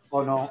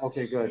 Oh, no.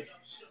 Okay, good.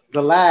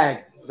 The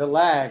lag,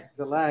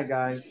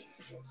 guys.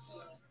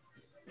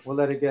 We'll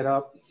let it get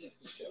up.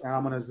 And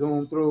I'm going to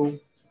zoom through.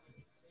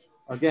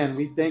 Again,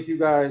 we thank you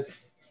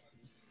guys.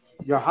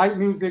 Your hype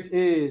music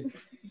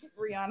is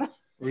Rihanna.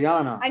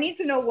 I need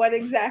to know what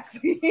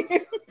exactly.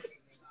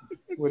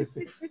 What is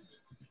it?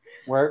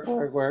 Work.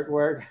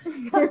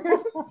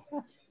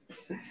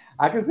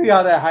 I can see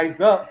how that hypes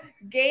up.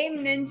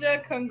 Game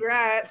Ninja,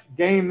 congrats.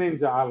 Game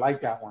Ninja, I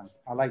like that one.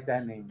 I like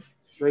that name.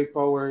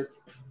 Straightforward.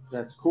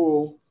 That's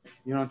cool.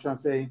 You know what I'm trying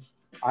to say?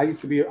 I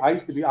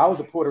was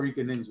a Puerto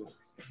Rican ninja. You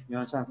know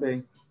what I'm trying to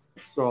say?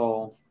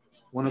 So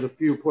one of the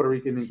few Puerto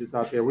Rican ninjas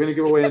out there. We're gonna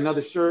give away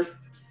another shirt.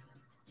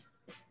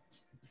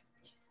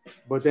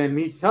 But then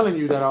me telling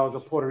you that I was a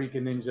Puerto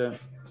Rican ninja,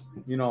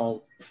 you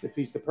know,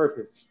 defeats the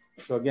purpose.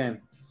 So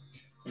again,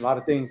 a lot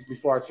of things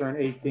before I turn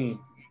 18.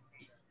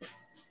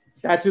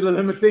 Statute of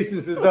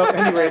limitations is up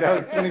anyway. That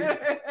was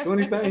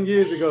 20 something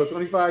years ago,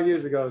 25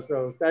 years ago.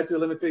 So statute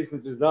of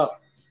limitations is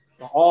up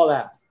for all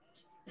that.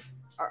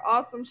 Our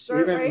awesome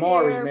shirt. Even right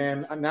Maury, here.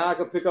 man. Now I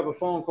could pick up a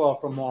phone call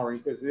from Maury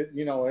because it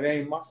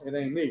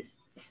ain't me.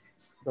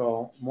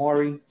 So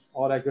Maury,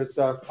 all that good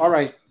stuff. All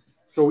right.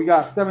 So we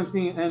got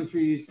 17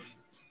 entries.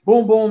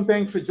 Boom, boom.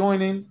 Thanks for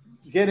joining.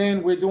 Get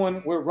in.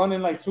 We're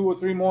running like 2 or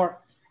 3 more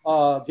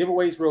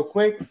giveaways real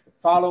quick.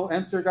 Follow,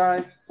 enter,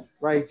 guys.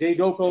 Right. Jay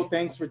Doko,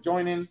 thanks for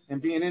joining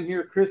and being in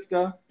here.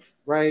 Kriska,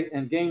 right?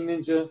 And Game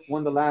Ninja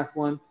won the last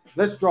one.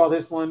 Let's draw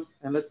this one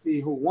and let's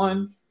see who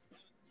won.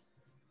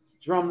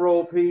 Drum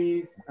roll,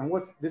 please. And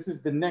this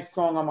is the next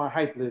song on my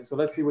hype list. So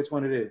let's see which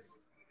one it is.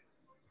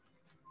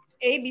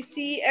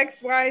 ABC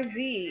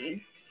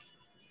XYZ.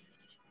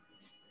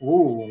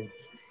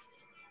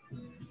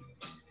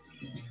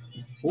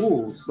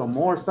 Ooh, some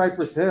more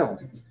Cypress Hill.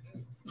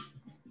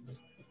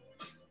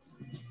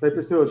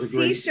 Cypress Hill is a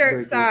great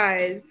T-shirt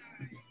size.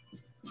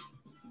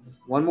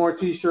 One more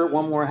T-shirt,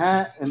 one more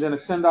hat, and then a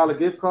 $10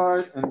 gift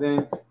card, and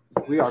then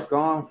we are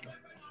gone.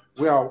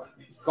 We are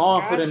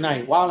Gone for the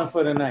night. Wilding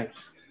for the night.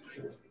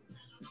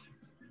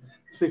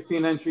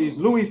 16 entries.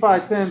 Louis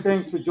 510,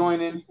 thanks for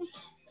joining.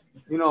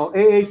 You know,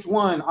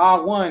 AH1,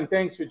 R1,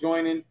 thanks for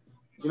joining.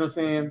 You know what I'm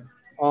saying?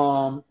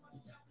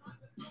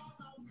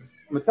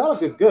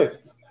 Metallica is good.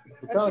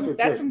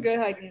 That's some good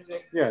hype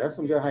music. Yeah, that's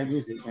some good hype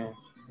music, man.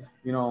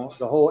 You know,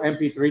 the whole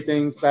MP3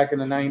 things back in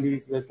the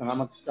 90s. Listen,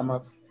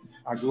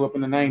 I grew up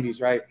in the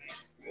 90s, right?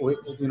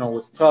 You know,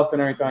 was tough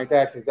and everything like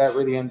that because that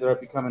really ended up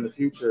becoming the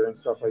future and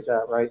stuff like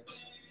that, right?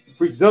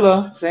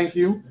 Freakzilla, thank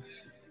you.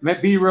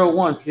 Met B Real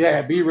once.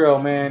 Yeah, B Real,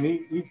 man.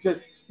 He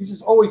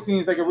just always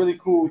seems like a really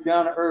cool,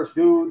 down to earth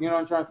dude, you know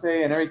what I'm trying to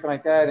say, and everything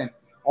like that, and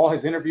all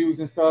his interviews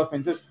and stuff,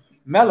 and just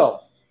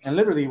mellow. And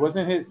literally, was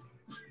his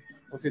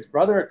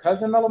brother or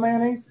cousin Mellow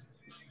Mayonnaise?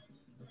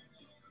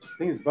 I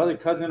think his brother,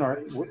 cousin,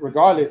 or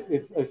regardless,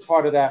 it's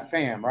part of that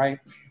fam, right?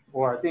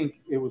 Or I think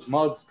it was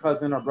Mug's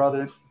cousin or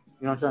brother.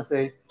 You know what I'm trying to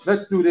say?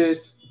 Let's do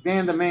this.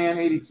 Dan the Man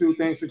 82,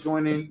 thanks for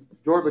joining.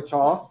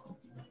 Gorbachev.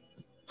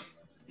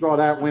 Draw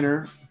that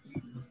winner.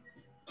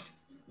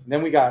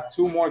 Then we got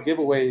 2 more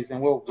giveaways, and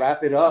we'll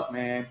wrap it up,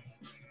 man.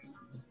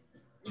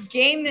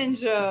 Game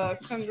Ninja,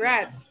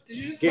 congrats! Did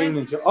you just Game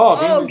win? Ninja?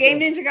 Oh, Game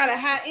Ninja got a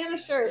hat and a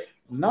shirt.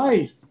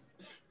 Nice.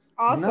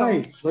 Awesome.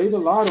 Nice. Play the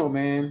lotto,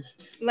 man.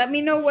 Let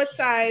me know what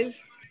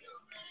size.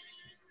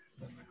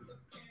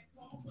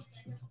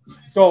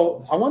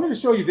 So I wanted to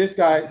show you this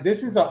guy.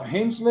 This is a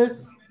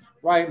hingeless,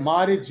 right,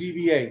 modded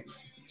GBA.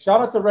 Shout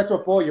out to Retro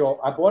Pollo.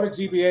 I bought a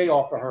GBA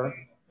off of her,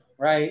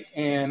 right?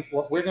 And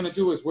what we're going to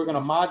do is we're going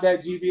to mod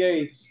that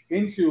GBA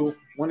into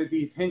one of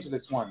these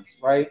hingeless ones,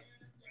 right?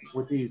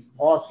 With these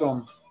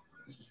awesome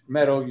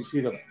metal. You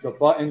see the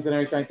buttons and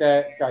everything like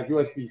that. It's got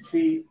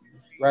USB-C,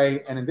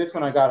 right? And in this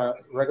one, I got a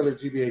regular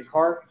GBA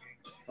cart,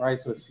 right?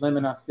 So it's slim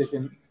and not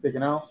sticking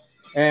out.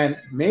 And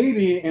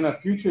maybe in a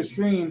future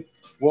stream,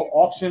 we'll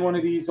auction one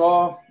of these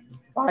off,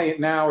 buy it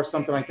now or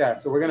something like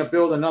that. So we're going to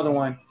build another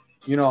one,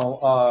 you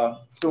know,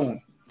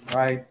 soon,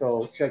 right?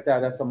 So check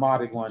that. That's a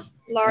modded one.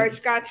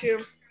 Large, got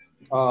you.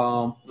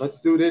 Let's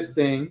do this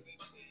thing.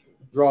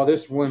 Draw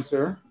this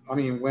winter.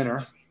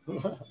 Winter.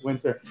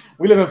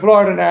 We live in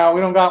Florida now.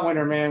 We don't got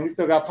winter, man. We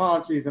still got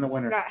palm trees in the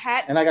winter. Got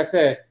hat. And like I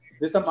said,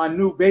 this is my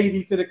new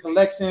baby to the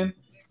collection,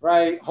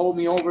 right? Hold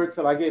me over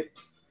till I get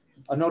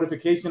a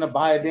notification to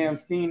buy a damn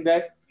Steam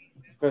Deck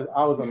because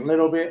I was a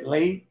little bit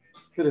late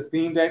to the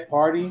Steam Deck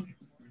party,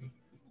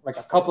 like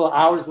a couple of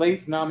hours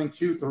late. So now I'm in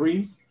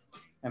Q3,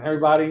 and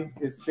everybody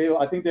is still.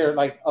 I think they're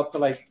like up to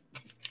like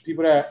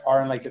people that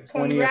are in like the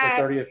 20th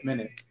or 30th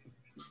minute.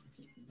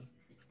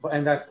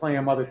 And that's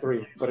playing Mother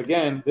 3. But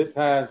again, this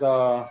has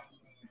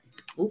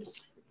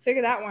oops.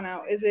 Figure that one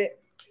out. Is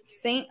it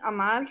Saint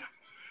Ahmad?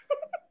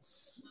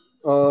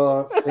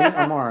 Saint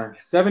Amar.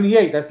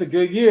 78. That's a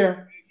good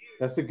year.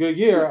 That's a good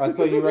year. I'll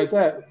tell you right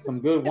there. Some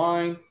good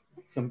wine,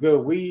 some good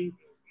weed.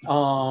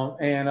 What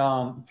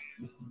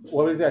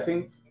is it? I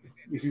think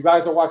if you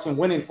guys are watching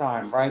Winning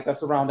Time, right?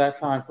 That's around that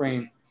time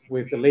frame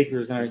with the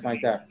Lakers and everything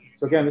like that.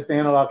 So again, this is the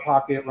Analog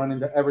Pocket running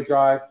the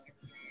EverDrive.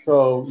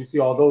 So you see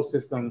all those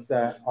systems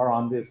that are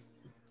on this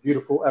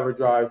beautiful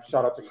EverDrive.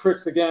 Shout out to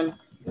Crix again.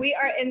 We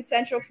are in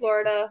Central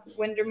Florida,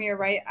 Windermere,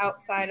 right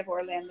outside of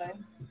Orlando.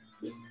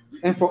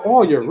 And for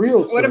all your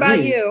realtor What about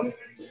needs, you?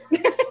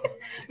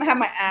 I have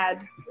my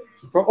ad.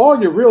 For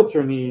all your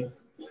realtor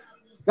needs,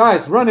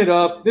 guys, run it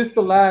up. This is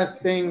the last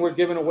thing we're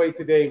giving away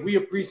today. We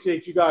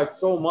appreciate you guys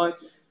so much.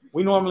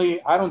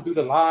 I don't do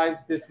the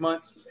lives this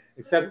much,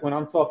 except when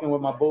I'm talking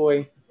with my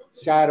boy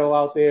Shadow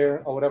out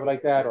there or whatever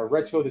like that, or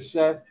Retro the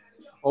Chef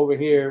over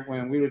here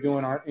when we were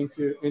doing our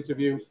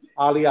interview,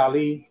 Ali.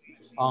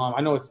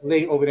 I know it's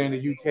late over there in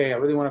the UK. I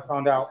really want to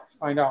find out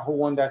who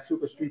won that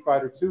Super Street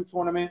Fighter 2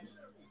 tournament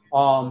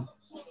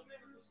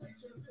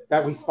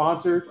that we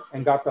sponsored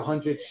and got the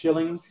 100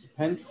 shillings,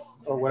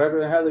 pence, or whatever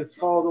the hell it's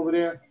called over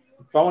there.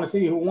 So I want to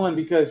see who won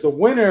because the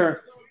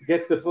winner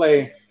gets to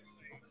play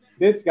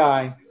this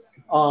guy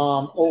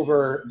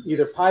over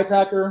either Pie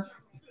Packer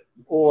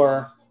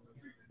or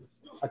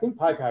I think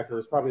Pie Packer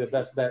is probably the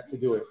best bet to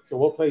do it. So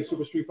we'll play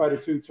Super Street Fighter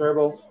 2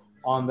 Turbo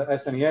on the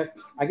SNES.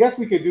 I guess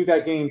we could do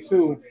that game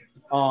too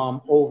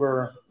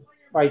over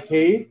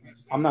Fightcade.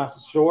 I'm not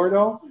sure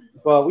though,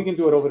 but we can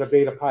do it over the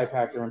beta Pie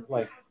Packer and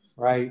play,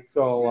 right?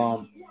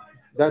 So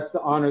that's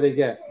the honor they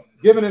get.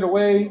 Giving it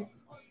away.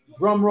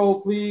 Drum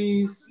roll,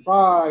 please.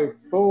 5,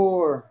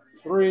 4,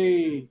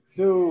 3,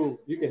 2.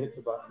 You can hit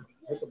the button.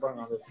 Hit the button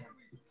on this one.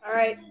 All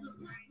right.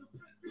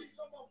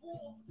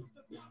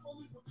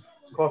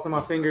 Crossing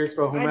my fingers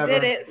for whomever. I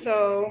did it,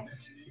 so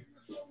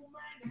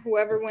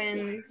whoever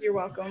wins, you're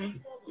welcome.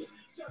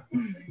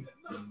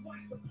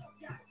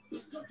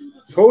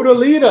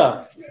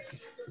 Totalita,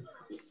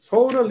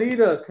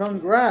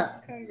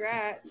 congrats.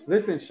 Congrats.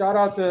 Listen, shout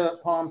out to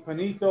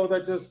Pompanito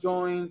that just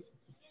joined.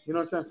 You know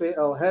what I'm trying to say?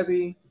 El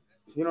Heavy.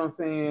 You know what I'm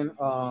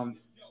saying?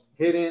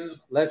 Hidden,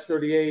 Les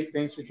 38.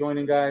 Thanks for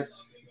joining, guys.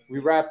 We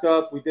wrapped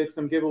up. We did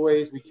some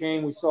giveaways. We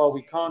came, we saw,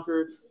 we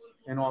conquered,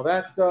 and all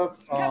that stuff.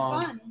 We had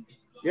fun.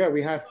 Yeah,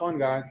 we had fun,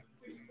 guys.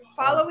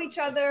 Follow each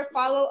other.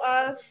 Follow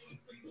us.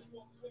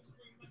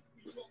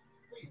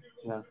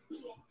 Yeah.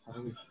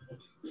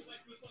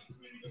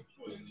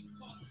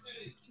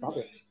 Stop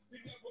it.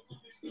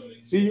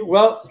 See you.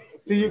 Well,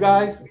 see you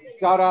guys.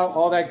 Shout out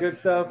all that good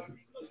stuff.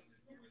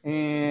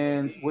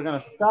 And we're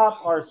gonna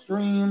stop our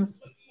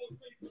streams.